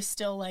I was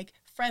still like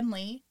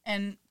friendly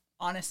and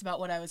honest about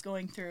what I was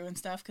going through and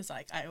stuff, because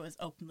like I was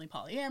openly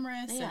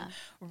polyamorous and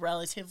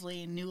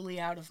relatively newly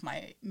out of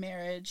my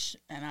marriage,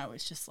 and I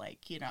was just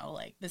like, you know,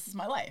 like, this is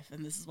my life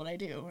and this is what I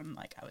do, and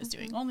like I was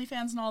doing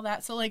OnlyFans and all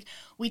that, so like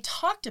we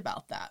talked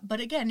about that, but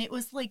again, it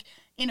was like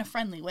in a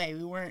friendly way.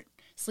 We weren't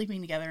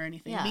sleeping together or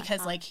anything,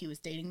 because like he was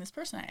dating this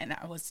person and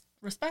I was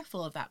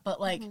respectful of that, but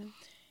like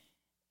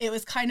it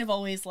was kind of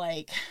always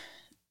like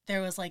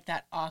there was like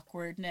that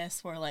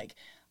awkwardness where like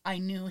I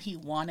knew he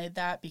wanted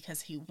that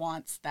because he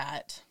wants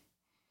that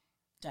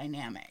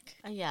dynamic,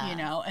 you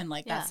know, and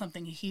like that's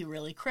something he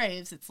really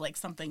craves. It's like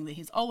something that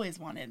he's always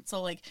wanted.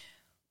 So like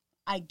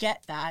I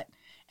get that,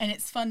 and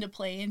it's fun to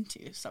play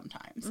into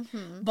sometimes,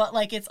 but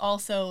like it's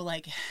also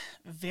like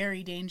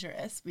very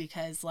dangerous,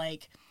 because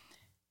like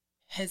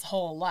his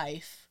whole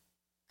life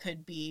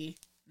could be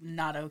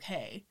not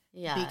okay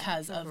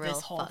because of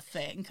this whole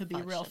thing. Could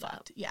be real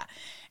fucked. Yeah.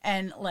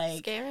 And like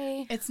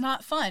scary. It's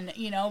not fun,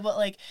 you know, but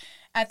like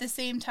at the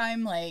same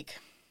time, like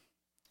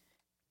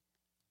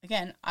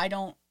again,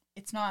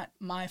 it's not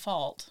my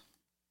fault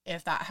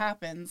if that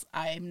happens.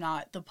 I'm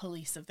not the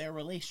police of their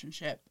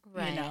relationship,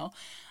 you know?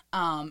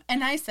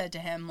 And I said to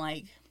him,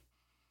 like,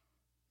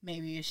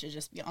 maybe you should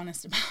just be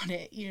honest about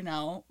it, you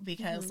know,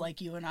 because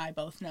like you and I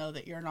both know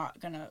that you're not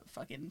going to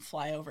fucking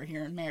fly over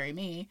here and marry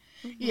me,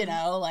 you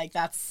know, like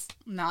that's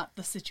not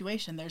the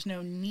situation. There's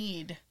no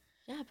need.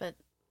 Yeah, but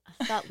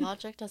that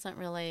logic doesn't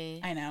really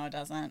I know it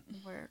doesn't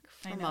work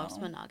for most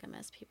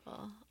monogamous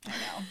people. I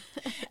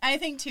know. I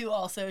think too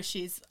also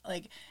she's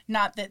like,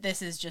 not that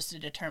this is just a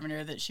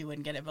determiner that she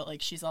wouldn't get it, but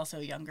like she's also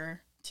younger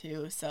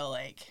too, so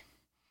like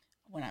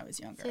when I was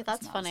younger. See,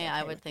 that's funny.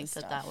 I would think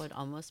that would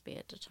almost be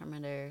a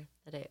determiner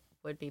that it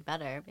would be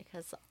better,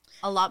 because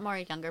a lot more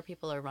younger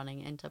people are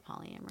running into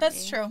polyamory.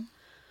 That's true.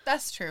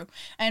 That's true.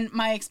 And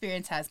my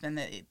experience has been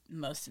that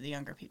most of the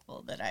younger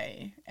people that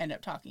I end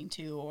up talking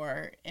to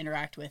or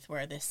interact with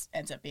where this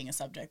ends up being a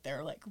subject,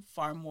 they're like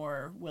far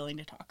more willing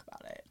to talk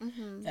about it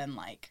than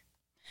like,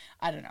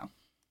 I don't know.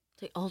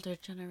 The older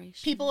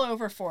generation. People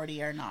over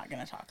 40 are not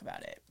going to talk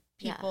about it.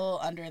 People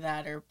under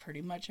that are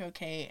pretty much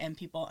okay. And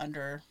people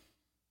under,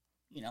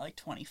 you know, like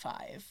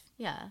 25.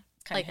 Yeah.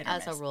 Like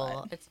as a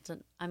rule,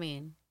 I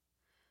mean,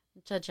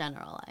 to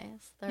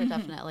generalize, there are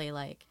definitely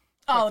like,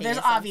 there's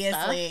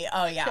obviously,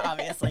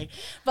 obviously.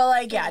 But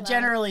like, yeah,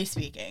 generally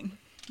speaking,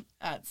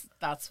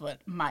 that's what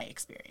my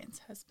experience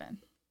has been.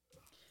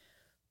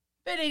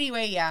 But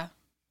anyway, yeah,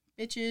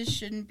 bitches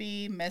shouldn't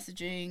be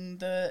messaging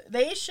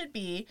they should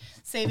be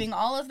saving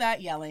all of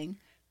that yelling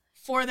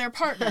for their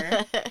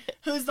partner,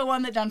 who's the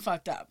one that done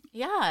fucked up.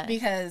 Yeah.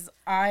 Because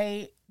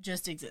I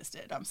just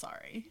existed. I'm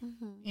sorry.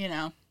 You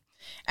know?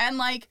 And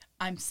like,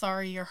 I'm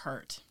sorry you're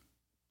hurt.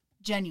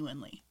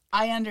 Genuinely.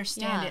 I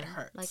understand it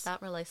hurts. Like,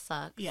 that really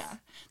sucks. Yeah.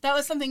 That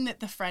was something that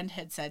the friend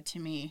had said to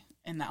me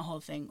in that whole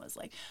thing, was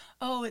like,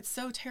 oh, it's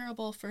so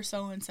terrible for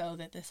so-and-so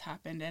that this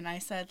happened. And I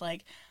said,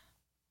 like,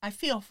 I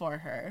feel for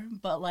her,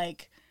 but,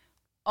 like,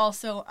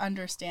 also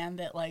understand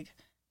that, like,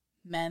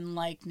 men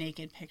like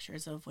naked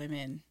pictures of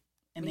women.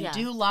 And they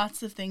do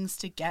lots of things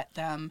to get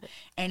them.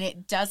 And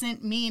it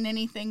doesn't mean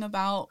anything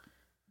about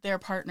their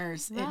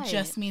partners. Right. It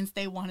just means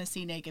they want to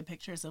see naked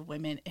pictures of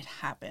women. It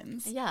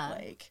happens. Yeah.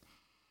 Like,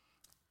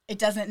 it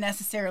doesn't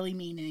necessarily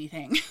mean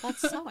anything.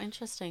 That's so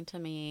interesting to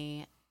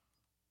me.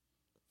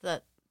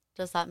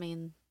 Does that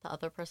mean the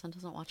other person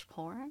doesn't watch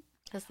porn?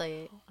 Because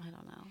I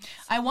don't know.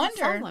 I wonder.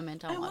 Some women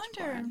don't watch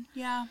porn.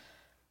 Yeah.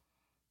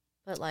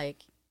 But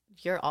like,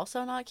 you're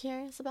also not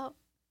curious about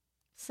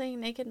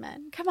seeing naked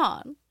men? Come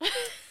on.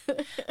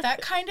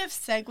 That kind of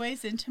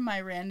segues into my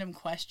random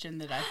question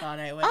that I thought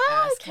I would ask.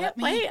 I can't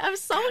wait. I'm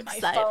so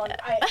excited.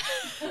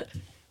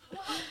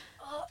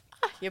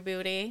 Your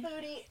booty.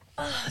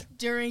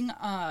 During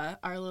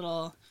our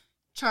little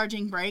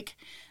charging break,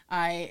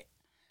 I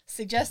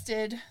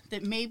suggested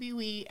that maybe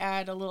we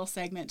add a little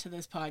segment to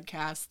this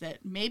podcast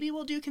that maybe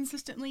we'll do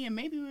consistently and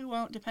maybe we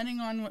won't, depending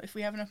on if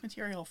we have enough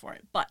material for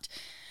it. But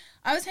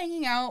I was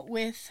hanging out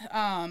with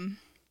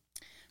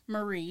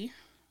Marie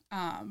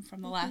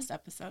from the last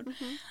episode,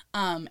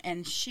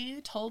 and she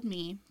told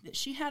me that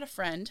she had a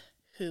friend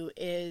who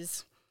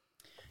is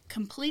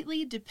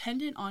completely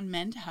dependent on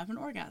men to have an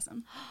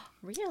orgasm.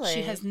 Really?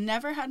 She has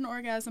never had an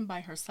orgasm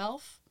by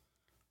herself.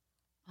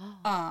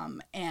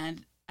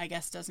 And I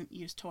guess doesn't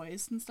use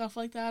toys and stuff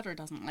like that, or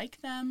doesn't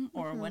like them,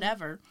 or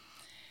whatever.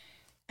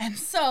 And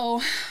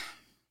so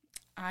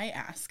I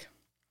ask.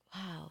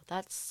 Wow,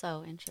 that's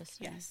so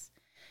interesting. Yes.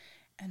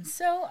 And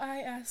so I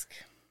ask,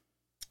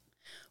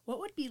 what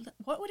would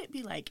it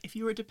be like if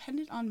you were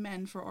dependent on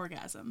men for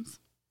orgasms?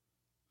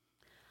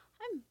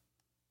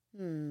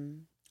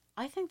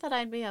 I think that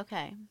I'd be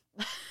okay.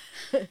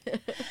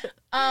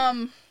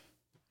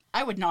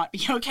 I would not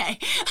be okay.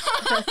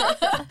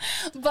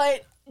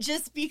 But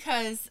just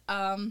because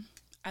I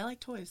like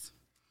toys.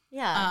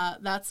 Yeah.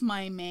 That's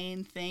my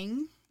main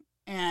thing.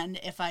 And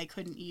if I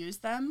couldn't use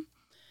them,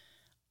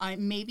 I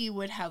maybe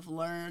would have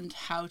learned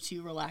how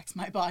to relax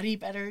my body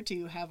better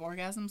to have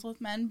orgasms with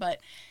men. But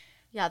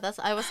yeah,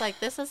 I was like,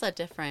 this is a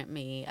different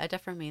me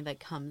that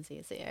comes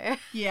easier.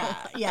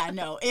 yeah,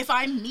 no. If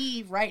I'm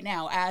me right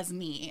now as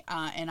me,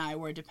 and I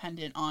were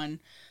dependent on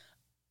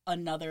a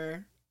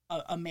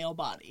male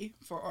body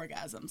for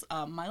orgasms,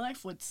 my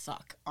life would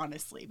suck,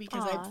 honestly,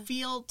 because I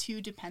feel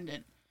too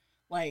dependent.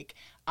 Like,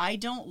 I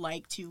don't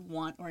like to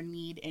want or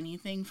need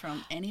anything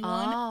from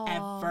anyone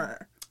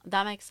ever.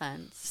 That makes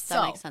sense.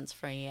 That makes sense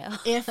for you.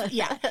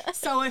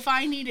 So if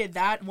I needed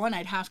that, one,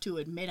 I'd have to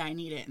admit I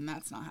need it, and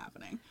that's not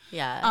happening.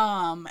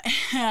 Yeah.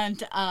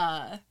 And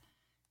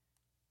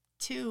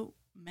two,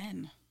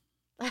 men.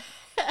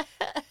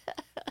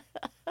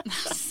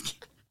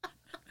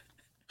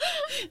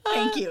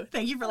 Thank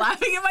you for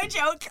laughing at my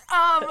joke.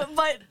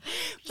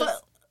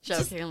 But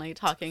jokingly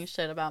talking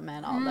shit about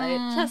men all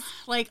night. Just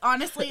like,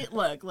 honestly,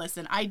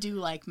 listen, I do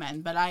like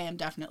men, but I am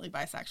definitely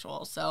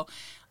bisexual. So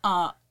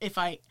if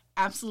I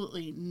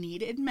absolutely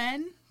needed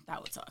men,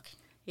 that would suck.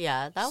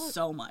 Yeah, that was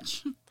so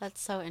much. That's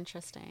so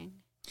interesting.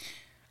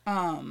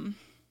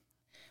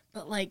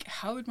 But like,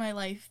 how would my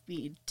life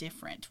be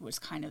different was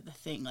kind of the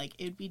thing. Like,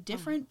 it would be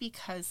different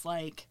because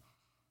like,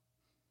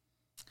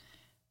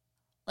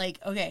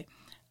 okay,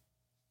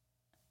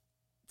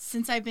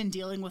 since I've been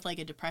dealing with like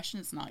a depression,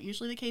 it's not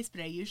usually the case,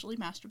 but I usually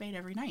masturbate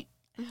every night.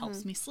 It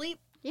helps me sleep.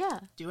 Yeah.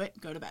 Do it,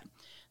 go to bed.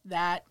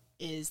 That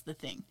is the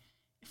thing.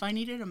 If I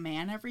needed a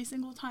man every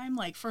single time,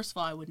 like, first of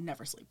all, I would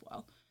never sleep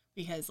well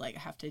because like I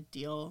have to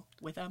deal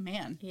with a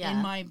man in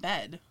my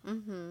bed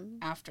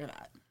after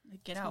that.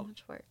 Like, get out. So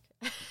much work.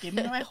 Give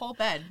me my whole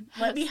bed.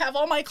 Let me have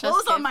all my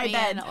clothes on my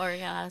bed. An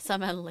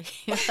orgasm and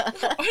leave.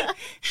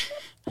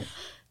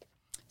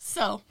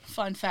 So,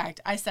 fun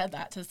fact, I said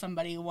that to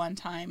somebody one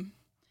time,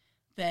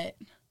 that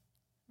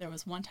there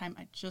was one time,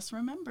 I just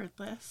remembered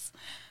this.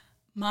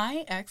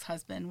 My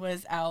ex-husband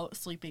was out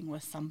sleeping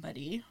with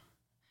somebody.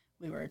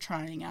 We were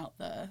trying out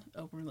the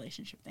open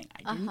relationship thing.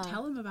 I didn't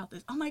tell him about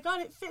this. Oh my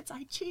God, it fits.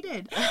 I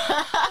cheated.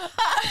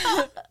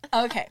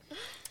 Okay.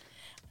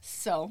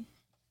 So,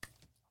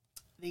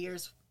 the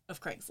years of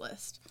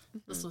Craigslist.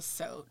 This was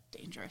so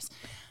dangerous.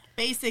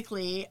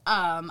 Basically,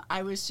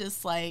 I was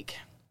just like,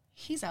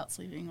 he's out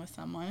sleeping with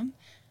someone,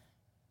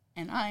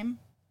 and I'm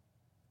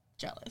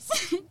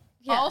jealous.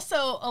 Yeah.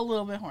 Also a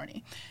little bit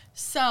horny.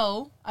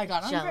 So I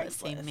got on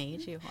Jealousy Craigslist.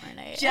 Made you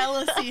horny.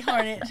 Jealousy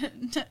horny.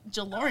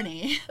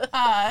 Jalorny.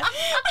 I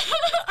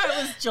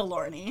was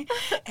Jalorny.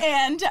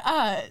 And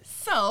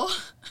so...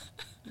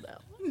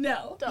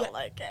 No. Don't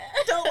like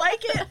it. Don't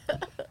like it?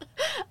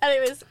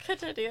 Anyways,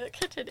 continue.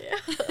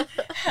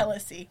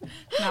 Hellacy.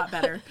 Not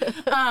better.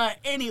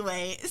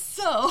 Anyway,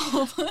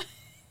 so...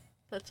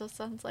 That just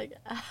sounds like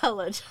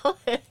hella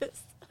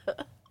jealous.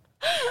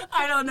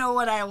 I don't know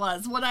what I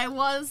was. What I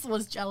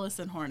was jealous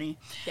and horny.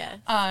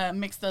 Yeah.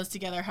 Mix those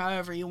together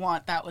however you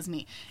want. That was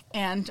me.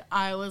 And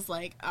I was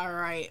like, all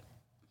right,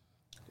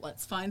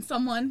 let's find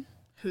someone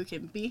who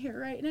can be here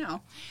right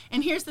now.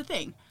 And here's the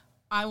thing.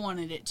 I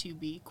wanted it to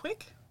be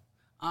quick.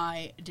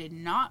 I did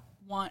not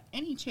want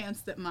any chance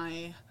that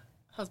my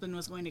husband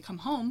was going to come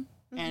home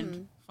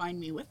and find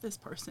me with this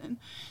person.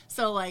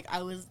 So, like,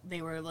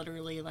 they were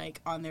literally,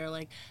 like, on there,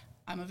 like,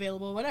 I'm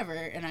available, whatever.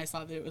 And I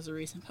saw that it was a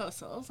recent post.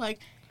 So I was like,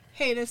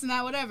 hey, this and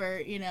that,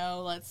 whatever,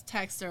 let's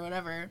text or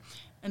whatever.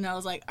 And I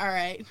was like, all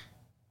right,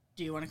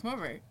 do you want to come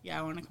over? Yeah,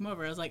 I want to come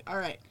over. I was like, all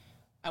right,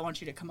 I want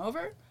you to come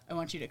over, I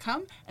want you to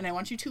come, and I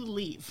want you to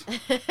leave.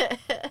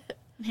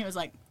 And he was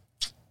like,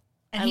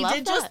 and he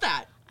did just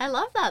that. I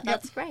love that.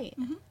 That's great.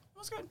 Mm-hmm. It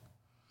was good.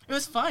 It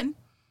was fun.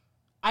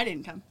 I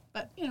didn't come,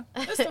 but, it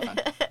was still fun.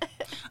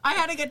 I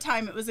had a good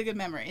time. It was a good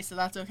memory, so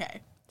that's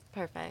okay.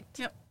 Perfect.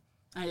 Yep.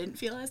 I didn't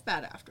feel as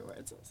bad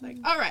afterwards. I was like,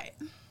 all right.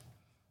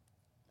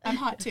 I'm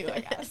hot too,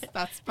 I guess.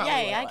 That's probably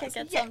what it I was. could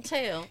get some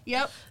too.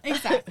 Yep,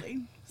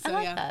 exactly. So, I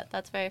like that.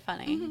 That's very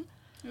funny.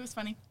 Mm-hmm. It was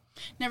funny.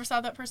 Never saw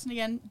that person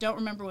again. Don't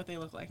remember what they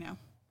look like now.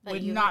 But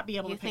would not be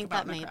able to pick think up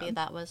that my maybe crowd.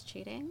 that was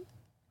cheating?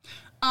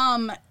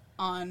 On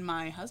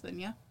my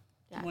husband, yeah.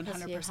 Yeah,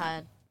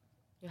 100%.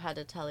 You had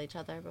to tell each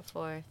other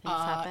before things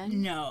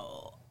happened?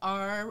 No.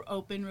 Our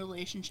open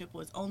relationship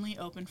was only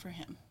open for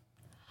him.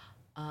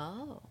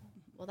 Oh.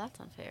 Well, that's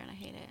unfair and I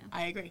hate it.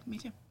 I agree. Me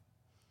too.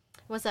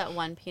 Was that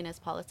one penis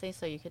policy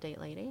so you could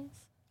date ladies?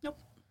 Nope.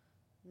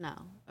 No.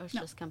 It was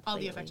just completely... All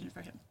the affection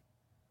for him.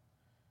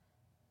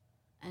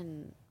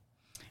 And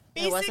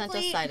basically, it wasn't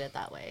decided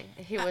that way.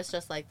 He was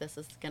just like, this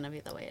is going to be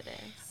the way it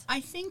is. I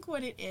think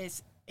what it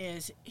is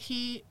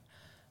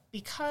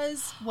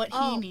because what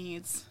he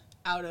needs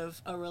out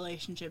of a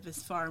relationship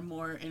is far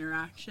more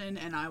interaction,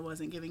 and I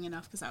wasn't giving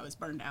enough because I was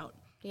burned out.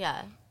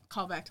 Yeah.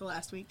 Call back to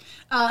last week.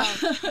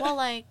 Well,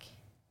 like,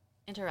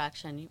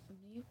 interaction.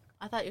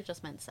 I thought you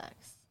just meant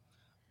sex.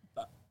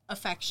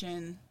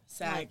 Affection,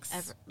 sex,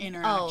 Like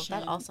interaction. Oh,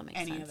 that also makes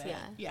any sense. of it.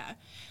 Yeah.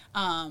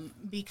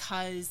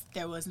 Because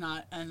there was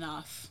not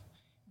enough.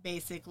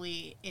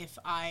 Basically, if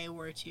I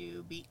were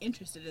to be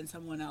interested in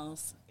someone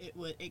else,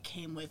 it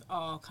came with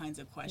all kinds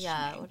of questioning.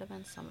 Yeah, it would have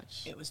been so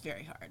much. It was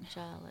very hard.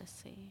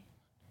 Jealousy.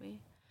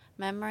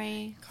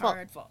 Memory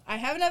Card full. I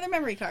have another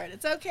memory card.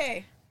 It's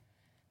okay.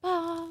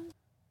 Bong.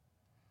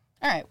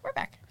 All right, we're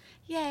back.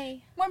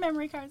 Yay. More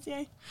memory cards,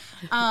 yay.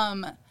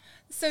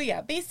 So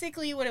yeah,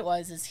 basically what it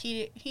was is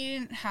he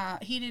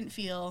didn't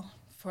feel,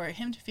 for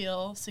him to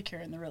feel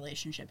secure in the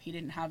relationship, he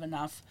didn't have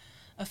enough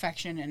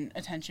affection and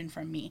attention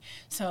from me.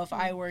 So if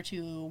I were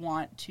to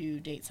want to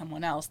date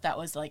someone else, that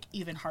was like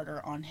even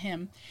harder on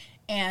him.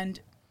 And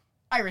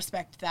I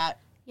respect that.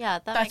 Yeah,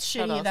 that's makes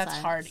shitty. total That's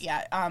sense. hard.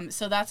 Yeah.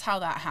 So that's how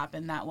that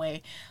happened that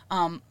way.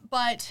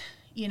 But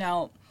you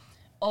know,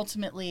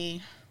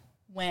 ultimately,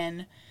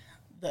 when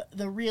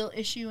the real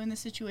issue in the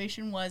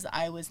situation was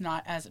I was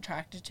not as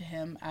attracted to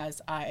him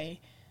as I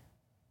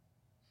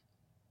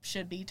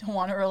should be to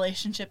want a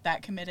relationship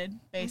that committed,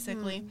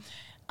 basically.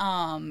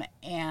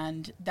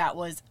 And that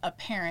was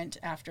apparent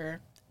after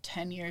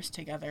 10 years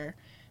together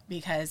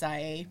because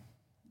I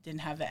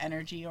didn't have the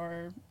energy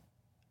or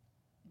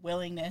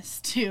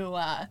willingness to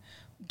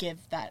give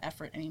that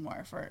effort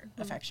anymore for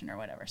affection or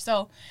whatever.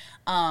 So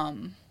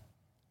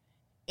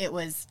it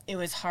was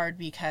hard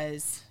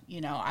because,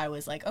 you know, I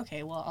was like,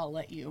 okay, well, I'll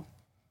let you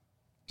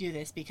do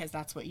this because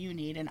that's what you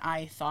need. And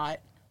I thought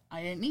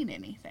I didn't need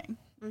anything,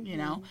 you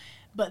know?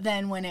 But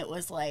then when it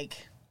was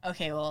like,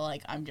 okay, well,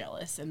 like, I'm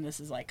jealous and this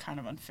is, like, kind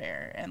of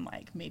unfair and,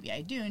 like, maybe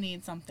I do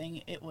need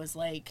something, it was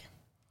like,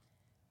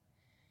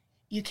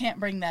 you can't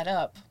bring that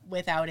up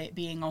without it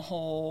being a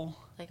whole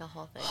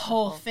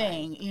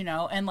thing, you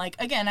know? And, like,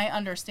 again, I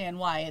understand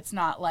why. It's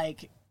not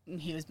like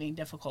he was being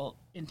difficult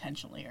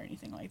intentionally or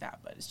anything like that,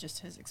 but it's just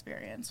his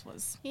experience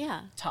was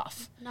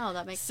tough. No,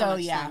 that makes so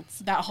much sense.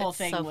 That whole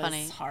thing so was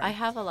funny. hard. I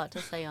have a lot to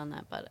say on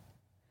that, but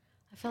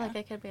I feel like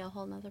it could be a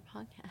whole nother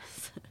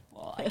podcast.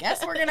 Well, I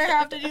guess we're gonna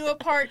have to do a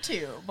part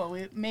 2,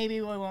 but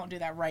maybe we won't do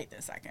that right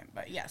this second.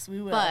 But yes,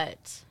 we will.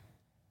 But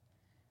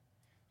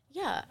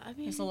yeah, I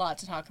mean, there's a lot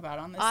to talk about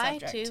on this I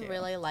subject do too.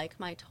 really like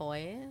my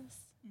toys.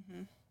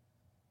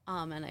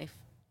 And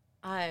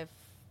I've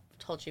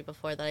told you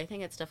before that I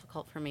think it's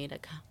difficult for me to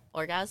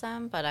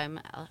orgasm, but I'm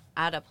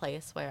at a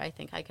place where I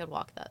think I could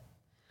walk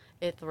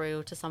it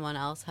through to someone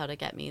else how to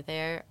get me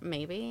there.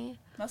 Maybe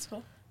That's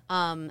cool.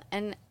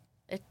 and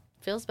it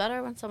feels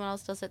better when someone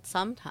else does it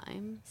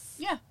sometimes.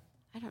 Yeah.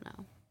 I don't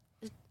know.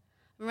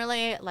 I'm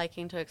really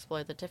liking to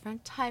explore the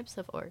different types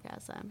of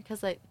orgasm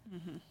because, like,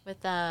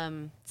 with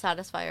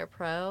Satisfyer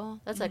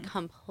Pro, that's a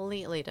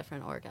completely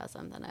different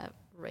orgasm than a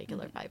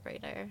regular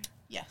vibrator.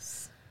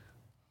 Yes.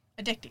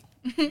 Addicting.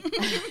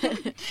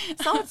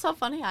 So it's so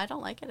funny. I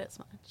don't like it as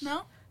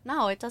much.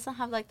 No, it doesn't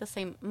have like the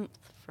same oomph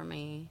for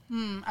me.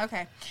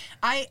 Okay.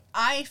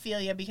 I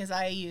feel you because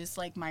I use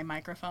like my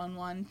microphone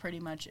one pretty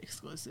much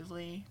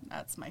exclusively.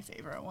 That's my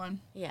favorite one.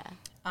 Yeah.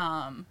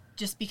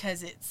 Just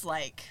because it's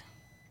like,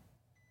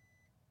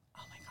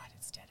 oh my God,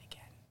 it's dead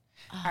again.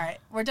 All right,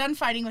 we're done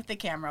fighting with the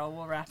camera.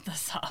 We'll wrap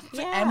this up,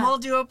 and we'll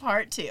do a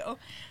part 2.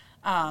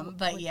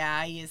 But yeah,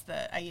 I use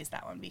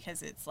that one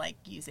because it's like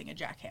using a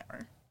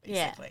jackhammer,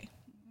 basically. Yeah.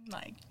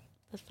 Like,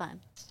 that's fun.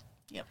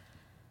 Yep.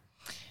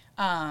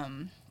 Yeah.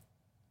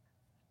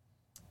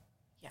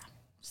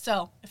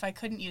 So if I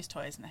couldn't use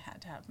toys and I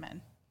had to have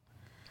men,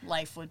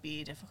 life would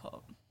be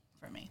difficult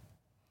for me.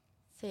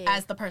 See.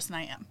 As the person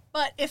I am.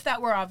 But if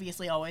that were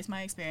obviously always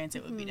my experience,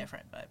 it would be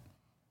different. But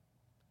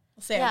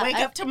we'll say I wake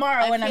up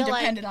tomorrow and I'm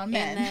dependent on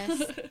men.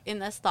 In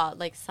this thought,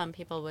 like, some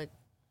people would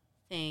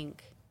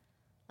think,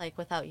 like,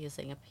 without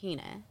using a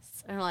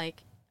penis. Or,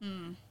 like,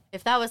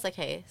 if that was the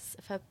case,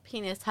 if a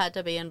penis had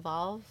to be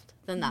involved,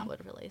 then that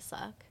would really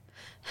suck.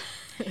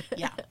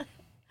 Yeah.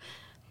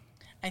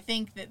 I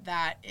think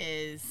that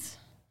is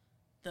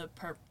the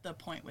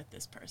point with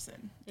this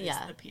person. Is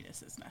the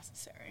penis is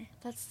necessary.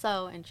 That's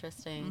so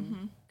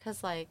interesting.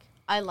 Because, like,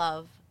 I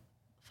love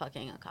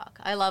fucking a cock.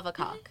 I love a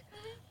cock.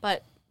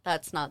 But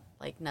that's not,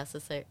 like,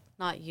 necessary.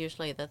 Not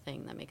usually the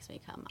thing that makes me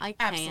come. I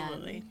can.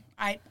 Absolutely.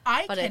 I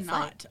but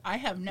cannot. it's, like, I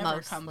have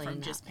never come from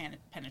not. just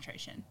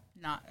penetration.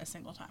 Not a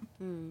single time.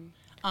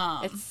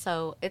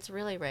 It's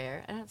really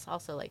rare. And it's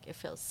also, like, it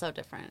feels so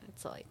different.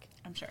 It's, like...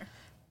 I'm sure.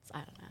 I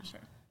don't know. I'm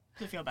sure.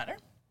 Does it feel better?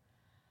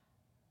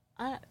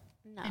 No.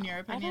 In your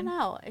opinion? I don't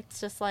know.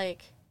 It's just,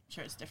 like... I'm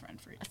sure it's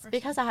different for each person.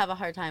 Because I have a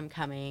hard time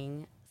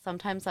coming.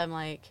 Sometimes I'm,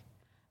 like...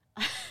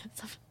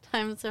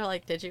 sometimes they're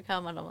like, did you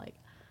come? And I'm like...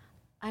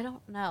 I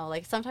don't know.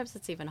 Like, sometimes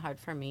it's even hard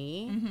for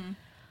me.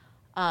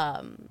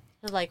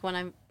 Like, when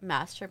I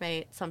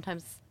masturbate,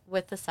 sometimes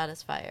with the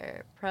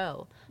Satisfyer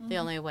Pro, the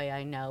only way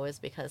I know is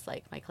because,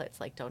 like, my clit's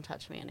like, don't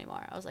touch me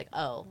anymore. I was like,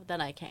 oh,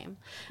 then I came.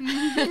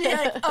 You're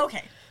like,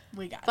 okay,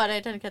 we got it. But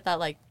I didn't get that,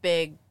 like,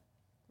 big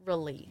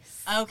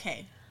release.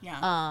 Okay,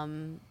 yeah.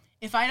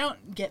 If I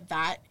don't get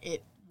that,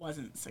 it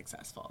wasn't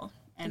successful.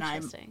 And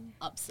I'm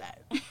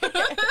upset.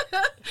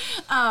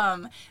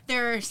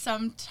 There are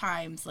some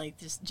times, like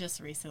just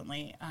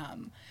recently,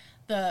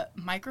 the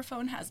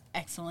microphone has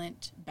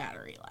excellent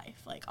battery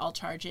life. Like, I'll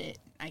charge it,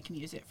 I can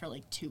use it for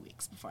like 2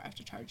 weeks before I have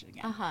to charge it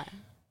again. Uh-huh.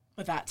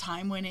 But that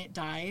time when it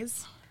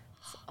dies,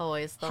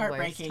 always the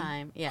worst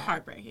time. Yeah.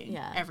 Heartbreaking.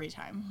 Yeah. Every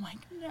time. I'm like,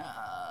 no.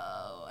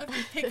 I have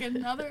to pick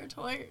another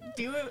toy.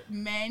 Do it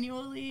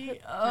manually.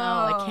 Oh.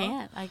 No,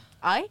 I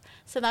can't.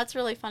 So that's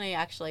really funny,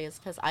 actually, is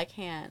because I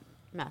can't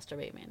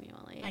masturbate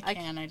manually. I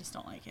just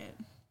don't like it.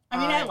 I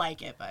mean, I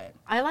like it, but...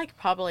 I, like,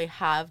 probably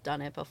have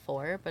done it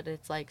before, but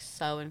it's, like,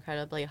 so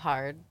incredibly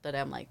hard that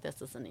I'm like,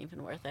 this isn't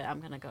even worth it.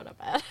 I'm going to go to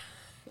bed.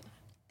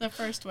 The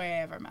first way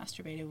I ever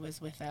masturbated was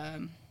with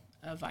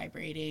a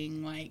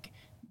vibrating, like,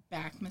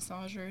 back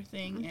massager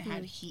thing. Mm-hmm. It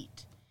had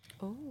heat.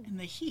 Oh. And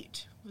the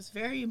heat was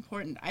very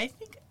important. I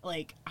think,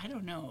 like, I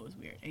don't know. It was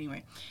weird.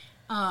 Anyway.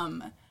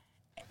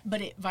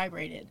 But it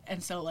vibrated.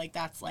 And so, like,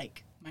 that's,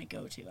 like, my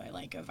go-to. I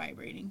like a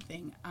vibrating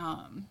thing.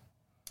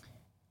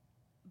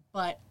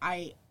 But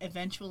I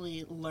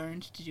eventually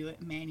learned to do it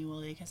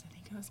manually because I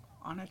think I was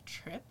on a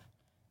trip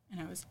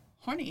and I was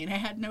horny and I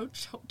had no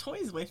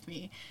toys with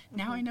me. Mm-hmm.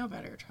 Now I know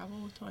better. Travel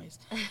with toys.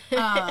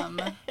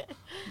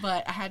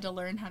 But I had to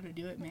learn how to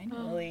do it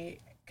manually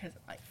because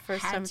I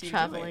first time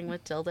traveling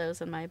with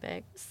dildos in my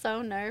bag.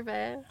 So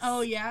nervous.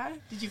 Oh, yeah?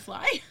 Did you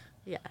fly?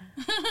 Yeah.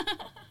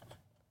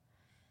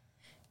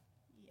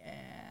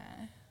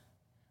 Yeah.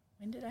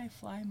 When did I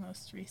fly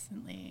most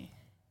recently?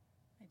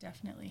 I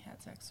definitely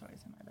had sex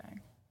toys in my bag.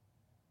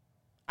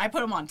 I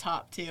put them on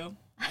top, too.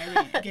 I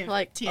didn't give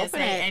like, TSA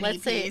any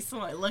piece. So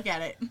I look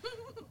at it.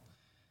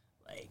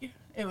 Like,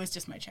 it was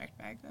just my checked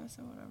bag, though,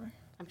 so whatever.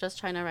 I'm just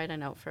trying to write a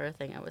note for a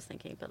thing I was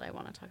thinking, but I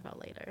want to talk about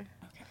later.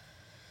 Okay.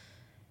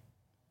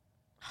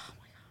 Oh,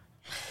 my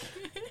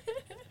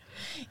God.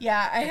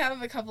 Yeah, I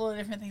have a couple of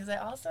different things. I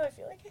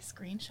feel like I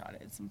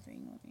screenshotted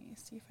something. Let me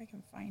see if I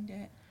can find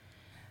it.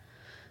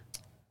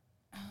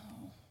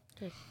 Oh.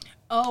 Okay.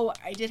 Oh,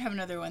 I did have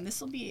another one.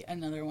 This will be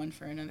another one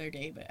for another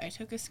day, but I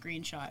took a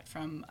screenshot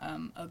from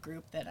a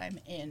group that I'm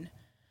in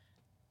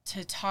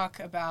to talk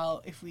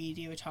about, if we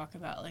do a talk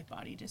about, like,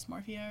 body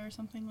dysmorphia or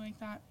something like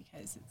that,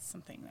 because it's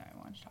something that I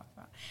want to talk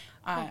about.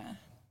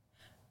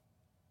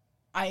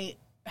 I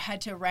had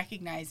to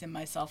recognize in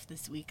myself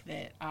this week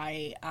that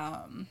I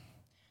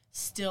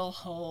still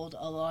hold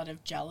a lot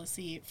of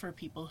jealousy for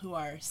people who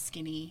are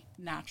skinny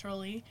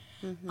naturally.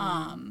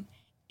 Mm-hmm.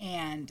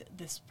 And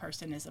this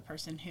person is a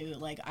person who,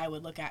 like, I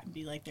would look at and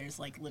be like, there's,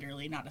 like,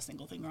 literally not a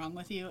single thing wrong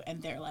with you.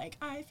 And they're like,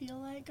 I feel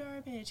like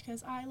garbage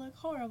because I look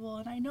horrible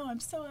and I know I'm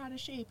so out of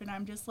shape. And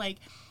I'm just like,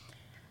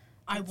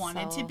 I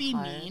wanted to be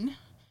mean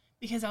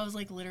because I was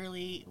like,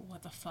 literally,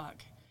 what the fuck?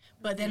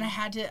 But then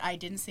I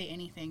didn't say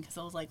anything because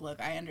I was like,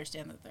 look, I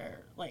understand that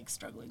they're, like,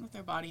 struggling with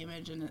their body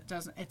image and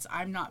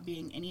I'm not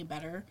being any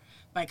better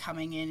by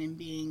coming in and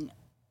being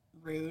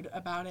rude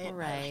about it.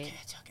 Right. But, like,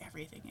 it took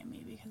everything in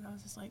me because I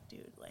was just like,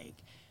 dude, like,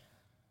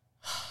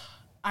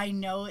 I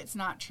know it's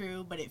not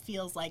true, but it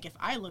feels like if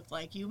I looked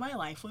like you, my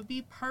life would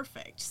be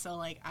perfect. So,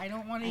 like, I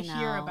don't want to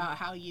hear about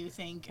how you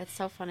think. It's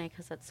so funny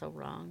because it's so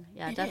wrong.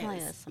 Yeah, it definitely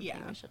is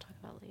something we should talk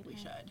about later. We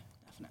should,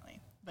 definitely.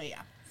 But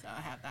yeah, so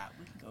I have that.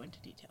 We can go into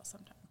detail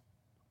sometime.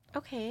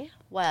 Okay,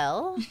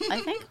 well,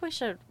 I think we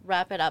should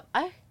wrap it up.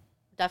 I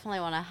definitely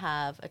want to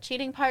have a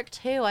cheating part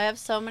 2. I have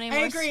so many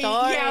more stories.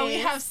 Yeah, we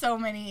have so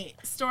many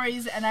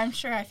stories, and I'm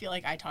sure I feel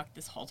like I talked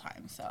this whole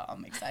time, so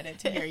I'm excited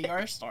to hear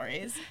your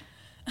stories.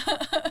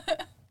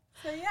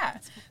 So, yeah.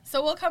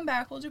 So we'll come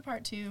back. We'll do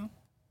part 2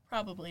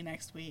 probably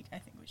next week. I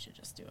think we should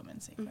just do them in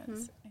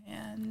sequence. Mm-hmm.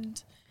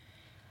 And,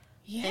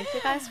 yeah. Thank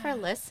you guys for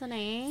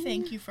listening.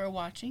 Thank you for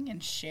watching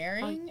and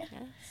sharing.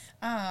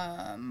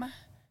 Oh, yes.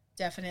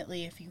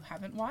 Definitely, if you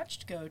haven't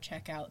watched, go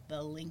check out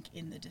the link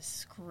in the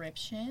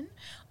description.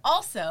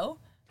 Also,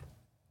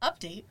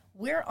 update,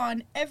 we're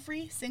on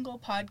every single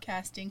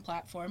podcasting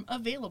platform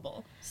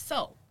available.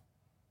 So,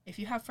 if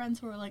you have friends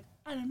who are like,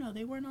 I don't know,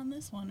 they weren't on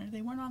this one or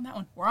they weren't on that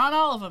one, we're on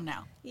all of them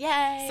now.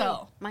 Yay!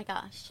 So, my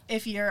gosh.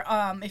 If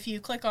you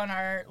click on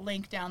our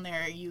link down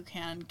there, you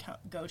can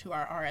go to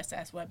our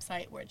RSS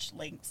website, which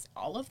links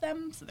all of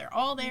them, so they're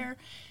all there.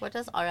 What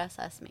does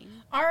RSS mean?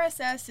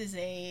 RSS is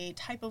a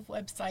type of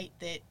website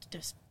that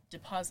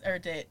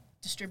that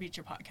distributes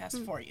your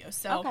podcast for you.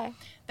 So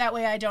that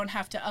way I don't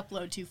have to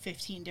upload to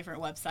 15 different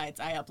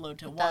websites. I upload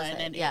to one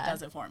and it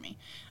does it for me.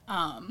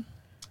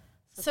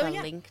 So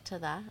link to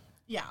that?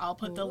 Yeah, I'll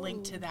put the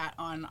link to that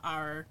on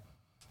our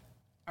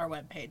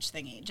webpage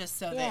thingy, just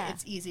so that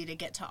it's easy to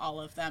get to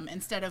all of them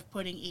instead of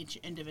putting each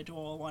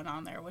individual one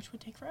on there, which would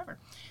take forever.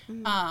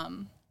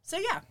 Mm-hmm.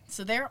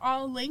 So they're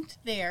all linked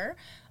there.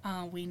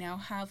 We now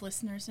have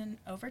listeners in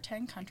over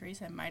 10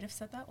 countries. I might have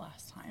said that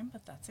last time,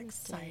 but that's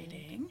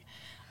exciting.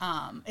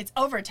 It's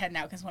over 10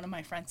 now because one of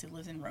my friends who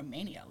lives in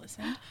Romania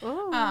listened.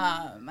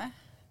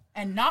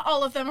 And not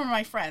all of them are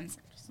my friends.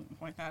 Just want to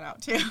point that out,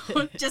 too,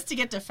 just to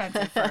get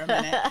defensive for a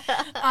minute.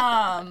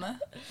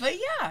 But,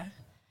 yeah.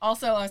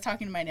 Also, I was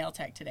talking to my nail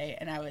tech today,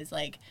 and I was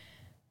like,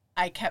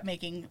 I kept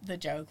making the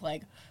joke,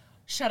 like,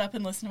 shut up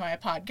and listen to my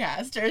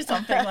podcast or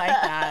something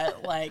like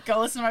that. Like, go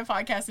listen to my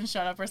podcast and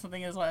shut up or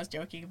something is what I was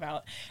joking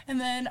about. And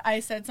then I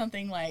said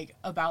something like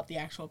about the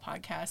actual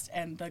podcast,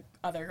 and the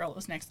other girl that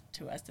was next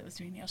to us that was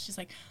doing nails, she's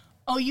like,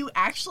 oh, you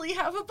actually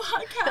have a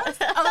podcast?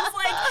 I was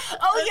like,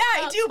 oh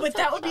yeah, I do, but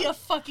that would be a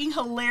fucking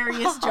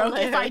hilarious joke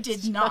if I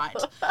did not.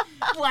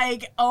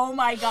 Like, oh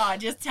my God,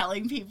 just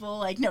telling people,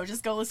 like, no,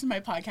 just go listen to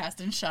my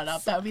podcast and shut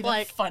up. That would be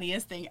the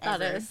funniest thing ever.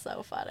 That is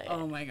so funny.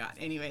 Oh my God.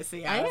 Anyway, so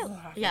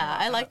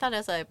I like that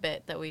as a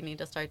bit that we need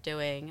to start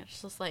doing.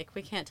 It's just like,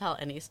 we can't tell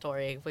any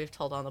story we've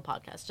told on the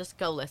podcast. Just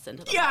go listen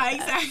to the podcast. Yeah,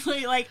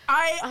 exactly. Like,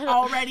 I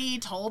already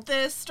told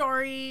this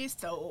story,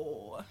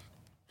 so...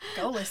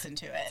 go listen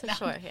to it. It's a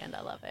shorthand. I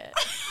love it.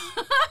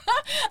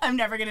 I'm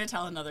never going to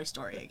tell another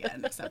story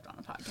again, except on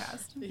a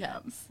podcast.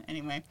 Yes.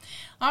 Anyway.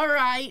 All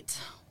right.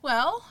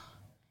 Well,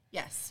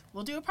 yes.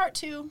 We'll do a part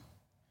 2.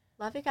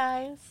 Love you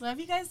guys. Love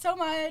you guys so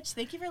much.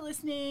 Thank you for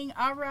listening.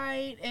 All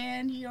right.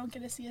 And you don't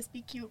get to see us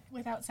be cute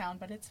without sound,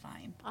 but it's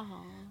fine.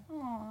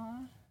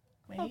 Aww.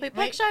 There'll be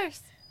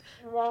pictures.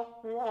 There was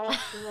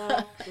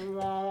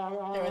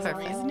a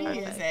reason to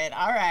use it.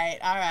 All right.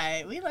 All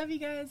right. We love you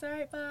guys. All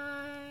right.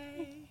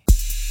 Bye.